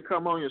allowing me to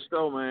come on your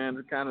show, man,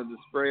 to kind of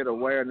just spread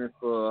awareness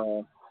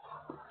for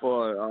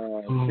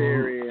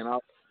Terry and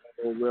also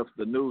with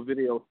the new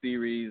video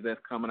series that's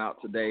coming out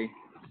today.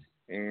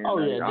 And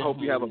I hope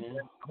you have a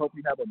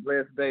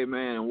blessed day,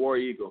 man. And War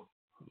Eagle.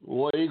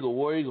 War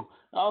Eagle.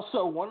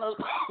 Also, one other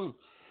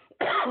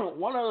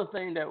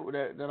thing that I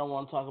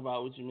want to talk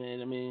about with you,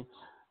 man. I mean,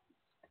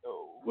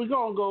 we're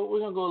gonna go a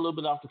little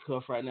bit off the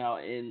cuff right now,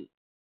 and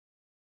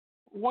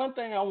one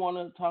thing I want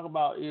to talk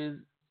about is,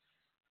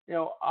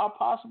 our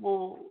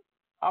possible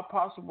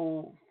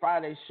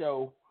Friday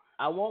show.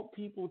 I want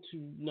people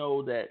to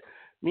know that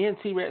me and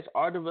T-Rex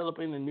are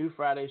developing a new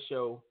Friday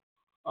show,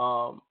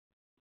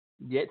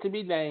 yet to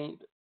be named,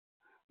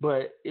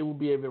 but it will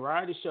be a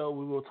variety show.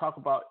 We will talk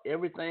about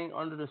everything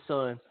under the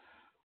sun,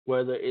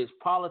 whether it's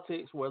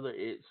politics, whether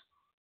it's,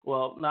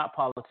 well, not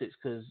politics,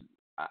 because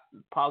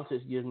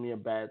politics gives me a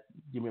bad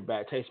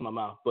taste in my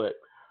mouth, but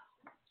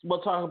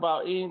we'll talk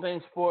about anything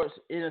sports,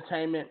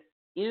 entertainment,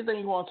 anything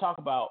you want to talk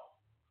about.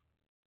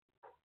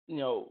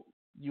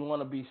 You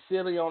want to be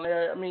silly on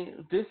air. I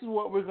mean, this is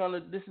what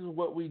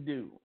we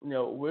do.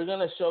 We're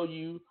gonna show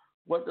you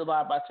what the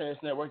Live by Terrence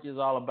Network is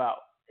all about,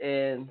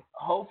 and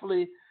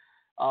hopefully,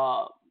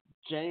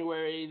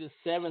 January the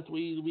 7th,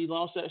 we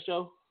launch that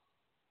show.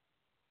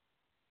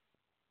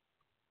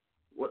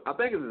 Well, I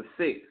think it's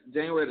the 6th,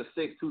 January the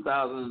 6th,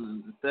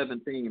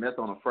 2017. That's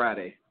on a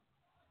Friday.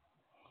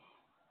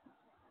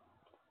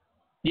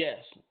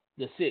 Yes,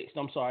 the 6th.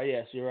 I'm sorry.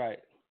 Yes, you're right.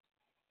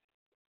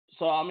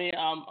 So I mean,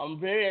 I'm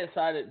very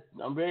excited.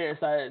 I'm very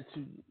excited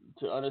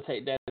to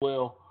undertake that as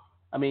well.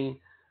 I mean,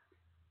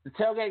 the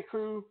Tailgate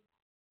Crew,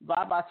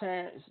 Live by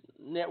Terrence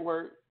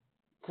Network,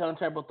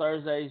 Turntable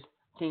Thursdays,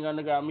 King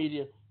Underground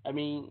Media. I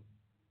mean,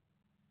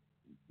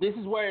 this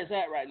is where it's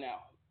at right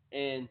now,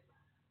 and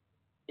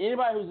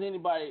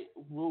anybody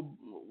will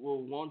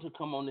want to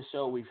come on the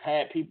show. We've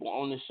had people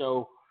on the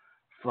show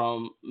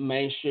from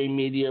mainstream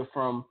media,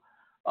 from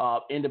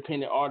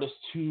independent artists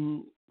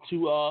to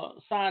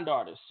signed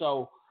artists.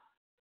 So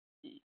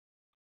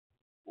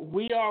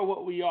we are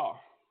what we are.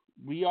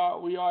 We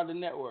are the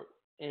network,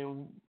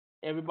 and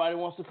everybody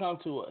wants to come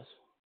to us.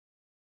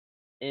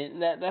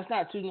 And that's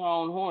not tooting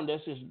our own horn.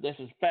 That's just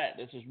fact.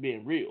 That's just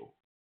being real.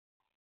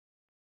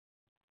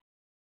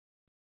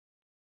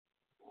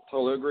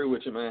 Totally agree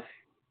with you, man.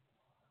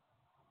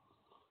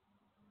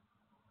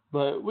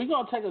 But we're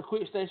gonna take a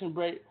quick station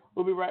break.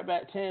 We'll be right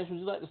back. Terrence, would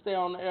you like to stay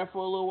on the air for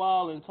a little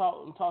while and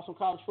talk some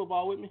college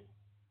football with me?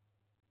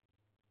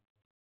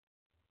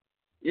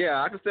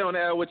 Yeah, I can stay on the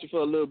air with you for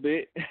a little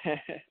bit.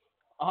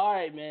 All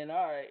right, man.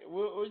 All right,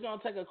 we're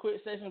gonna take a quick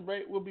station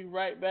break. We'll be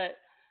right back.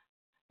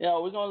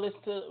 We're gonna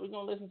listen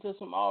to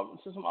some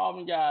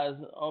Auburn guys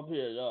up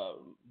here.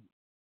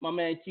 My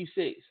man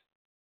Q6.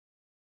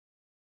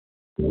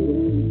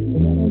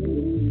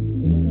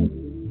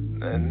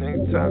 That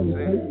nigga talk to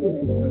you.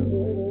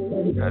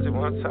 I just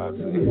want to talk to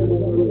you.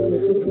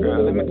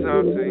 Girl, let me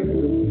talk to you.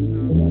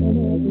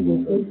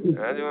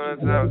 I just want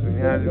to talk to you.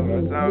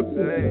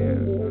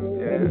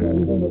 Yeah.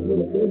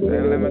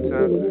 Let me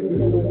talk to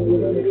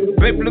you.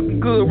 Baby looking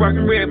good,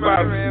 rockin' red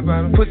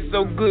bottom. Pussy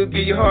so good,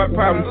 give your heart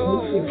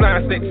problems.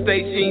 Flying state to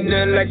state, she ain't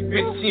nothing like a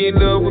bitch. She in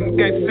love with me,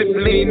 gangsta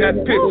sippin' lean, not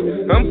the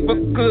picture. I'm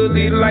fucking good,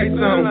 leave the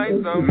lights on.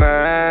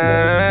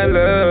 My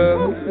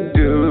love,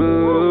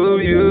 do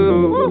you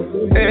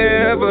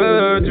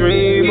ever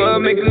dream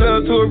of making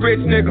love to a rich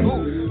nigga?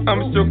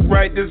 I'm stroke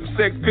right, this is a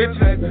sex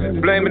picture.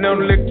 Blame it on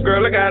the liquor,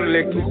 girl, I gotta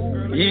lick you.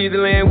 You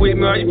either laying with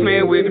me or you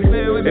playing with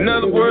me. In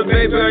other words,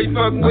 baby, are you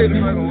fucking with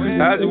me?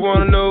 I just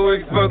wanna know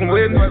if you fucking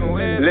with me.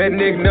 Let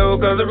nigga know,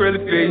 cause I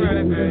really feel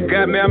you.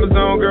 Got me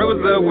Amazon, girl,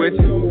 what's up with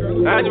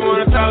you? I just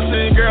wanna talk to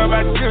you, girl,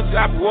 about the future.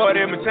 I put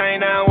water in my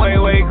chain, now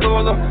I'm way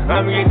cooler.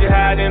 I'ma get you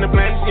high in the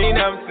planet she ain't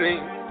never seen.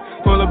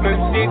 Pull up in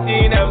shit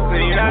she ain't never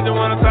seen. I just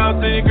wanna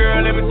talk to you,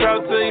 girl, let me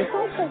talk to you.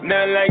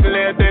 Nothing like a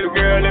little baby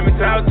girl, let me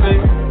talk to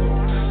you.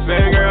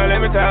 Baby girl,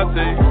 let me talk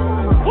to you.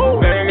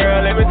 Baby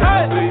girl, let me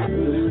talk to you.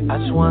 I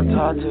just wanna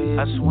talk to you.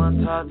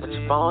 Put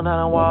your phone on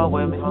the wall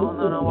with me.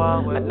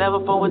 I never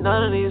fall with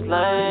none of these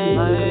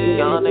lanes.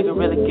 Young nigga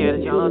really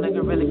get it.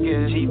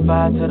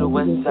 G5 to the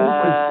west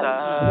side.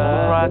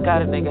 Before I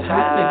got a nigga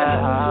high.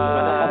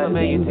 Rather have $1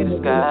 million to the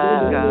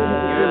sky.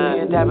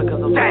 European dabbing cause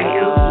I'm high.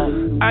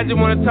 I just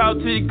wanna talk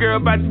to you, girl,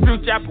 about the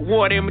future. I put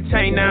water in my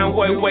chain, now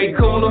I'm way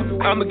cooler.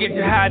 I'ma get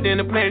you higher than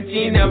the planet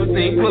you ain't never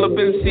seen. Pull up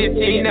in the shit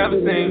you ain't never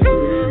seen.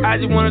 I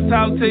just wanna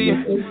talk to you.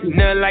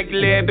 Nothing like the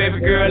lead, baby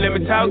girl, let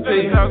me talk to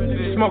you.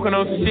 Smoking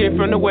on some shit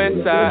from the west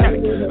side.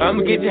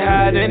 I'ma get you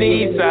higher than the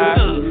east side.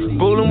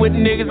 Bullin' with the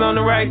niggas on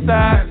the right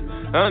side.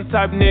 I'm the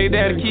type of nigga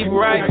that'll keep it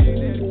right.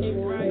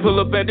 Pull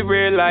up at the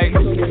red light.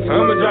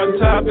 I'ma drop the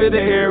top of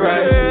the hair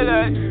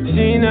right.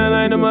 She ain't nothing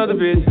like them other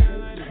bitch.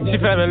 She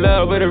fell in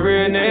love with a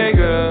real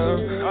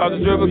nigga. All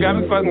the dribble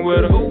got me fucking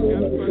with her.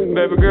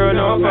 Baby girl,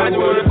 no, I'm fucking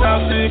with her. I just wanna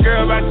talk to you,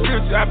 girl, about the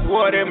future. I put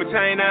water in my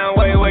chain, now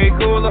I'm way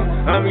cooler.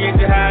 I'ma get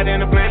you higher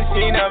than the planet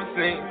she ain't never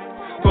seen.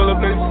 Pull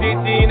up in the shit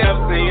she ain't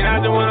never seen. I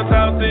just wanna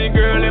talk to you,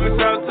 girl, let me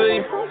talk to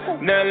you.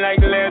 Nothing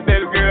like the last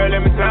baby girl,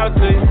 let me talk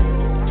to you.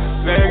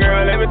 Baby girl,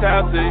 girl, let me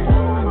talk to you.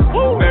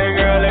 Baby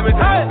girl, let me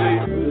talk to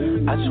you.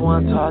 I just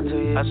wanna talk to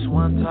you.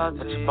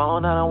 Put your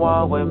phone on the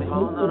wall with me.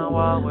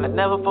 I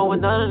never fall with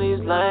none of these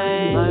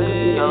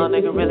lanes. Young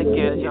nigga really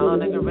get it.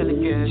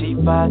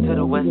 G5 to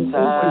the west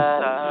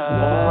side.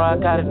 Wanna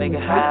rock out a nigga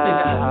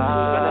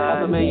high. Rather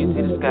have a million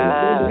see the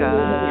sky.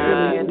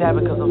 European dab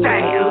because I'm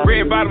fly.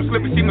 Red bottom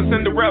slipper, she my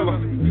Cinderella.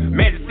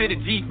 Magic City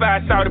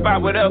G5, shout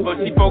about whatever.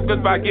 She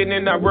focused by getting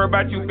in, not worry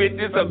about you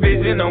bitches. A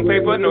vision on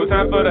paper, no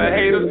time for the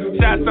haters.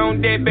 Shots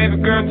on dead, baby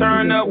girl,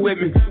 turn up with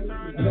me.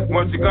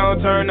 Once you gon'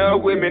 turn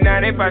up with me,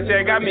 95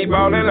 check, got me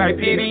ballin' like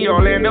PD.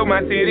 Orlando,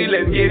 my city,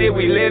 let's get it,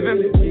 we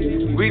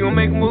livin'. We gon'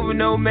 make a movie,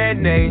 no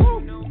matinee.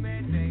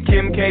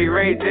 Kim K,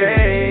 Ray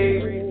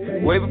J,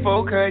 way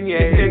before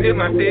Kanye. Send it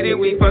my city,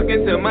 we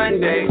fucking till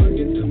Monday.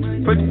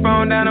 Put your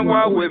phone down and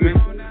walk with me.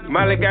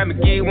 Molly got me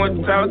geek,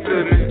 want to talk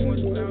to me.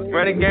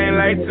 Run the game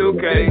like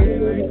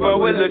 2K. But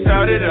with the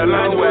shot it a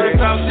long way.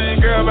 Talk to the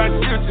girl about the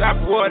future. I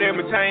put water in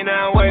my chain,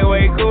 now I'm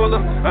way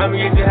cooler. I'ma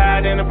get you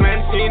higher than a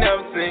planet she ain't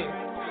never seen.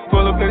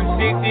 Pull up in the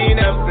shit she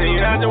ain't never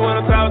seen. I just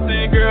wanna talk to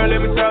you, girl,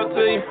 let me talk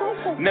to you.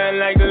 Nothing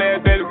like the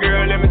last, baby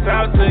girl, let me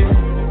talk to you.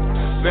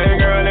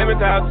 Baby girl, let me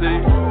talk to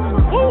you.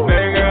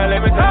 Baby girl, let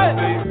me talk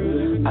to you.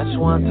 I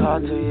just wanna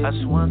talk to you. Put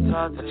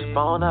your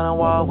phone on the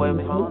wall with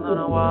me.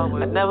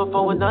 I never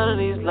fall with none of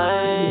these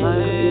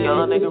lanes.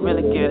 Young nigga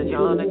really get it.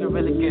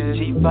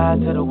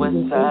 G5 to the west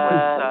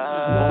side.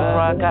 Wanna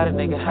rock out a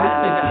nigga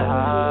high.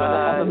 Rather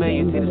have a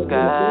million see the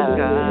sky.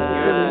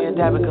 European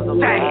dab because I'm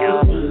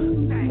fly.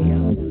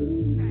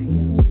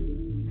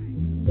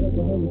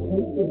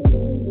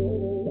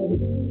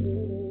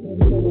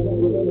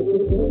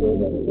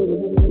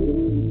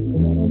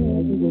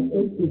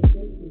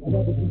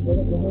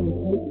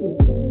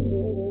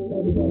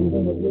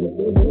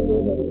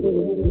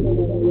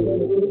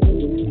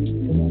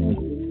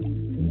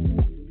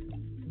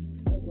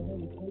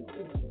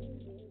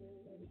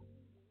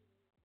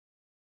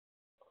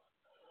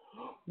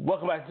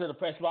 Welcome back to the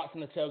Press Box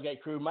and the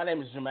Tailgate Crew. My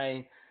name is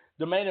Jermaine.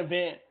 The main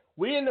event,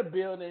 we in the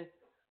building.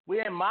 We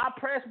in my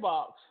press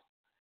box,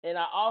 and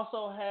I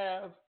also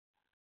have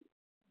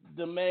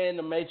the man,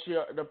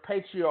 the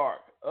patriarch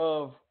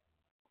of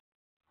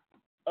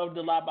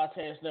the Live by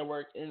Chance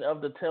Network and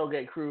of the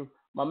Tailgate Crew,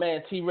 my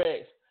man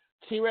T-Rex.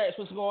 T-Rex,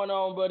 what's going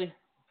on, buddy?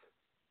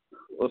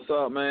 What's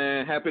up,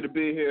 man? Happy to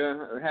be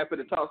here. Happy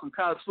to talk some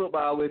college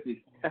football with you.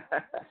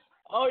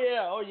 Oh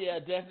yeah,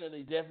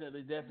 definitely.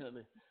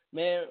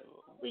 Man,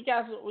 we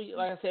got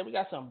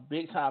some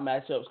big time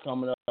matchups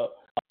coming up.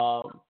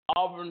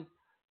 Auburn,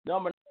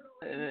 number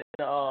 9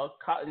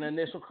 in the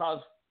initial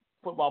college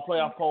football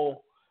playoff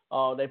poll.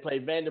 They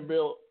played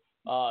Vanderbilt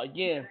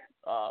again.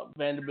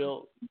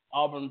 Vanderbilt,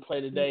 Auburn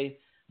play today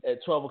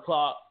at 12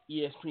 o'clock.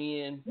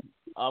 ESPN.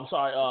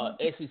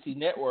 SEC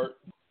Network.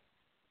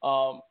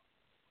 Now,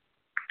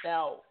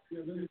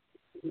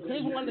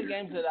 here's one of the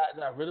games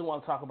that I really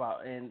want to talk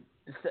about, and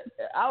it's the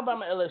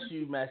Alabama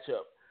LSU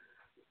matchup.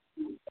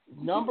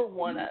 Number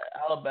 1 at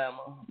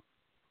Alabama,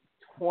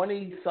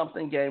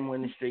 20-something game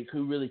winning streak.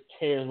 Who really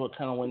cares what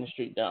kind of winning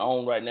streak they're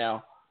on right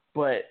now?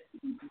 But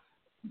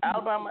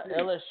Alabama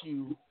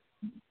LSU,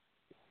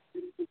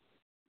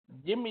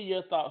 give me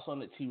your thoughts on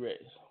the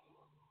T-Rex.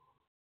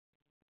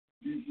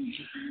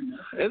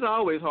 It's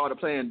always hard to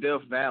play in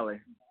Death Valley,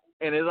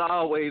 and it's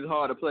always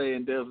hard to play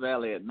in Death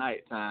Valley at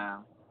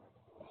nighttime.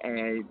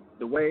 And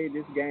the way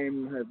this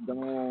game has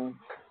gone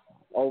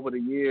over the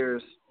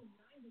years,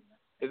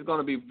 it's going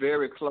to be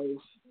very close.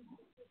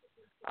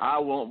 I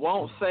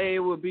won't say it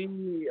will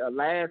be a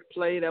last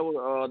play that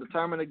will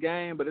determine the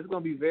game, but it's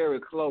going to be very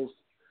close.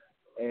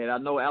 And I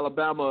know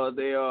Alabama,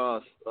 they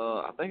are,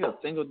 I think, a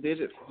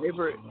single-digit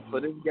favorite for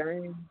this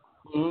game.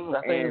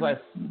 I think it's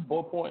like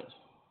 4 points.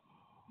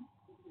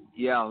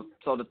 Yeah.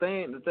 So the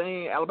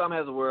thing Alabama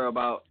has to worry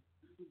about,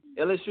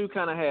 LSU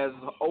kind of has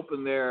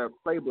opened their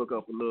playbook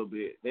up a little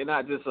bit. They're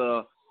not just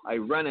a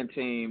running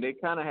team. They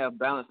kind of have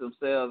balanced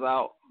themselves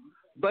out.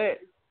 But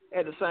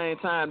at the same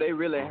time, they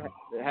really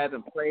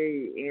hasn't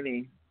played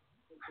any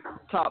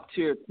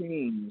top-tier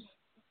teams,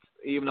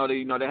 even though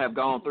they have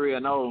gone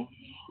 3-0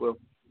 with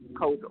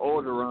Coach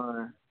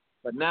Orgeron.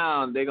 But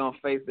now they're going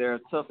to face their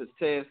toughest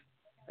test.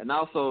 And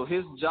also,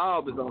 his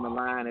job is on the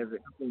line as a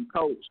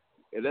coach.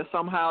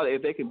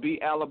 If they can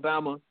beat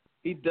Alabama,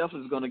 he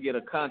definitely is going to get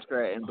a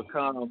contract and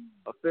become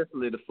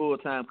officially the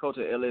full-time coach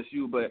at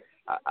LSU. But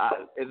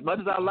as much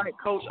as I like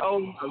Coach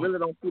O, I really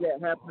don't see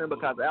that happening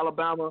because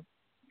Alabama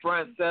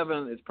front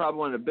seven is probably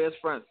one of the best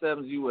front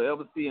sevens you will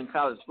ever see in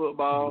college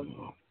football.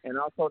 And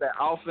also that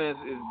offense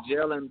is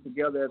gelling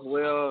together as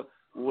well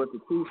with the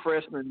 2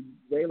 freshmen,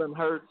 Jalen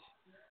Hurts,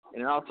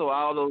 and also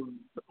all those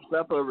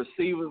plethora of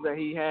receivers that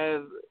he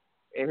has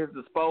at his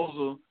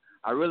disposal.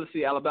 I really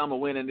see Alabama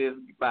winning this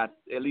by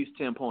at least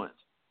 10 points.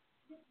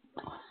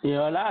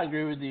 Yeah, and I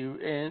agree with you.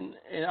 And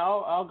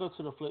I'll go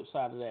to the flip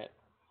side of that.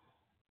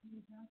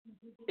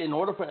 In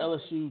order for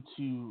LSU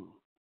to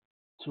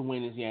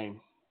win this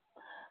game,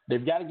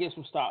 they've got to get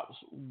some stops.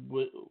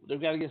 The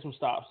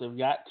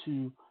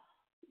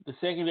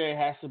secondary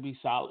has to be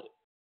solid.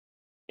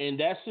 and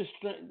that's the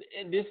strength.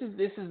 And this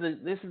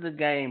is the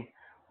game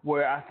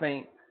where I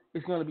think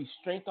it's going to be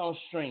strength on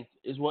strength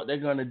is what they're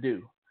going to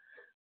do.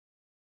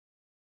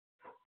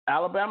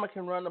 Alabama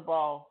can run the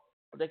ball,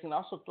 but they can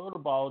also throw the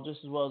ball just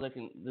as well as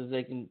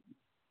they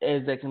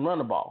can run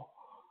the ball.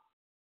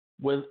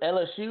 With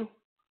LSU,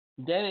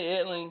 Danny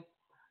Etling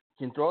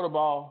can throw the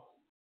ball.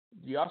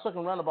 You also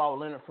can run the ball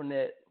with Leonard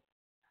Fournette.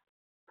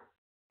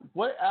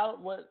 What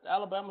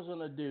Alabama's going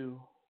to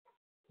do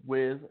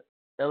with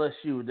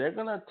LSU, they're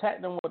going to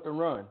attack them with the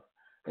run,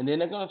 and then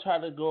they're going to try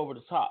to go over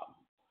the top.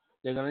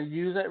 They're going to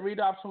use that read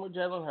option with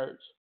Jalen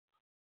Hurts,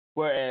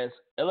 whereas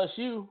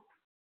LSU,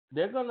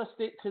 they're going to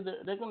stick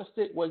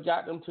what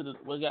got them to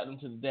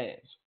the dance.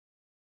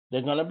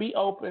 They're going to be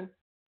open.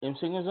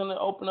 MC is going to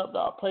open up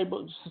the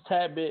playbook just a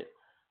tad bit,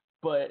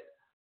 but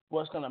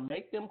what's going to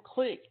make them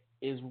click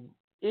is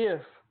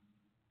if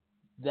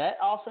that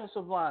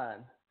offensive line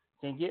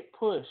can get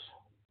pushed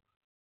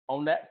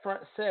on that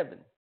front seven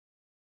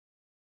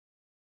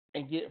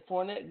and get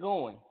Fournette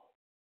going.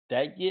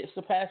 That gets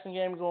the passing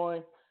game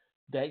going.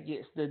 That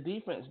gets the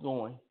defense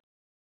going.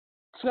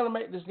 It's going to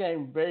make this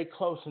game very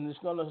close, and it's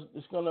going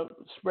to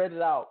spread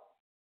it out,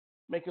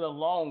 make it a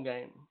long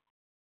game,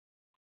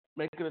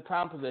 make it a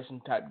time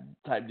possession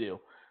type deal.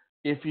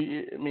 If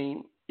you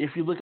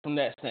look at it from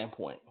that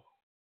standpoint.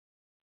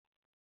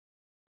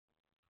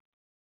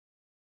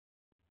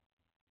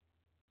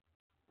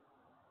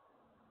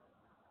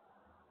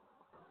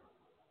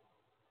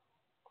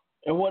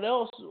 And what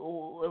else?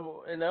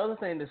 And the other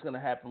thing that's going to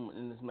happen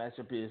in this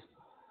matchup is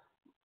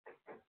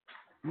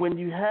when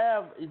you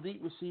have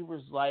elite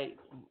receivers like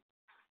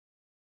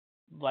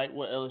what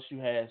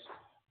LSU has,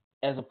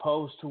 as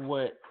opposed to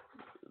what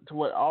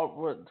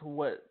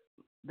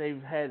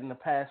they've had in the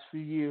past few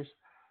years,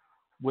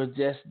 with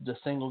just the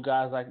single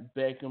guys like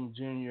Beckham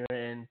Jr.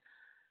 and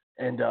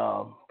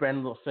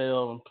Brandon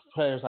LaFell and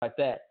players like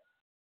that.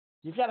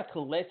 You've got a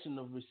collection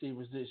of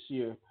receivers this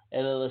year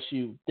at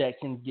LSU that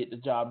can get the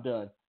job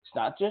done. It's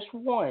not just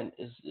one.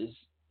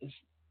 It's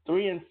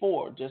 3 and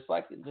 4, just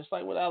like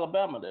with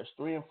Alabama. There's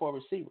 3 and 4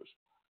 receivers.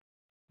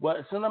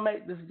 What's going to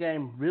make this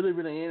game really,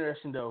 really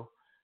interesting, though,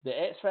 the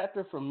X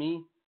factor for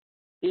me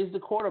is the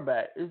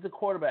quarterback.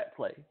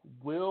 Play.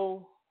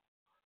 Will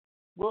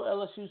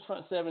LSU's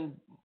front seven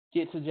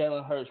get to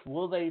Jalen Hurts?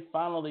 Will they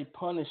finally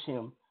punish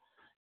him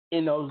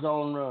in those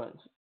zone runs?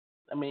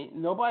 I mean,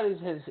 nobody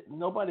has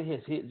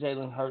hit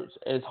Jalen Hurts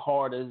as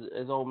hard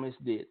as Ole Miss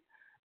did.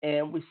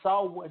 And we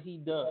saw what he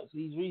does.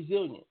 He's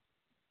resilient.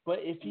 But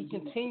if he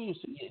continues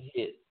to get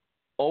hit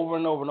over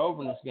and over and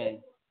over in this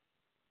game,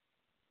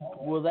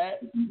 will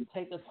that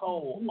take a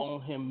toll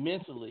on him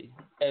mentally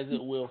as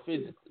it will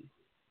physically?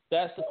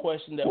 That's the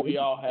question that we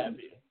all have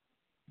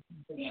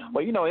here.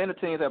 Well, any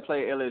teams that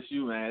play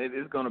LSU, man,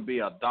 it's going to be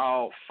a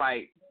dog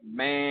fight,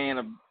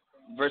 man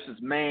versus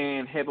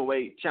man,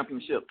 heavyweight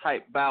championship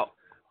type bout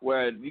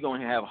where you're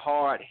going to have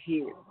hard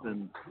hits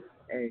and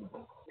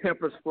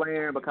tempers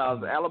flaring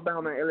because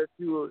Alabama and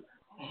LSU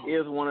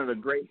is one of the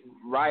great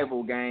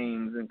rival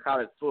games in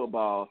college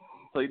football.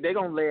 So they're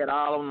going to lay it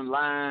all on the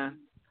line.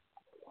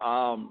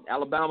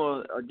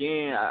 Alabama,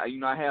 again,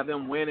 I have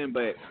them winning,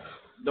 but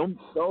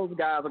those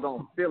guys are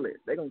going to feel it.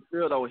 They're going to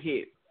feel those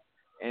hits.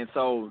 And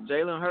so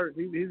Jalen Hurts,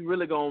 he's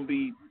really going to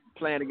be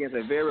playing against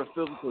a very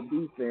physical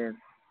defense.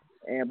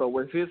 But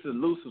with his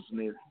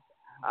elusiveness,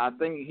 I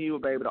think he will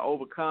be able to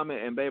overcome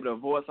it and be able to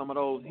avoid some of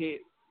those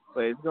hits.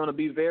 But it's going to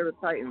be very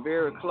tight and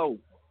very close.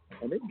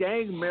 And this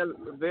game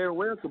very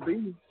well could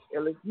be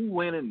LSU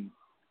winning.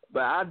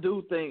 But I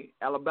do think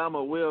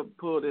Alabama will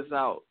pull this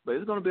out. But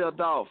it's going to be a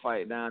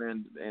dogfight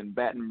down in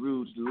Baton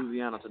Rouge,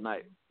 Louisiana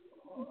tonight.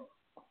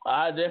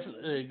 I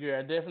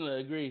definitely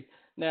agree.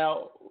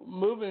 Now,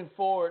 moving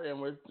forward, and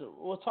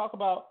we'll talk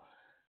about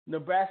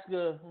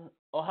Nebraska,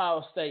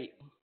 Ohio State.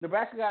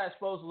 Nebraska got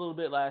exposed a little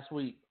bit last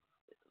week.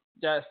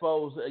 Got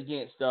exposed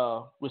against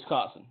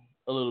Wisconsin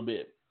a little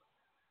bit.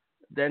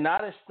 They're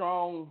not as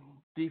strong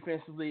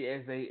defensively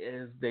as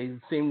they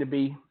seem to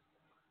be,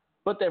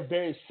 but they're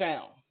very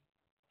sound.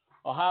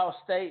 Ohio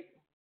State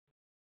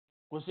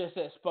was just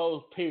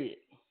exposed, period.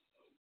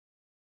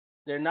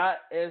 They're not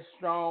as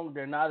strong.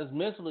 They're not as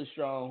mentally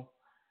strong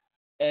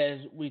as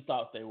we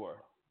thought they were.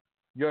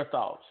 Your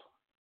thoughts?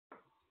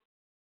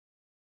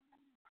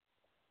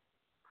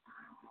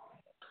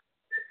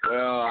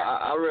 Well,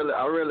 I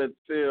really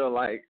feel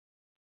like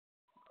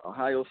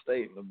Ohio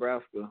State,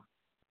 Nebraska,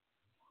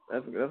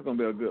 that's gonna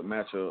be a good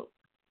matchup.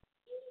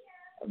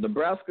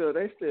 Nebraska,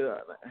 they still,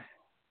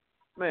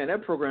 man,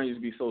 that program used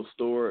to be so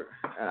stored.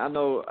 I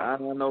know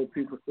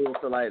people still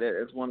feel like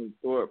that it's one of the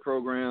stored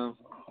programs,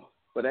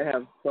 but they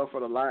have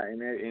suffered a lot,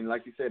 and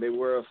like you said, they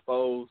were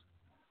exposed.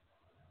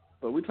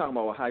 But we're talking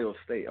about Ohio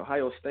State.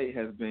 Ohio State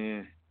has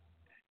been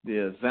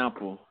the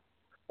example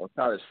of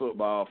college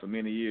football for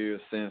many years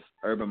since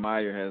Urban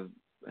Meyer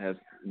has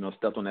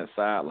stepped on that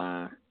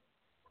sideline,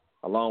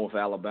 along with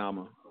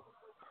Alabama.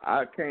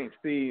 I can't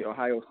see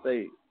Ohio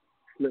State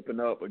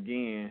slipping up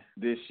again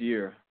this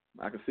year.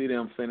 I can see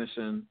them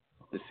finishing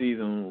the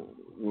season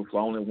with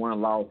only one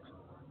loss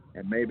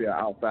and maybe an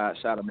outside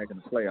shot of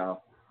making the playoff.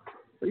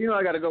 But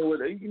I got to go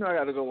with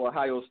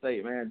Ohio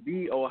State, man.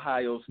 The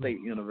Ohio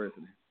State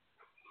University.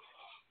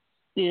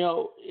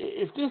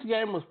 If this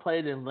game was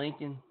played in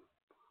Lincoln,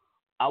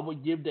 I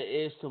would give the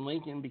edge to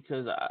Lincoln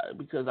because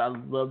I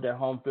love that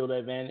home field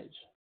advantage.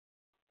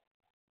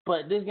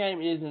 But this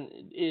game is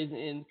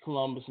in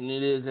Columbus, and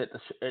it is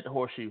at the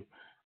Horseshoe.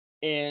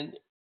 And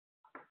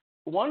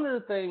one of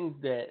the things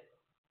that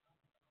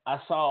I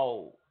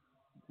saw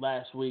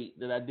last week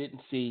that I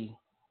didn't see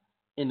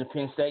in the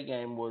Penn State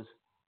game was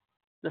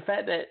the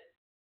fact that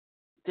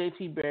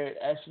JT Barrett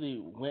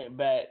actually went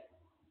back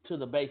to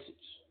the basics.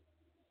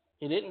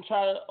 He didn't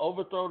try to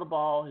overthrow the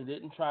ball. He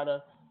didn't try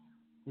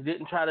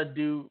to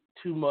do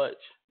too much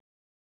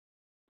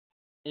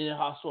in a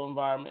hostile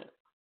environment.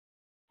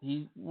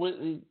 He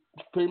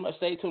pretty much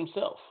stayed to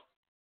himself.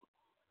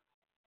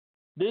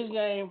 This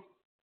game,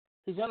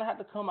 he's going to have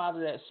to come out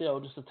of that shell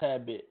just a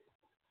tad bit.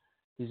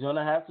 He's going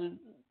to have to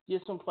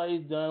get some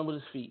plays done with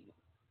his feet.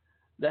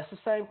 That's the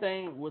same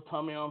thing with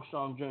Tommy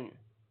Armstrong Jr.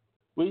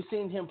 We've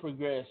seen him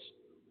progress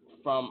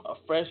from a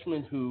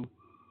freshman who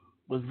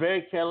was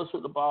very careless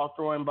with the ball,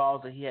 throwing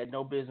balls that he had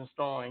no business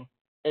throwing,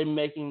 and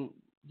making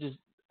just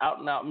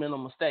out-and-out mental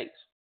mistakes.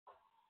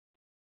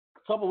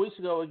 A couple of weeks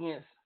ago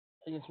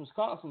against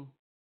Wisconsin,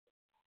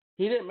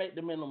 he didn't make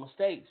the mental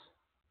mistakes.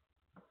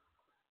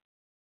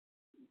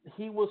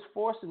 He was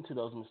forced into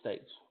those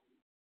mistakes.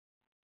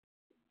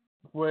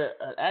 Where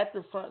an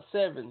active front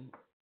seven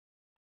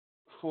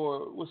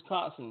for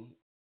Wisconsin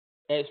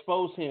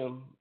exposed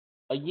him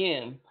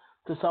again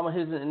to some of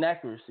his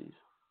inaccuracies.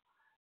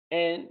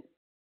 And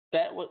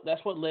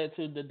that's what led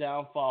to the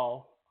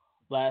downfall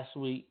last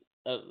week.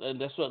 And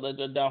that's what led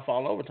to the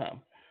downfall in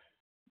overtime.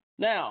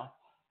 Now,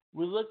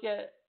 we look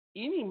at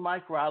any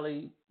Mike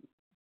Riley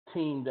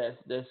team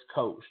that's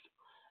coached.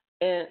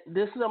 And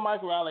this is a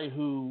Mike Riley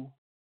who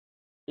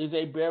is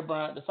a Bear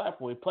Bryant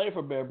disciple. He played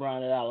for Bear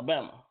Bryant at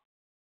Alabama.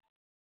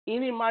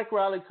 Any Mike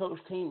Riley coach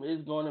team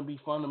is going to be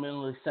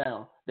fundamentally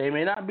sound. They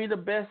may not be the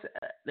best.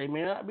 They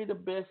may not be the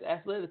best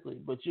athletically,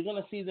 but you're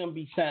going to see them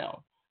be sound.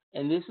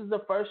 And this is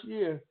the first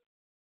year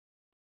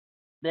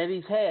that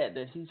he's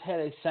had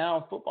a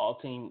sound football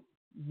team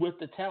with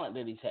the talent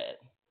that he's had.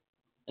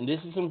 And this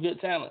is some good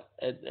talent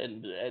at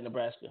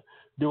Nebraska.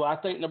 Do I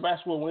think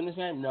Nebraska will win this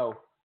game? No.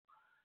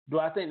 Do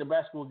I think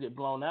Nebraska will get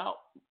blown out?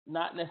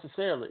 Not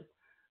necessarily.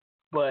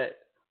 But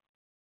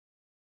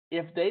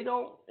if they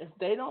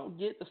don't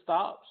get the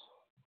stops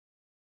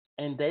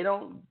and they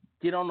don't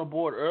get on the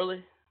board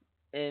early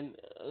and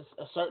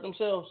assert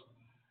themselves,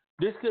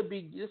 this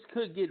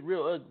could get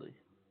real ugly.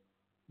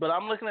 But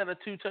I'm looking at a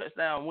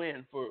 2-touchdown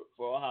win for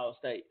Ohio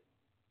State.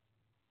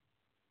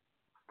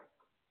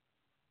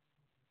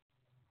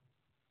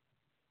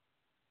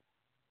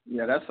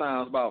 Yeah, that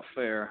sounds about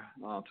fair.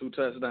 2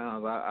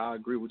 touchdowns. I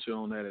agree with you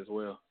on that as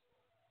well.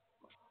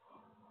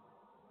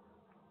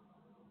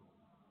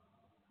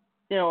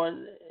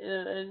 And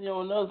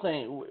another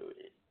thing,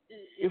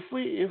 if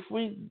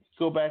we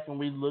go back and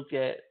we look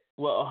at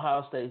what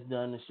Ohio State's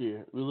done this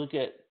year, we look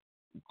at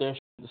their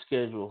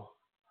schedule.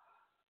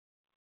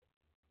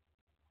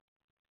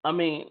 I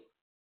mean,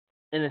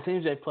 and the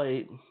teams they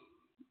played,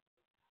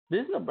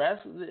 this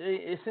Nebraska,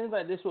 it seems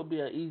like this will be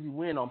an easy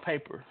win on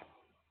paper.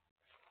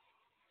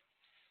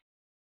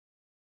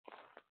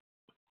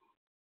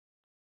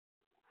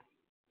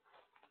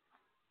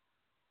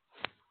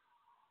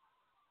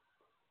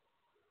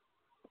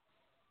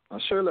 I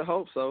surely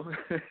hope so.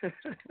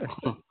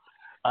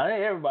 I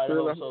think everybody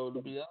hopes so.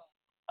 To be honest,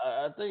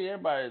 I think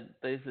everybody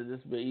thinks that this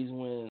will be an easy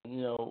win.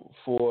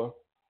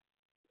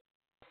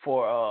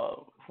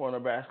 For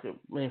Nebraska,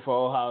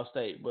 for Ohio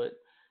State. But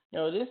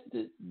this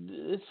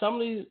some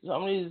of these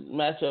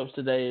matchups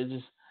today is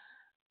just.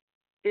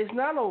 It's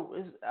not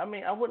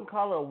I wouldn't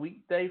call it a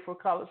weekday for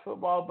college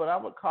football, but I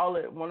would call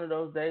it one of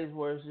those days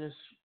where it's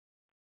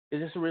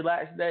just a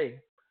relaxed day,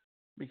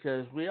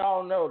 because we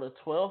all know the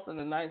 12th and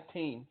the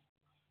 19th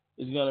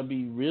is going to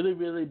be really,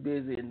 really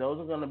busy, and those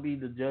are going to be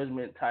the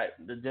judgment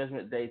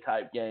day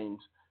type games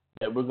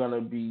that we're going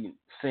to be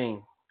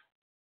seeing.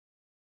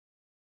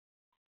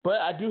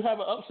 But I do have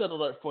an upset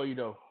alert for you,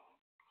 though.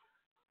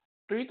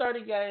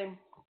 3:30 game,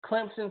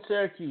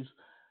 Clemson-Syracuse.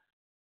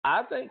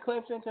 I think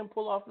Clemson can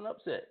pull off an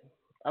upset.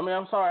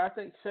 I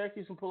think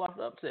Syracuse can pull off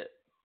the upset.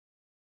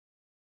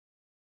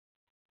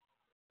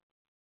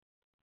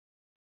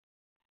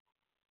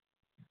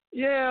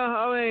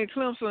 Yeah,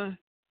 Clemson,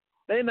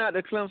 they not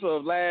the Clemson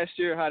of last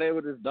year, how they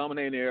were just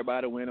dominating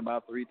everybody, winning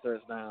about 3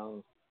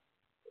 touchdowns.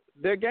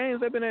 Their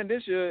games they've been in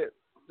this year,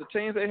 the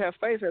teams they have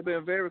faced have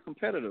been very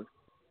competitive.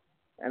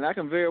 And I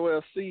can very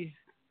well see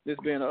this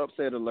being an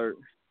upset alert.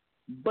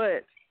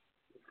 But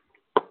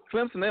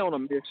Clemson, they're on a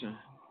mission.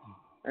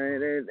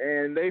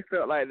 And they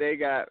felt like they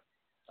got,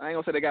 I ain't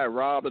going to say they got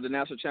robbed of the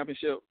national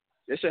championship.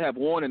 They should have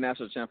won the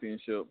national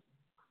championship.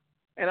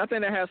 And I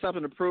think they have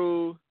something to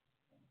prove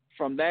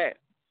from that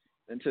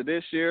into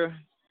this year.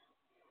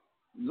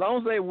 As long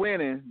as they're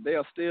winning, they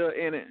are still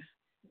in it.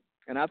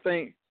 And I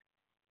think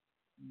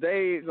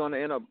they're going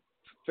to end up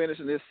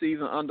finishing this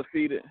season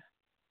undefeated.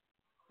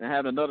 and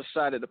having another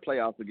shot at the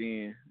playoffs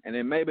again. And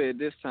then maybe at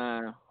this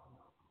time,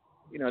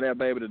 they'll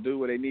be able to do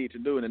what they need to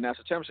do in the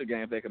national championship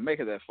game if they can make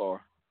it that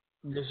far.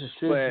 This is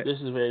true. But this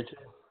is very true.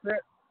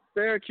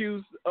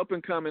 Syracuse, up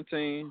and coming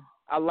team.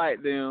 I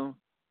like them.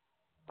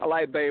 I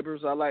like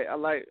Babers. I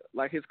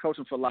like his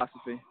coaching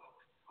philosophy.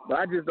 But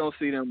I just don't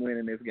see them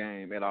winning this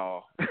game at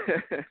all.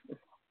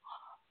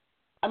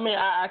 I mean,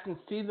 I can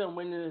see them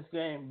winning this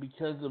game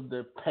because of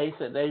the pace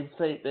that they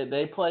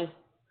play.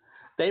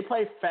 They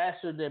play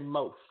faster than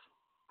most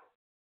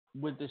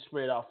with the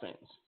spread offense.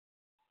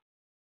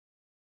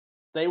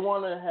 They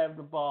want to have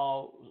the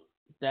ball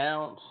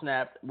down,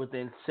 snapped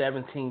within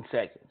 17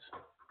 seconds,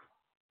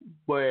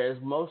 whereas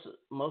most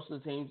of the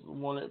teams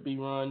want it to be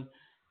run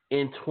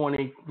in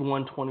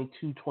 21,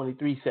 22,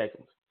 23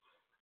 seconds.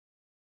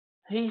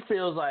 He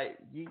feels like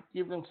you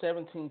give them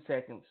 17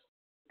 seconds,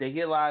 they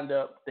get lined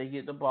up, they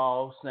get the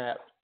ball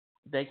snapped,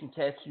 they can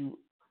catch you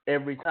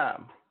every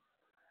time.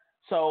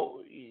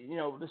 So,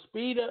 the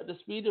speed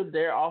of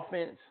their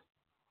offense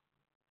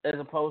as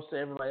opposed to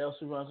everybody else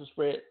who runs the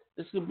spread,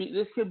 this could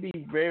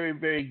be very,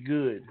 very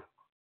good.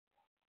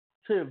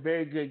 Could be a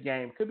very good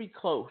game. Could be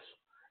close.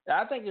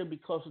 I think it'll be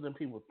closer than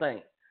people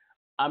think.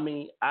 I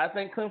mean, I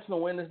think Clemson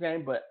will win this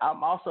game, but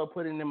I'm also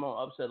putting them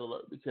on upset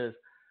alert because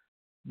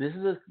this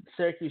is a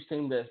Syracuse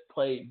team that's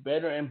played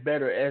better and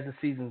better as the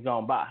season's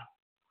gone by.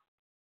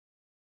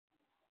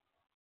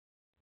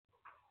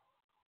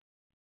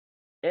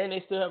 And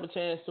they still have a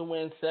chance to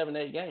win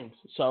 7-8 games.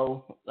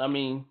 So, I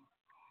mean,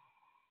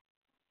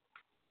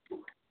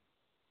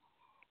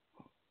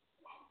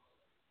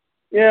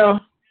 yeah,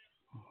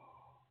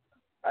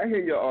 I hear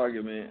your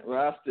argument. Well,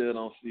 I still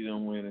don't see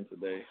them winning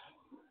today.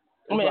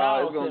 I mean, I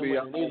don't see see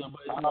them winning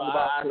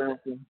either,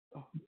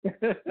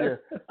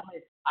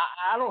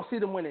 I don't see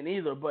them winning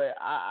either, but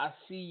I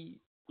see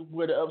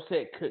where the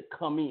upset could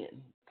come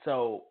in.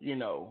 So,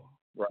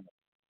 Right.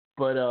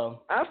 But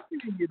I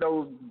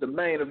feel the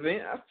main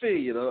event. I feel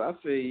you.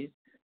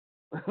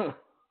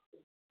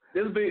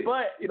 This be,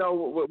 but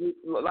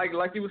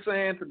like you were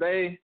saying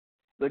today,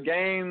 the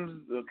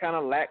games are kind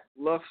of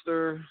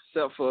lackluster,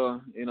 except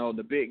for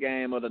the big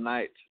game of the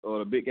night or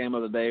the big game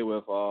of the day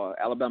with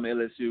Alabama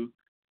LSU.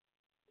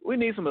 We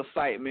need some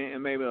excitement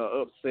and maybe an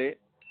upset,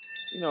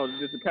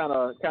 just to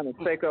kind of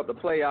take up the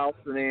playoffs,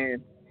 and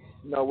then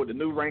with the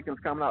new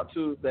rankings coming out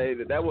Tuesday,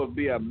 that would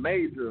be a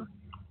major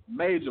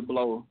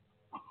blow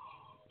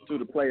to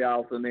the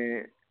playoffs. And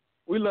then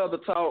we love to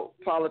talk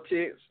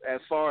politics as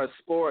far as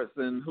sports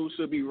and who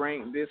should be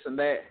ranked this and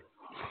that.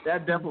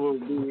 That definitely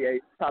would be a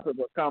topic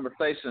of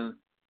conversation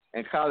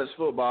in college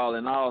football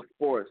and all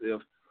sports if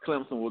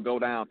Clemson would go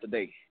down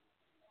today.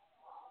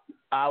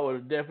 I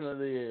would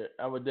definitely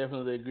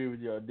agree with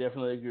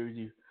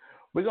you.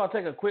 We're gonna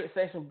take a quick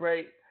station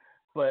break,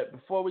 but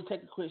before we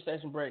take a quick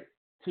station break,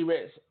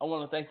 T-Rex, I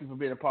want to thank you for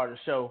being a part of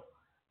the show.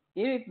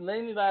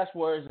 Any last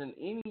words and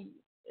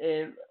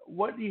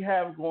what do you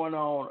have going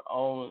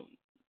on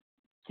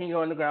King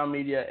Underground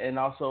Media and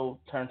also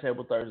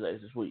Turntable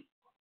Thursdays this week?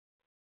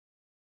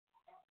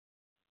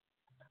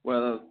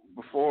 Well,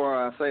 before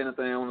I say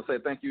anything, I want to say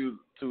thank you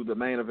to the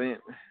main event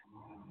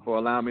for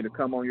allowing me to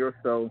come on your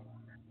show.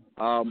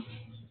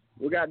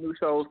 We got new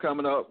shows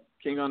coming up.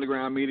 King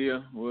Underground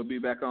Media will be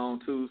back on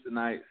Tuesday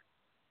nights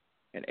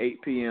at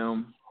 8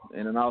 p.m.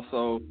 And then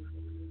also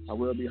I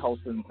will be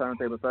hosting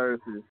Turntable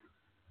Thursdays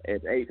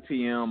at 8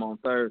 p.m. on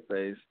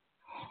Thursdays.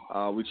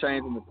 We're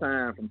changing the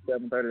time from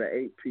 7:30 to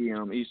 8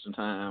 p.m. Eastern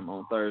time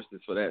on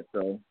Thursdays for that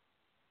show.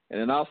 And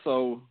then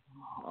also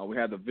we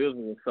have the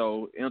visual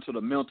show, Into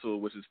the Mental,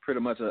 which is pretty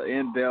much an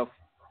in-depth,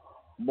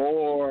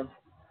 more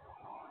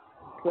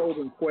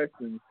probing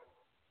questions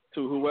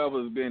to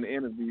whoever's been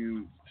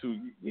interviewed to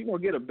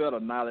get a better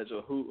knowledge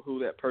of who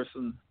that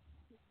person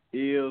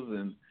is,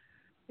 and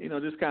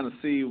just kind of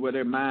see where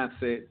their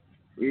mindset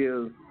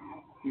is,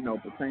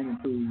 pertaining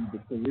to the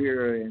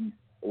career and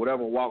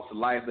whatever walks of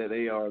life that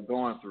they are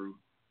going through.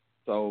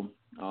 So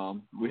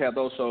we have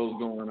those shows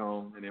going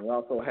on, and then we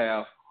also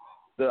have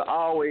the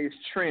always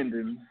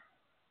trending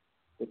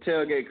the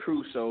Tailgate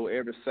Crew show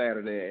every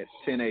Saturday at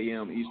 10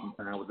 a.m. Eastern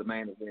time with the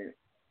main event.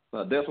 So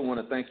I definitely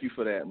want to thank you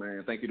for that,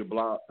 man. Thank you to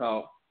Blog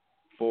Talk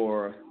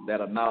for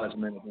that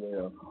acknowledgement as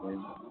well.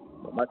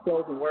 And my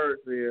closing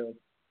words is,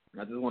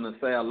 I just want to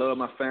say I love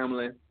my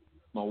family,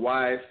 my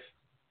wife.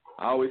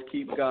 I always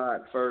keep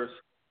God first.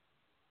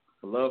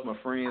 I love my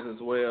friends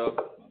as well,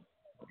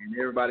 and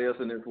everybody else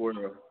in this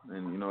world.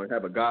 And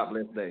have a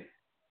God-blessed day.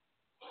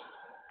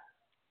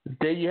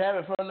 There you have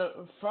it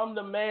from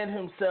the man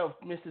himself,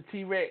 Mr.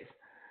 T-Rex.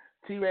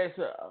 T-Rex,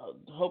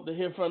 hope to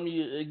hear from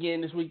you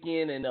again this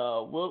weekend, and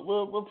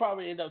we'll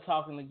probably end up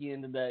talking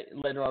again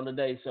later on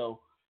today. So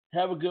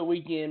have a good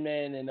weekend,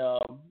 man, and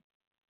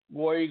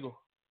War Eagle.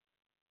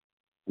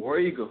 War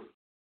Eagle.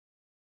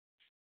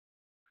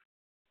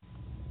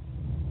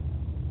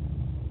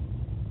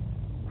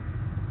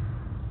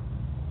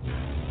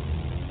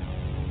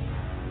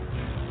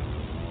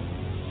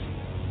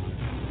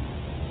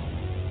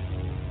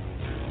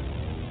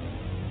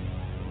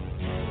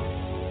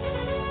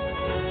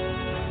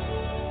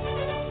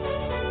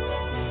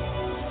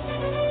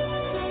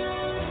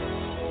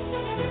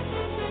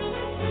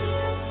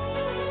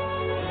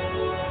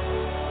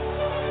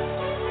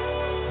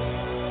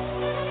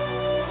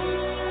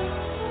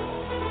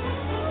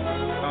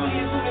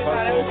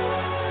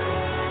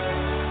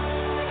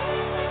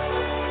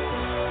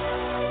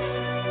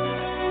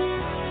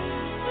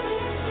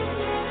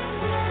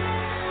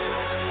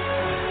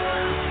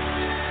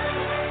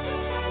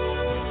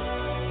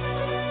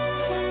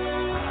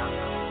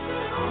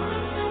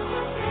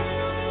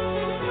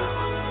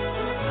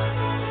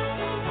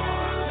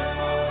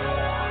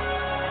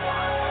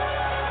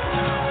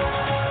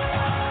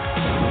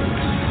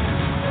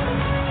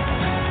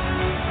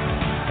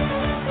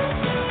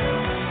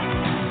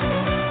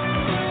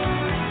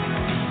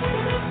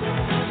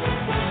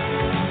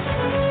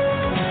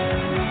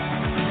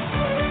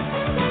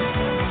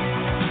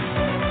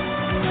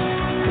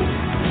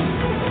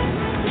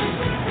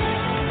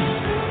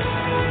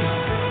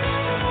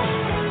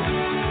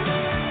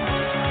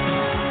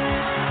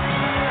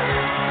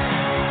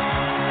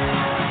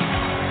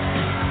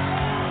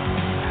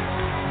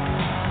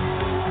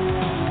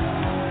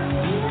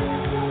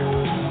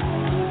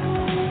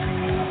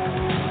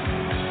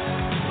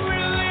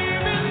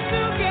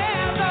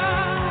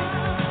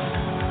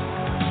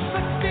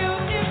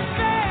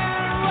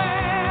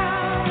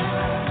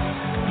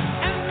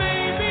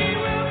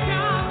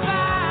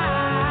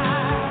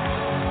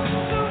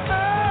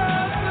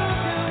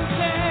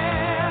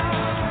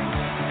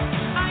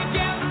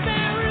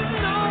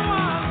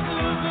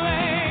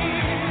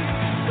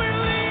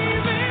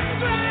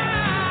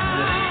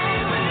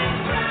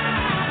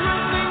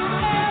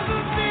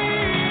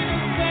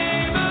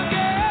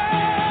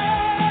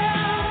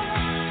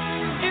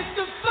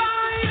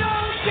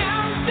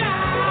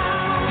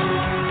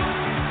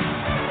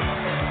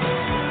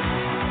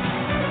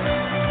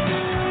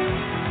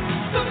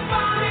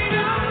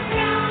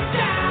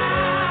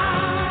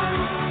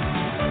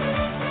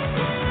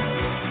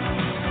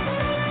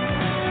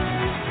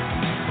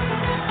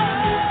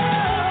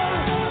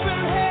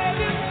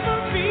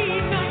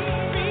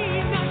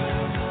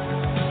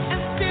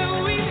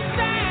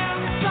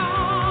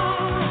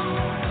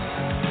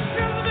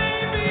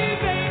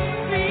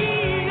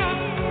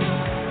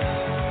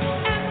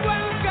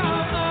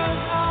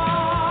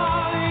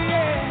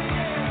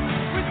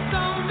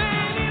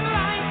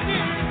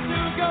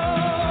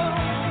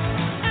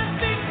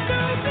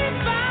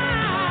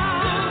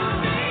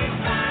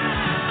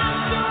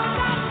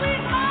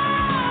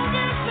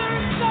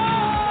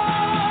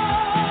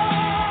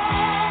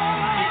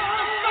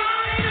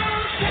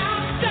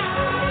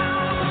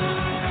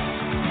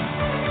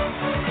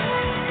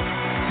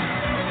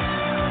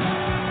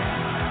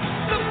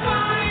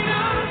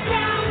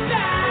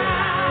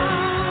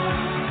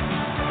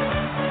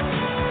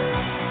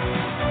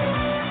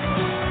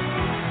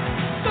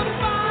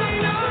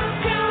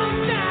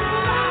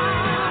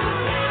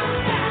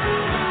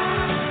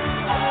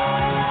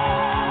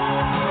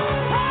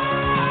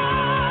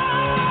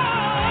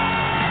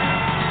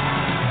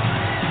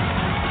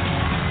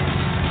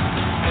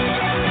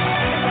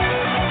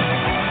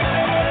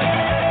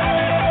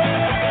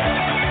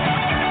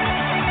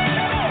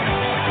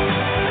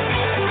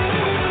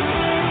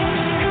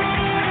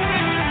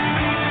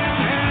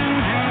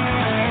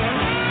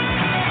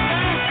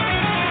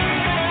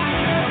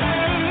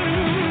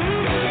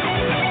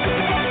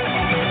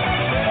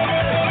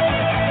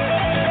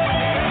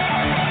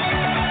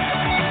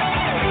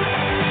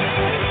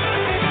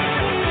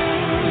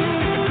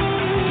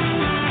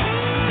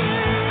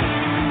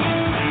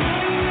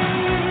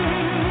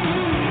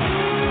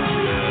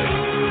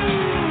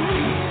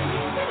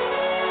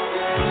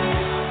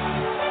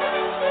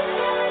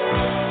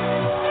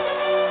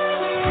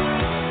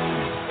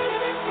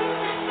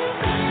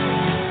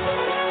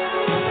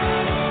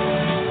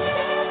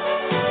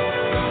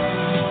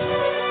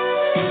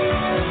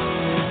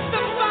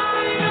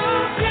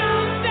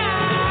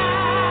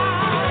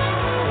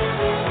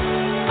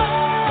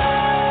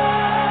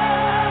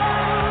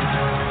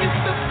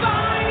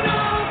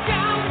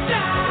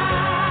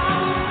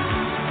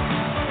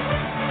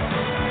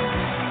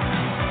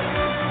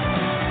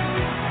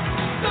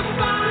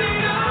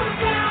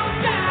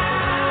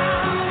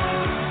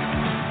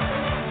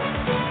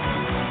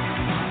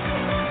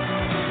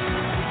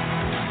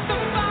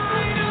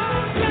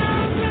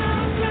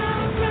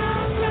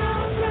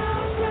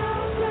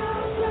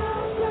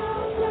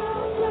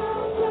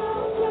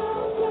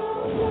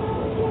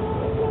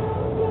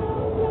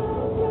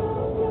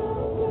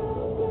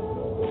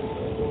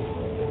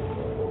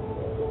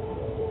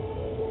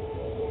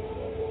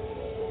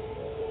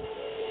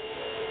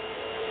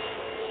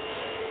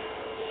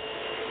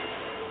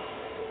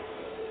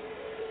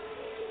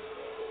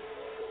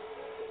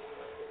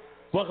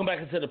 Welcome back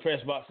into the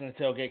Press Box and the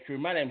Tailgate Crew.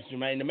 My name is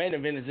Jermaine. The main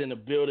event is in the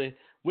building.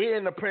 We're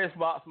in the press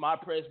box, my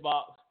press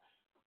box.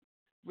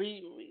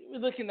 We're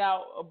looking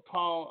out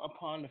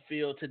upon the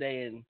field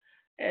today,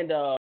 and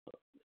I'm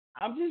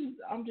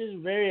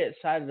just very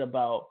excited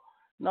about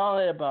not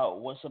only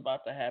about what's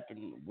about to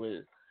happen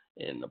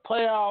in the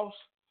playoffs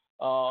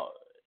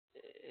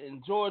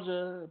in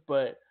Georgia,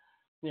 but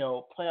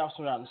playoffs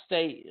around the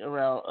state,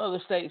 around other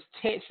states,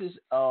 Texas.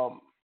 I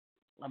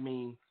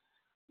mean,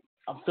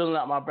 I'm filling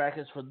out my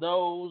brackets for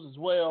those as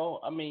well.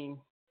 I mean,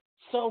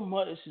 so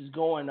much is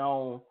going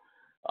on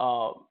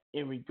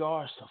in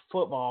regards to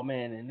football,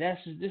 man, and this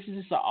is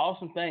just an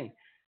awesome thing,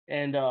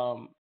 and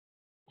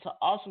it's an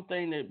awesome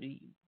thing to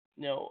be.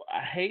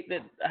 I hate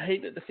that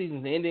the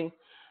season's ending,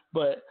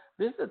 but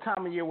this is the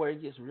time of year where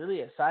it gets really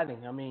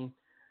exciting. I mean,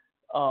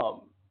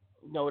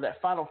 that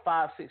final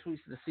 5-6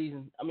 weeks of the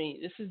season. I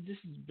mean, this is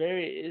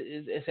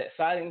very it's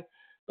exciting,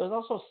 but it's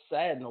also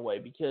sad in a way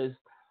because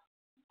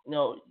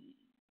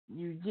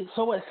you get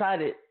so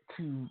excited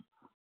to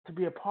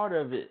be a part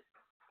of it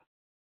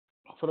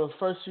for those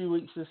first few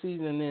weeks of the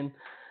season, and then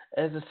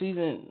as the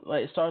season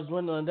starts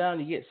dwindling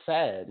down, you get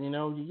sad.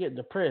 You get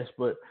depressed,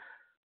 but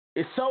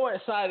it's so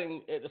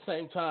exciting at the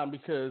same time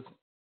because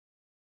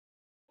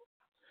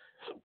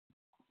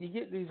you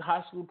get these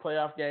high school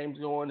playoff games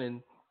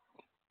going,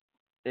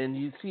 and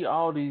you see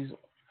all these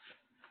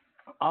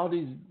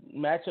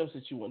matchups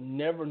that you would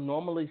never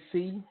normally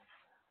see,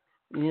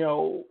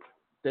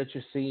 that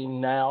you're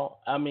seeing now.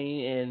 I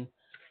mean, and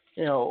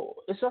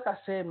it's like I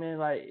said,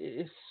 man,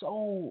 it's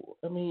so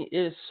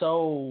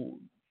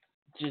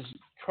just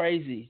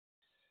crazy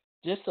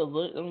just to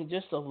look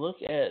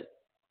at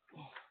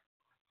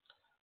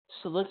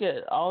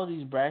all of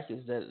these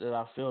brackets that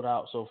I filled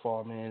out so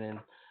far, man,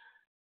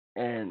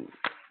 and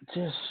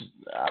just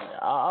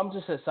I'm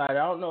just excited.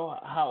 I don't know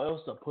how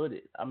else to put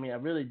it. I mean, I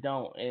really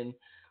don't. And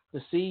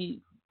to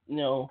see,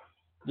 the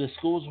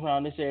schools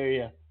around this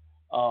area,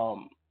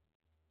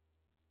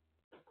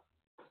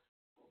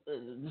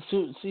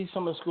 see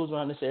some of the schools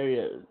around this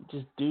area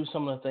just do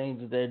some of the things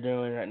that they're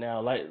doing right now.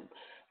 Like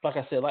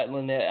I said, like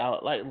Lynette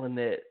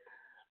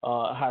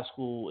High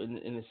School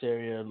in this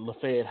area,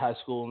 Lafayette High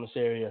School in this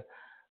area,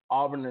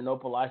 Auburn and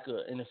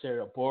Opelika in this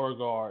area,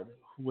 Beauregard,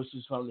 which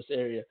is from this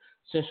area,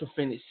 Central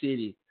Phoenix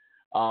City.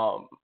 I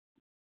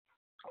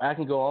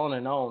can go on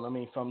and on. I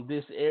mean, from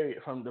this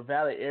area, from the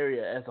Valley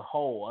area as a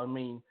whole. I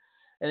mean,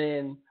 and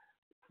then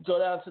go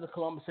down to the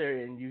Columbus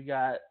area, and you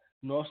got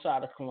north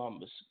side of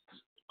Columbus,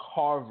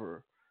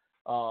 Carver,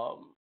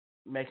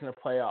 making the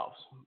playoffs.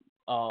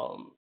 I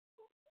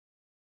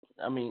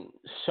mean,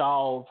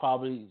 Shaw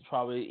probably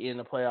in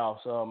the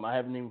playoffs. I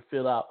haven't even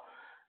filled out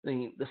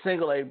the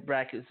single A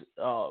brackets.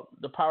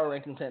 The power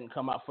rankings hadn't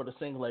come out for the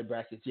single A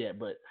brackets yet,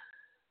 but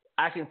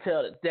I can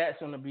tell that that's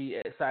going to be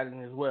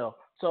exciting as well.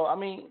 So I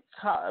mean,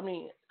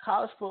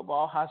 college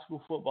football, high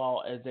school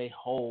football as a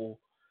whole,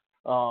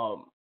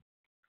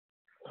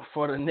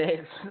 for the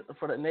next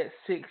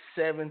 6,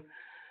 7,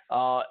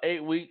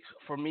 8 weeks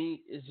for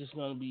me is just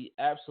going to be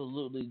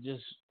absolutely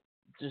just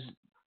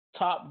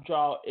top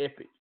draw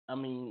epic. I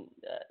mean,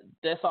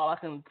 that's all I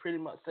can pretty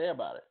much say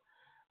about it.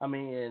 I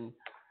mean, and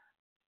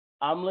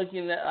I'm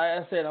looking at,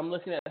 like I said,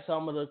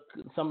 some of the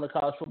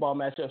college football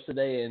matchups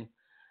today, and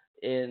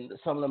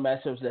some of the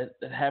matchups that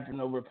happened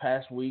over the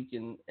past week,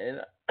 and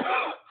and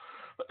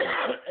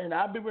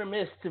I'd be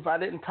remiss if I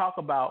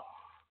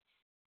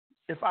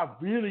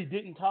really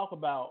didn't talk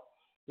about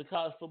the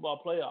college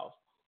football playoffs.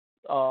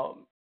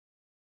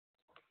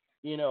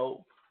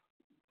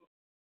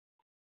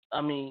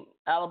 I mean,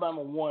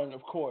 Alabama 1,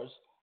 of course,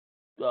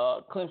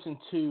 Clemson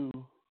 2.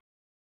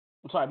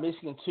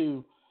 Michigan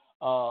 2,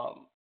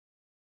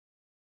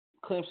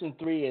 Clemson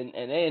 3,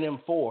 and A&M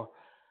 4,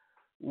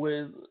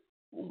 with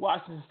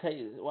Washington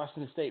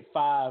State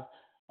 5,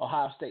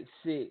 Ohio State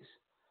 6,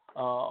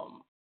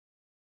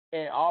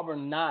 and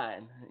Auburn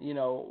 9.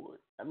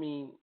 I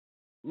mean,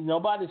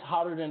 nobody's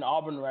hotter than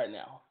Auburn right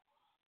now.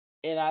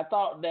 And I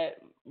thought that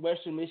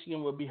Western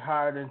Michigan would be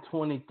higher than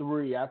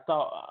 23. I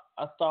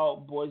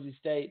thought Boise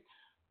State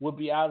would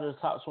be out of the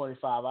top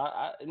 25.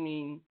 I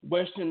mean,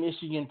 Western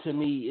Michigan to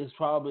me is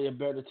probably a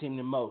better team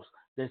than most.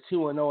 They're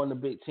 2-0 in the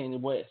Big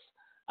Ten West.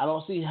 I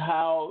don't see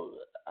how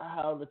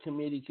the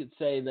committee could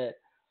say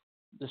that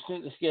the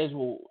strength of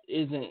schedule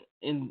isn't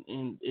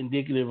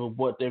indicative of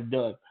what they've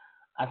done.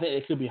 I think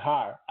it could be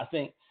higher. I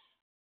think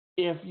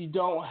if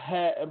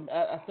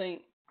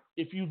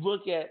you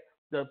look at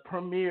the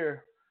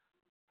premier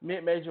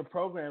mid-major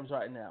programs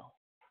right now,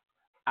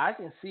 I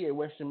can see a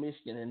Western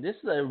Michigan, and this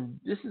is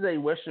a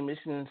Western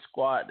Michigan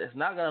squad that's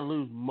not going to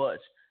lose much,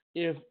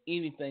 if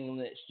anything,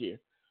 next year.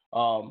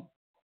 I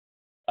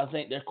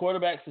think their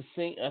quarterback's a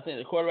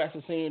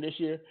senior this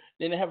year.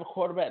 Then they have a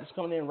quarterback that's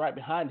coming in right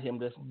behind him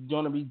that's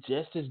going to be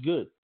just as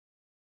good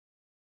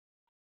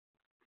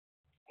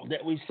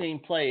that we've seen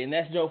play, and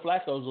that's Joe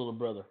Flacco's little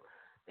brother.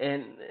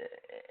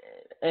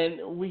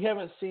 And we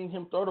haven't seen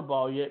him throw the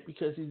ball yet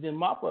because he's in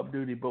mop-up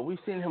duty, but we've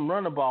seen him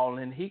run the ball,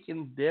 and he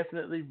can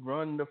definitely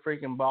run the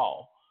freaking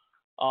ball.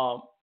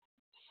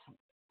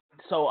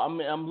 So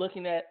I'm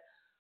looking at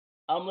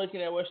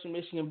Western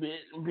Michigan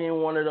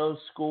being one of those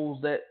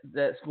schools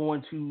that's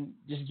going to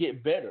just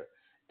get better.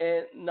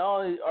 And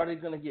not only are they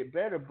going to get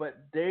better, but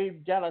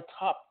they've got a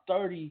top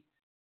 30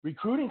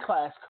 recruiting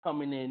class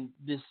coming in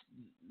this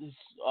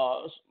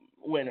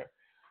winter.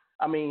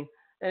 I mean,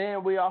 and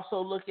then we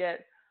also go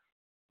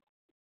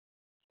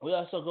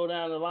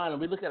down the line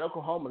and we look at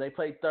Oklahoma. They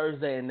played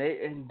Thursday and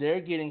they're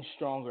getting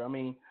stronger. I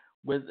mean,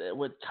 with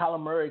Kyler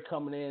Murray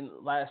coming in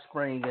last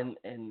spring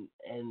and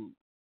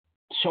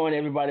showing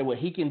everybody what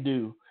he can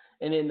do,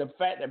 and then the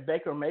fact that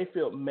Baker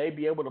Mayfield may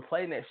be able to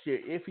play next year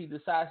if he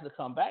decides to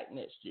come back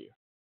next year.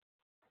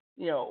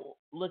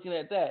 Looking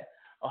at that,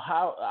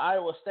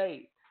 Iowa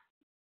State,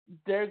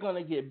 they're going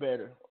to get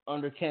better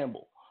under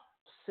Campbell.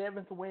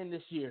 7th win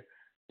this year.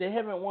 They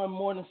haven't won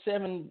more than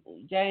 7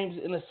 games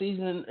in a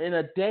season in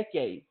a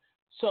decade.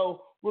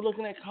 So we're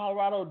looking at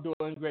Colorado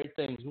doing great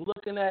things. We're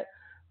looking at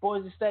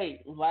Boise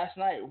State last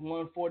night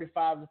won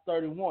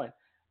 45-31.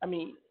 I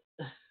mean,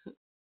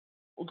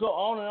 we'll go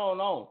on and on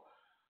and on.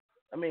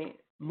 I mean,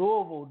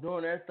 Louisville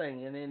doing their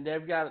thing, and then they're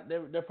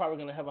probably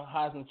going to have a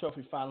Heisman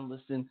Trophy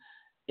finalist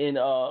in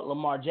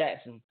Lamar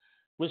Jackson.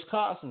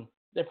 Wisconsin,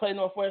 they play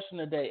Northwestern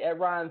today at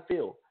Ryan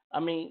Field. I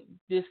mean,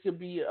 this could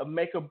be a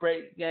make or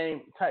break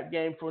type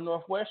game for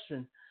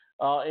Northwestern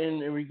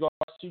in regards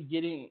to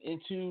getting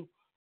into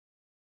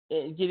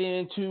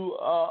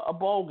a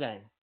bowl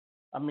game.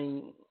 I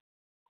mean,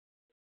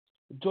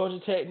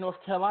 Georgia Tech,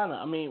 North Carolina.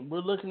 I mean,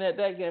 we're looking at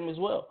that game as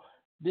well.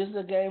 This is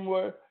a game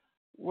where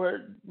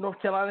North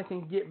Carolina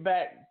can get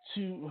back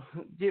to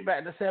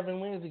 7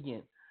 wins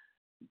again,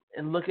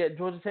 and look at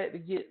Georgia Tech to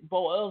get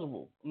bowl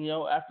eligible.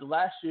 After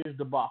last year's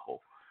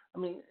debacle. I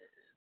mean,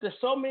 there's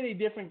so many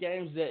different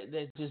games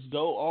that just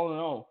go on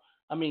and on.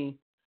 I mean,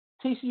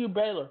 TCU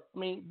Baylor. I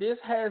mean, this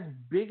has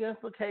big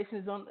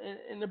implications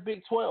in the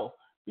Big 12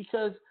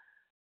 because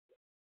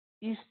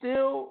you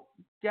still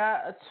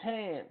got a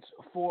chance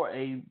for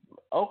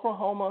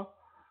Oklahoma,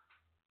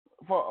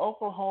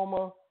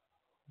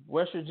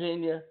 West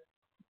Virginia,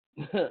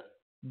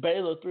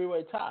 Baylor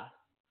 3-way tie.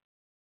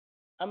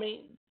 I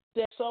mean,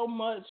 there's so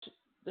much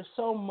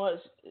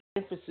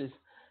emphasis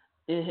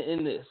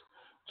in this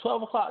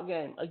 12 o'clock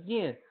game.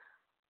 Again,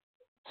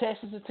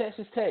 Texas to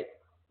Texas Tech,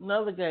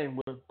 another game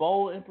with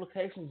bowl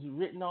implications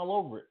written all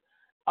over it.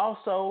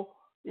 Also,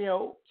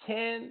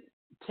 can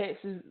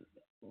Texas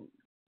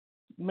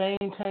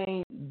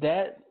maintain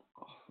that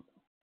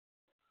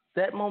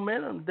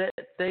momentum that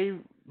they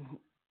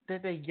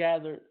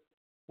gathered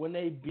when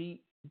they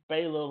beat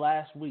Baylor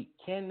last week?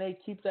 Can they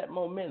keep that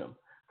momentum?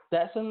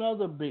 That's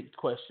another big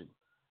question.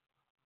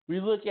 We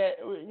look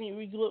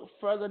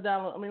further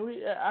down. I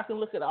mean, I can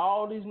look at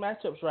all these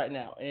matchups right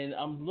now, and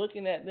I'm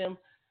looking at them,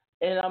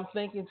 and I'm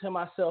thinking to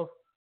myself,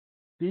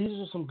 these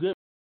are some good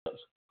matchups.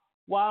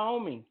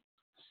 Wyoming,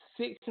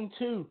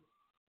 6-2.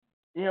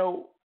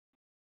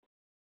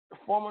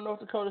 Former North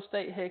Dakota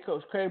State head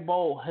coach Craig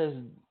Bowl has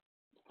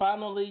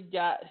finally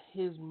got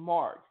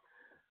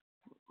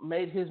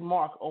made his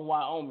mark on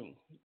Wyoming.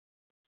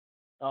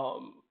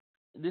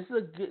 This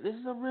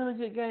is a really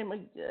good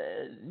game.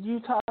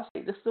 Utah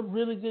State. This is a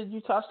really good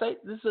Utah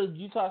State. This is a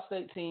Utah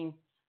State team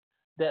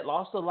that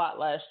lost a lot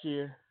last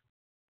year.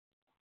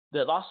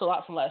 That lost a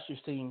lot from last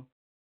year's team.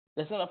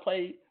 That's going to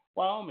play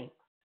Wyoming.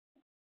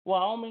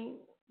 Wyoming.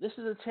 This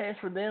is a chance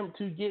for them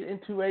to get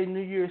into a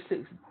New Year's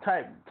Six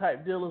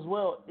type deal as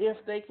well if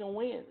they can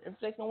win. If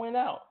they can win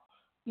out.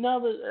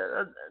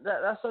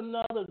 That's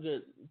another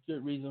good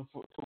reason to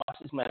watch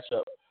this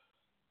matchup.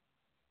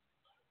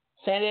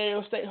 San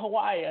Diego State,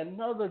 Hawaii,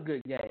 another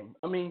good game.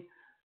 I mean,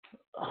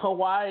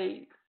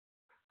 Hawaii,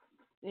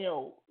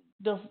 the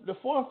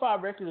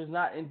 4-5 record is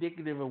not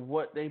indicative of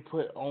what they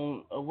put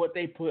on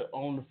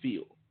the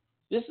field.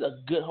 This is a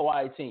good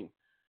Hawaii team,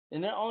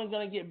 and they're only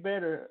going to get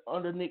better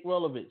under Nick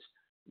Rolovich.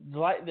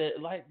 Like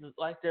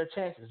their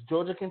chances.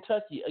 Georgia,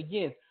 Kentucky.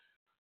 Again,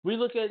 we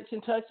look at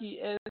Kentucky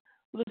and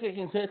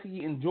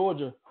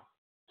Georgia.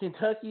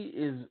 Kentucky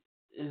is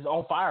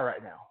on fire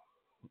right now.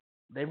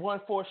 They've won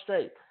 4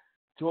 straight.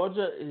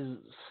 Georgia is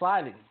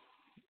sliding.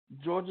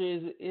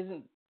 Georgia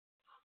isn't.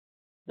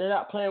 They're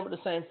not playing with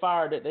the same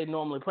fire that they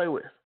normally play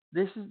with.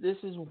 This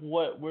is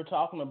what we're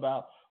talking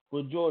about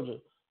with Georgia.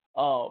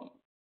 Oregon,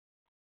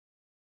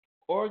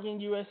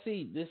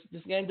 USC.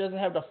 This game doesn't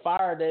have the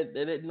fire that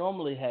it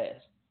normally has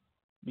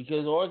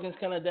because Oregon's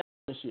kind of down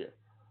this year.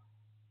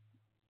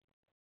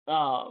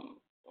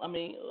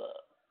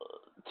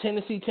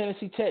 Tennessee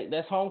Tech.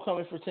 That's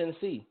homecoming for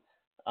Tennessee.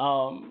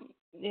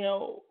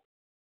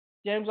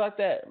 Games like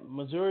that.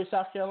 Missouri,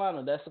 South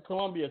Carolina. That's the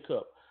Columbia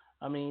Cup.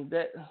 I mean,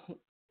 that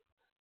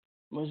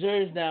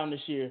Missouri's down this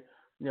year.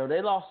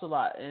 They lost a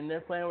lot, and they're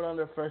playing with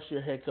their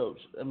first-year head coach.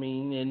 I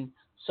mean, and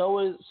so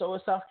is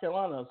South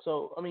Carolina.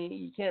 So, I mean,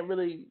 you can't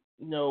really,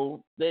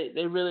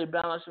 they really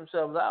balance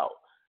themselves out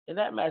in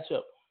that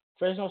matchup.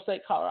 Fresno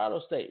State,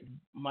 Colorado State.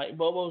 Mike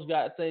Bobo's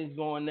got things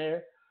going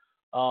there.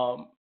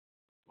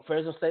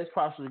 Fresno State's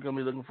possibly going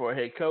to be looking for a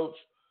head coach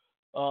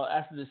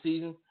after the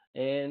season.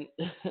 And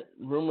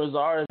rumors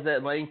are is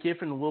that Lane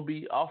Kiffin will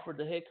be offered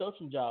the head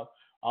coaching job.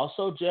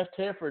 Also,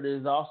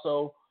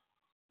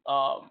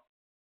 um,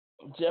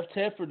 Jeff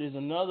Tedford is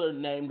another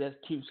name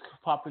that keeps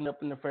popping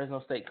up in the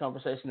Fresno State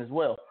conversation as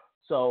well.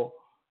 So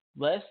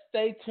let's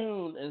stay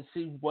tuned and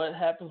see what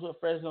happens with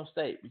Fresno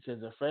State,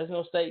 because if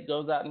Fresno State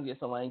goes out and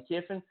gets a Lane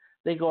Kiffin,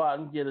 they go out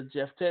and get a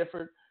Jeff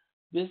Tedford.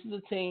 This is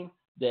a team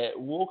that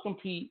will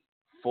compete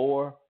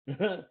for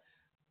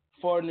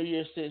for a New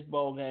Year's Six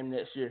bowl game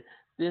next year.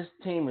 This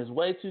team is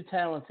way too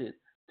talented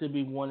to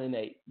be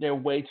 1-8. They're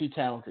way too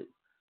talented.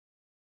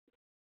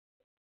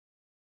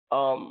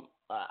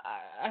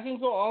 I can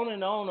go on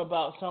and on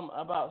about some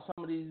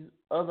of these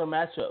other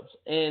matchups,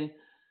 and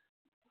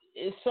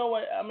it's so.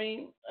 I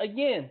mean,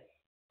 again,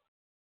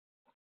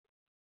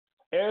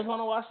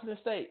 Arizona, Washington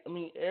State. I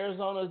mean,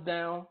 Arizona's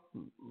down. A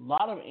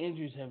lot of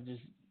injuries have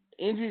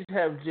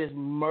just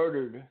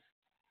murdered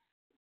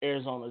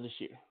Arizona this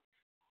year.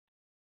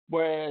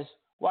 Whereas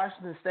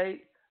Washington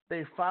State,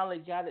 they finally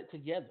got it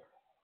together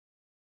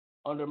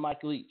under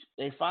Mike Leach.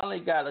 They finally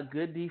got a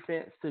good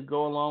defense to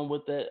go along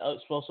with that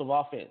explosive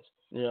offense.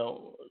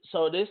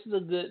 So this is a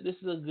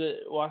good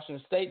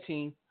Washington State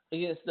team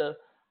against the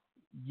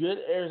good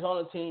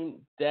Arizona team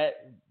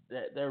that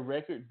their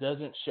record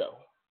doesn't show.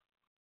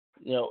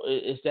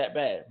 It's that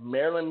bad.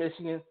 Maryland,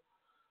 Michigan,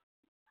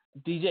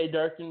 DJ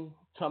Durkin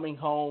coming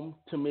home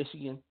to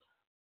Michigan,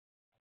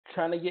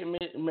 trying to get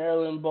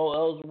Maryland bowl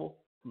eligible.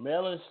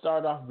 Maryland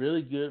started off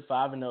really good,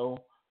 5-0.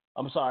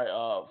 I'm sorry,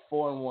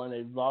 4-1.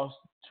 They've lost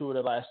 2 of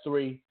the last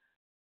 3,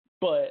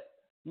 but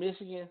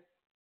Michigan,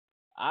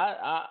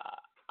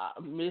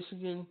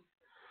 Michigan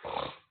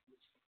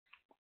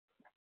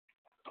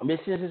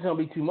is going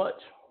to be too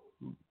much.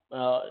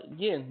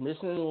 Again,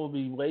 Michigan will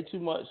be way too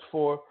much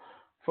for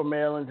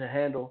Maryland to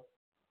handle.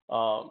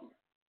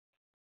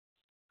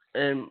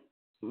 And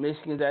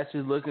Michigan's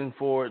actually looking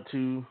forward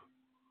to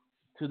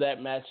that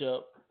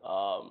matchup.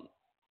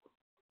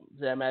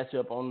 That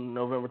matchup on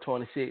November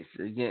 26th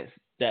against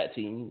that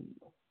team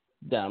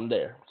down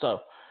there.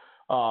 So,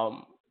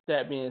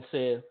 that being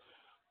said,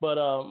 but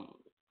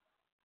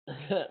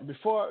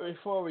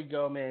before we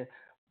go, man,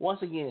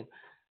 once again,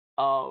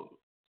 I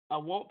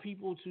want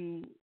people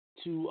to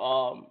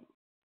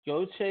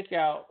go check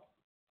out,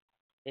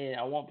 and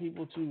I want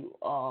people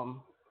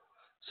to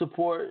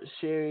support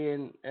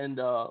Sherry and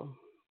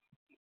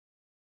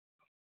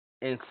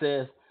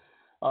Seth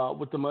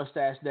with the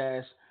Mustache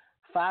Dash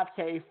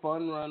 5K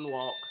Fun Run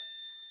Walk.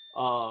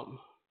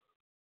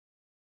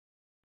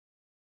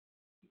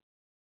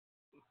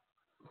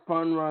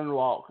 Fun Run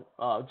Walk,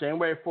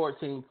 January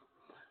 14th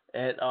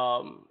at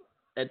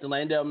the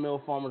Landale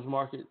Mill Farmers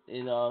Market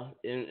in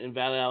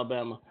Valley,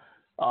 Alabama.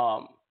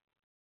 All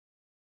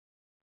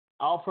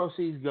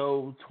proceeds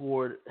go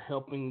toward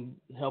helping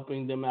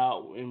them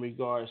out in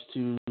regards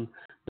to the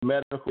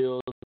medical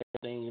bills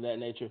and things of that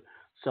nature.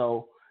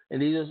 So,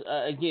 and these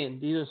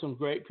are some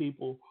great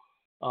people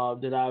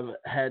that I've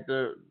had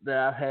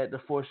the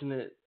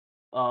fortunate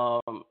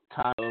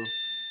time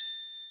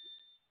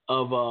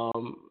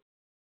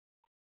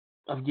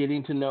of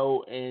getting to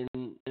know and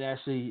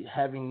actually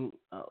having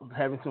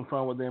some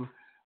fun with them.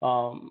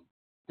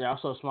 They're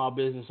also small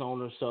business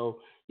owners, so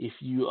if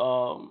you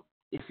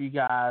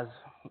guys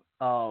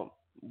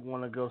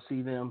want to go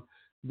see them,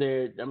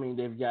 they've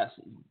got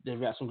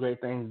some great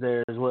things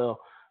there as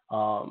well.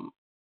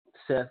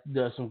 Seth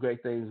does some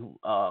great things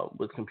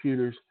with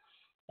computers.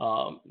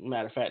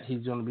 Matter of fact,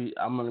 I'm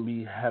gonna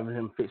be having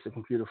him fix a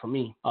computer for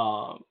me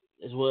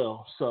as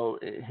well. So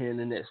here in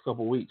the next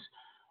couple of weeks.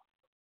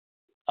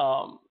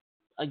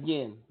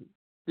 Again,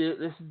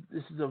 this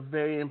is a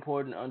very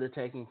important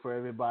undertaking for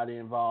everybody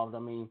involved. I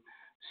mean,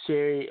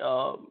 Sherry,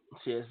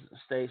 she has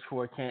stage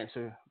 4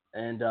 cancer,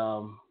 and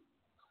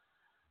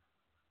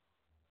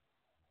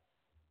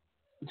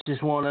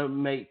just want to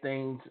make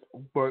things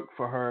work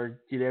for her,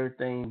 get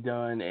everything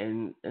done,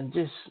 and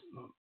just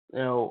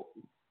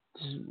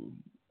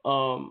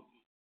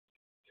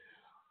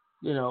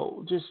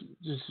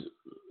just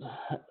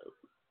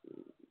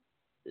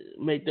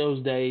make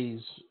those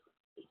days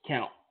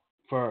count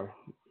for her,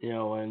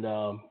 and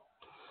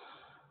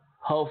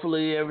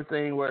hopefully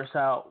everything works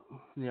out.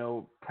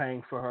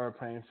 Praying for her,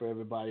 praying for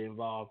everybody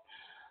involved.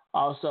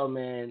 Also,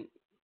 man,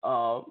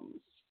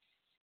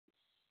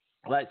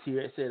 like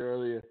T-Rex said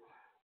earlier,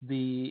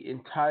 the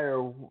entire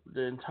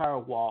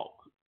walk,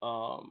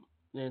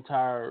 the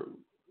entire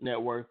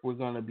network, we're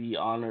gonna be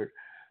honored.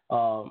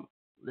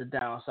 The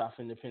Down South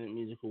Independent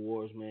Music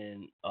Awards,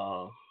 man,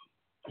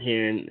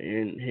 here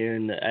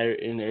in the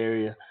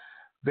area.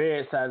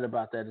 Very excited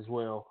about that as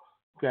well.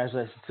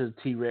 Congratulations to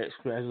T-Rex.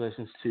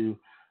 Congratulations to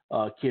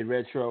Kid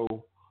Retro,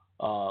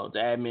 the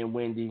admin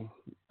Wendy,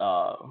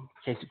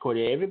 Casey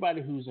Cordier,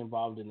 everybody who's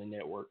involved in the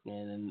network,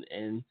 man.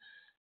 And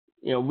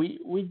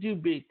we do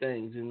big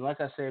things. And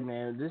like I said,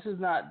 man, this is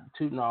not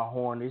tooting our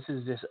horn. This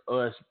is just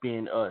us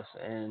being us.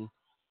 And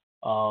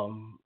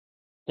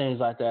things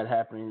like that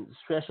happening.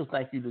 Special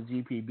thank you to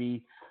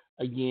GPB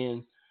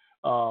again.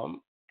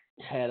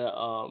 Had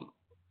a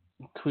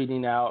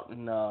tweeting out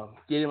and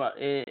getting my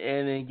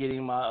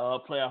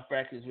playoff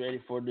brackets ready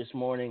for this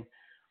morning.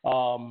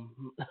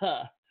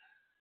 I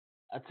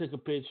took a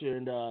picture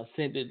and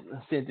sent it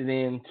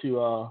in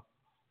to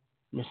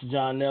Mr.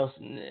 John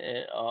Nelson,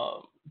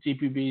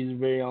 GPB's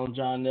very own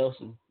John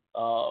Nelson.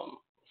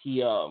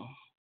 He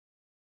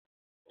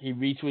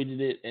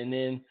retweeted it, and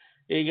then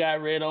it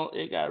got read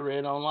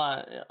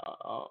online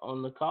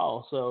on the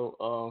call.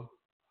 So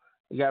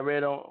it got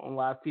read on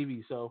live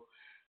TV. So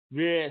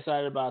very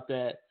excited about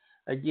that.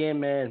 Again,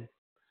 man,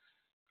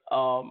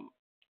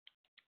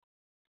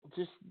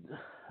 just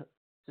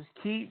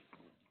keep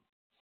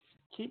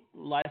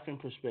life in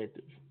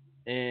perspective.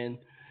 And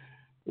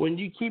when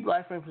you keep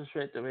life in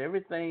perspective,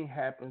 everything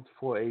happens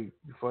for a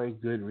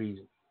good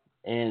reason.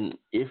 And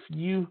if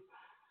you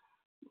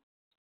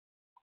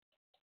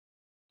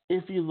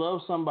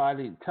love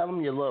somebody, tell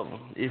them you love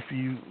them. If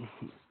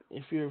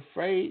you're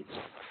afraid,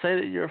 say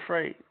that you're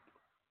afraid.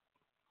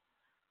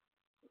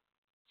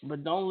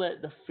 But don't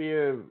let the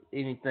fear of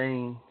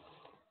anything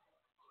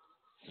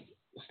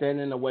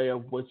stand in the way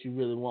of what you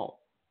really want.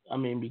 I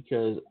mean,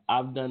 because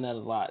I've done that a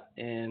lot,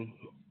 and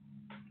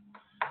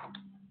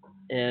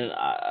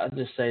I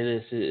just say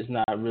this: it's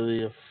not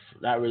really a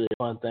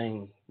fun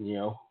thing, you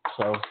know.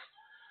 So,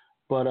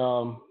 but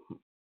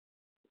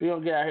we're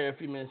gonna get out here a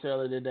few minutes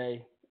early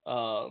today.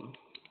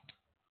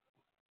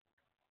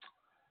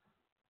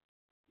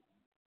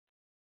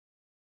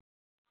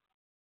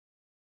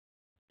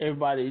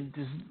 Everybody,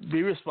 just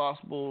be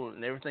responsible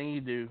in everything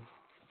you do.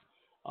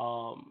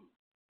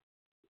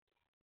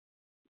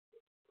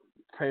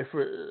 Pray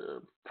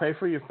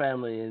for your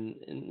family, and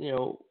you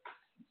know,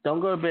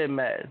 don't go to bed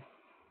mad.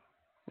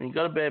 When you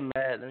go to bed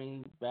mad, I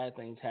mean, bad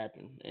things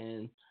happen,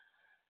 and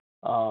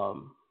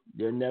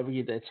you'll never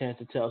get that chance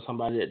to tell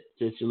somebody that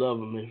you love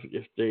them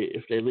if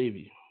they leave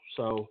you.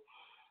 So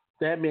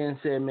that being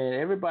said, man,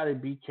 everybody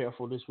be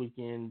careful this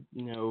weekend.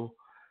 You know,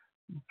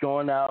 go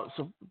out,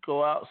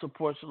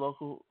 support your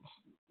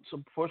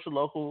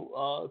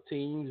local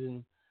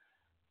teams,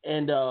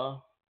 and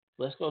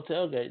let's go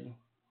tailgating.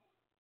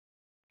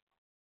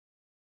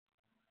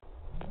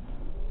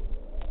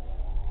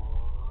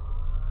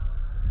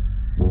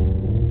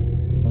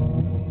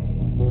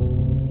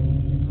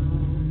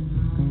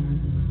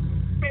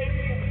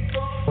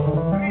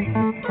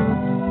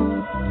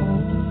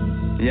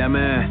 Yeah,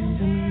 man.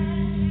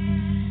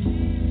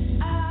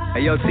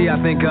 Hey, yo, T, I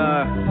think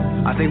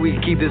we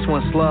can keep this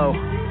one slow.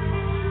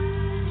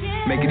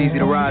 Make it easy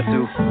to ride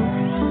to.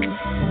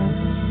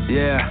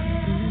 Yeah.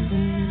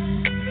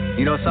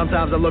 You know,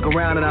 sometimes I look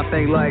around and I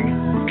think, like,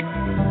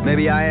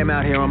 maybe I am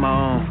out here on my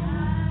own.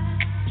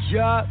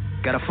 Yeah.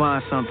 Gotta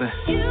find something.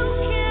 You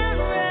can't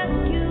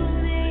rescue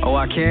me. Oh,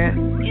 I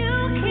can't? You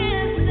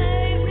can't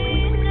save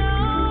me,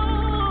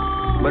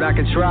 no. But I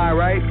can try,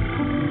 right?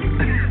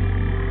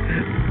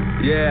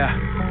 Yeah.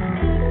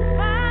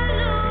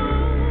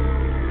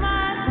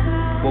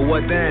 Well,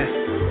 what then?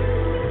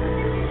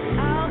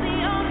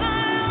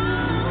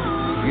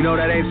 You know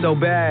that ain't so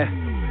bad.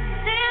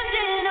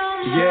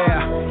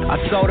 Yeah, I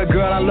told a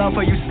girl I love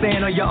her, you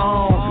stand on your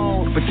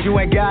own. But you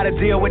ain't gotta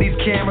deal with these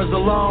cameras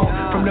alone.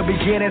 From the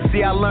beginning,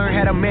 see, I learned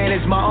how to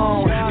manage my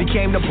own.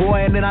 Became the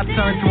boy and then I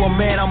turned to a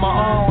man on my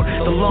own.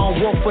 The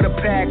lone wolf for the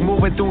pack,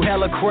 moving through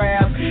hella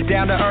crowds.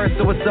 Down to earth,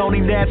 so it's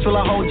only natural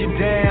I hold you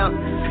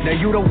down. Now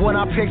you the one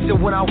I picture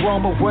when I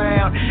roam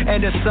around.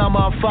 And the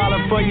summer I'm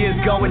falling for you is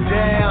going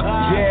down.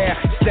 Yeah,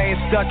 staying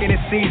stuck in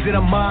this season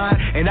of mine.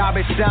 And I've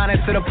been shining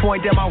to the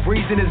point that my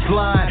reason is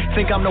blind.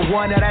 Think I'm the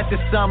one, now that's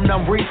just something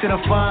I'm reaching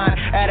to find.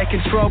 Out of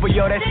control, but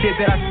yo, that shit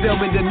that I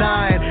still been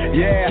denying.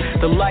 Yeah,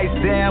 the lights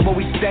down, but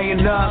we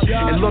staying up.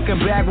 And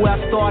looking back where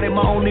I started,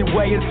 my only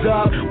way is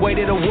up. Weight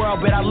of the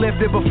world, but I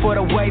lifted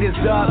before the weight is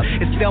up.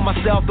 And still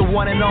myself, the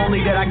one and only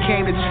that I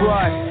came to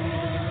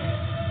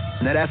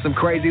trust. Now that's some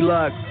crazy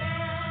luck.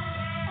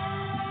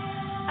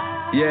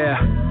 Yeah,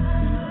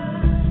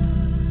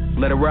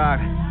 let it rock.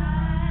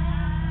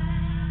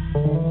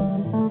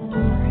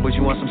 But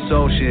you want some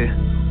soul shit?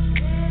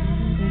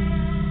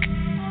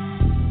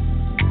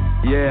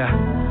 Yeah.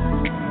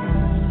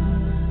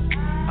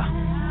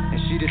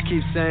 And she just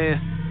keeps saying,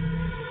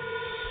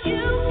 you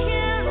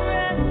can't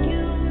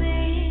rescue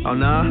me. Oh,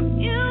 nah?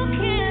 You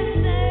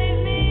can't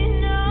save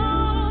me,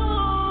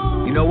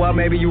 no. You know what?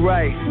 Maybe you're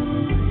right.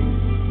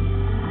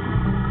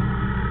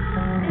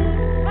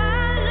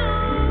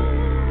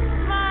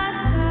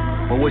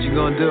 Well, what you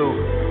gonna do?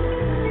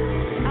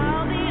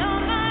 I'll be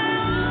on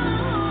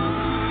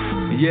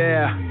my own.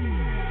 Yeah.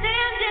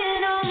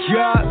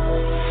 Yeah.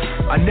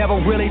 I never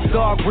really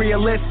thought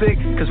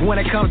realistic. Cause when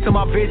it comes to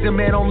my vision,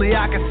 man, only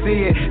I can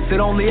see it. Said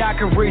only I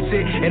can reach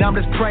it. And I'm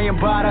just praying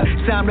by the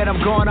time that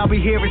I'm gone, I'll be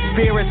hearing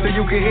spirits so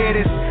you can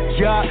hear this.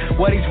 Yeah,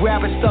 well, these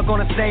rappers stuck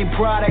on the same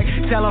product.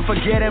 Tell them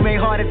forget them,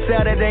 ain't hard to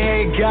tell that they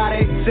ain't got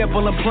it.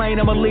 Simple and plain,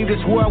 I'ma leave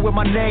this world with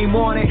my name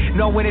on it.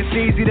 Knowing it's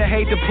easy to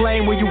hate the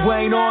plane when you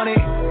ain't on it.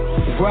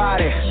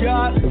 Ride it,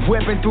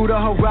 whipping through the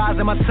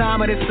horizon. My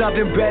timing is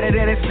something better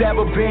than it's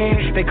ever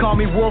been. They call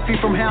me Wolfie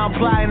from how I'm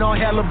plotting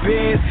on hella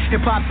bids.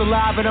 Hip hop's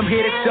alive and I'm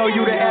here to show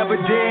you the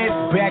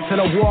evidence. back to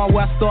the wall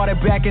where I started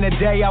back in the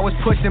day. I was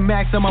pushing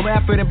maximum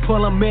effort and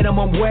pulling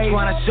minimum weight.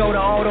 Trying to show the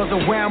all those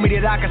around me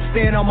that I can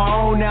stand on my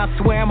own. Now I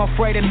swear I'm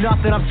afraid of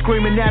nothing. I'm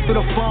screaming that through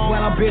the phone.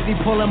 While I'm busy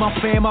pulling my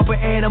fam up an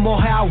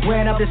animal. How I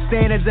ran up the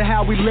standards of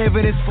how we live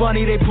it. It's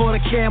funny they pull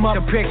the camera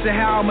up to picture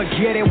how I'ma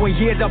get it when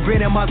years I've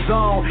been in my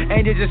zone.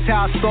 Ain't it just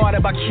how I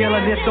started by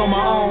killing this on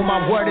my own?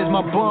 My word is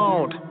my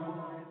bone,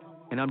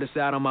 and I'm just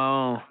out on my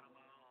own.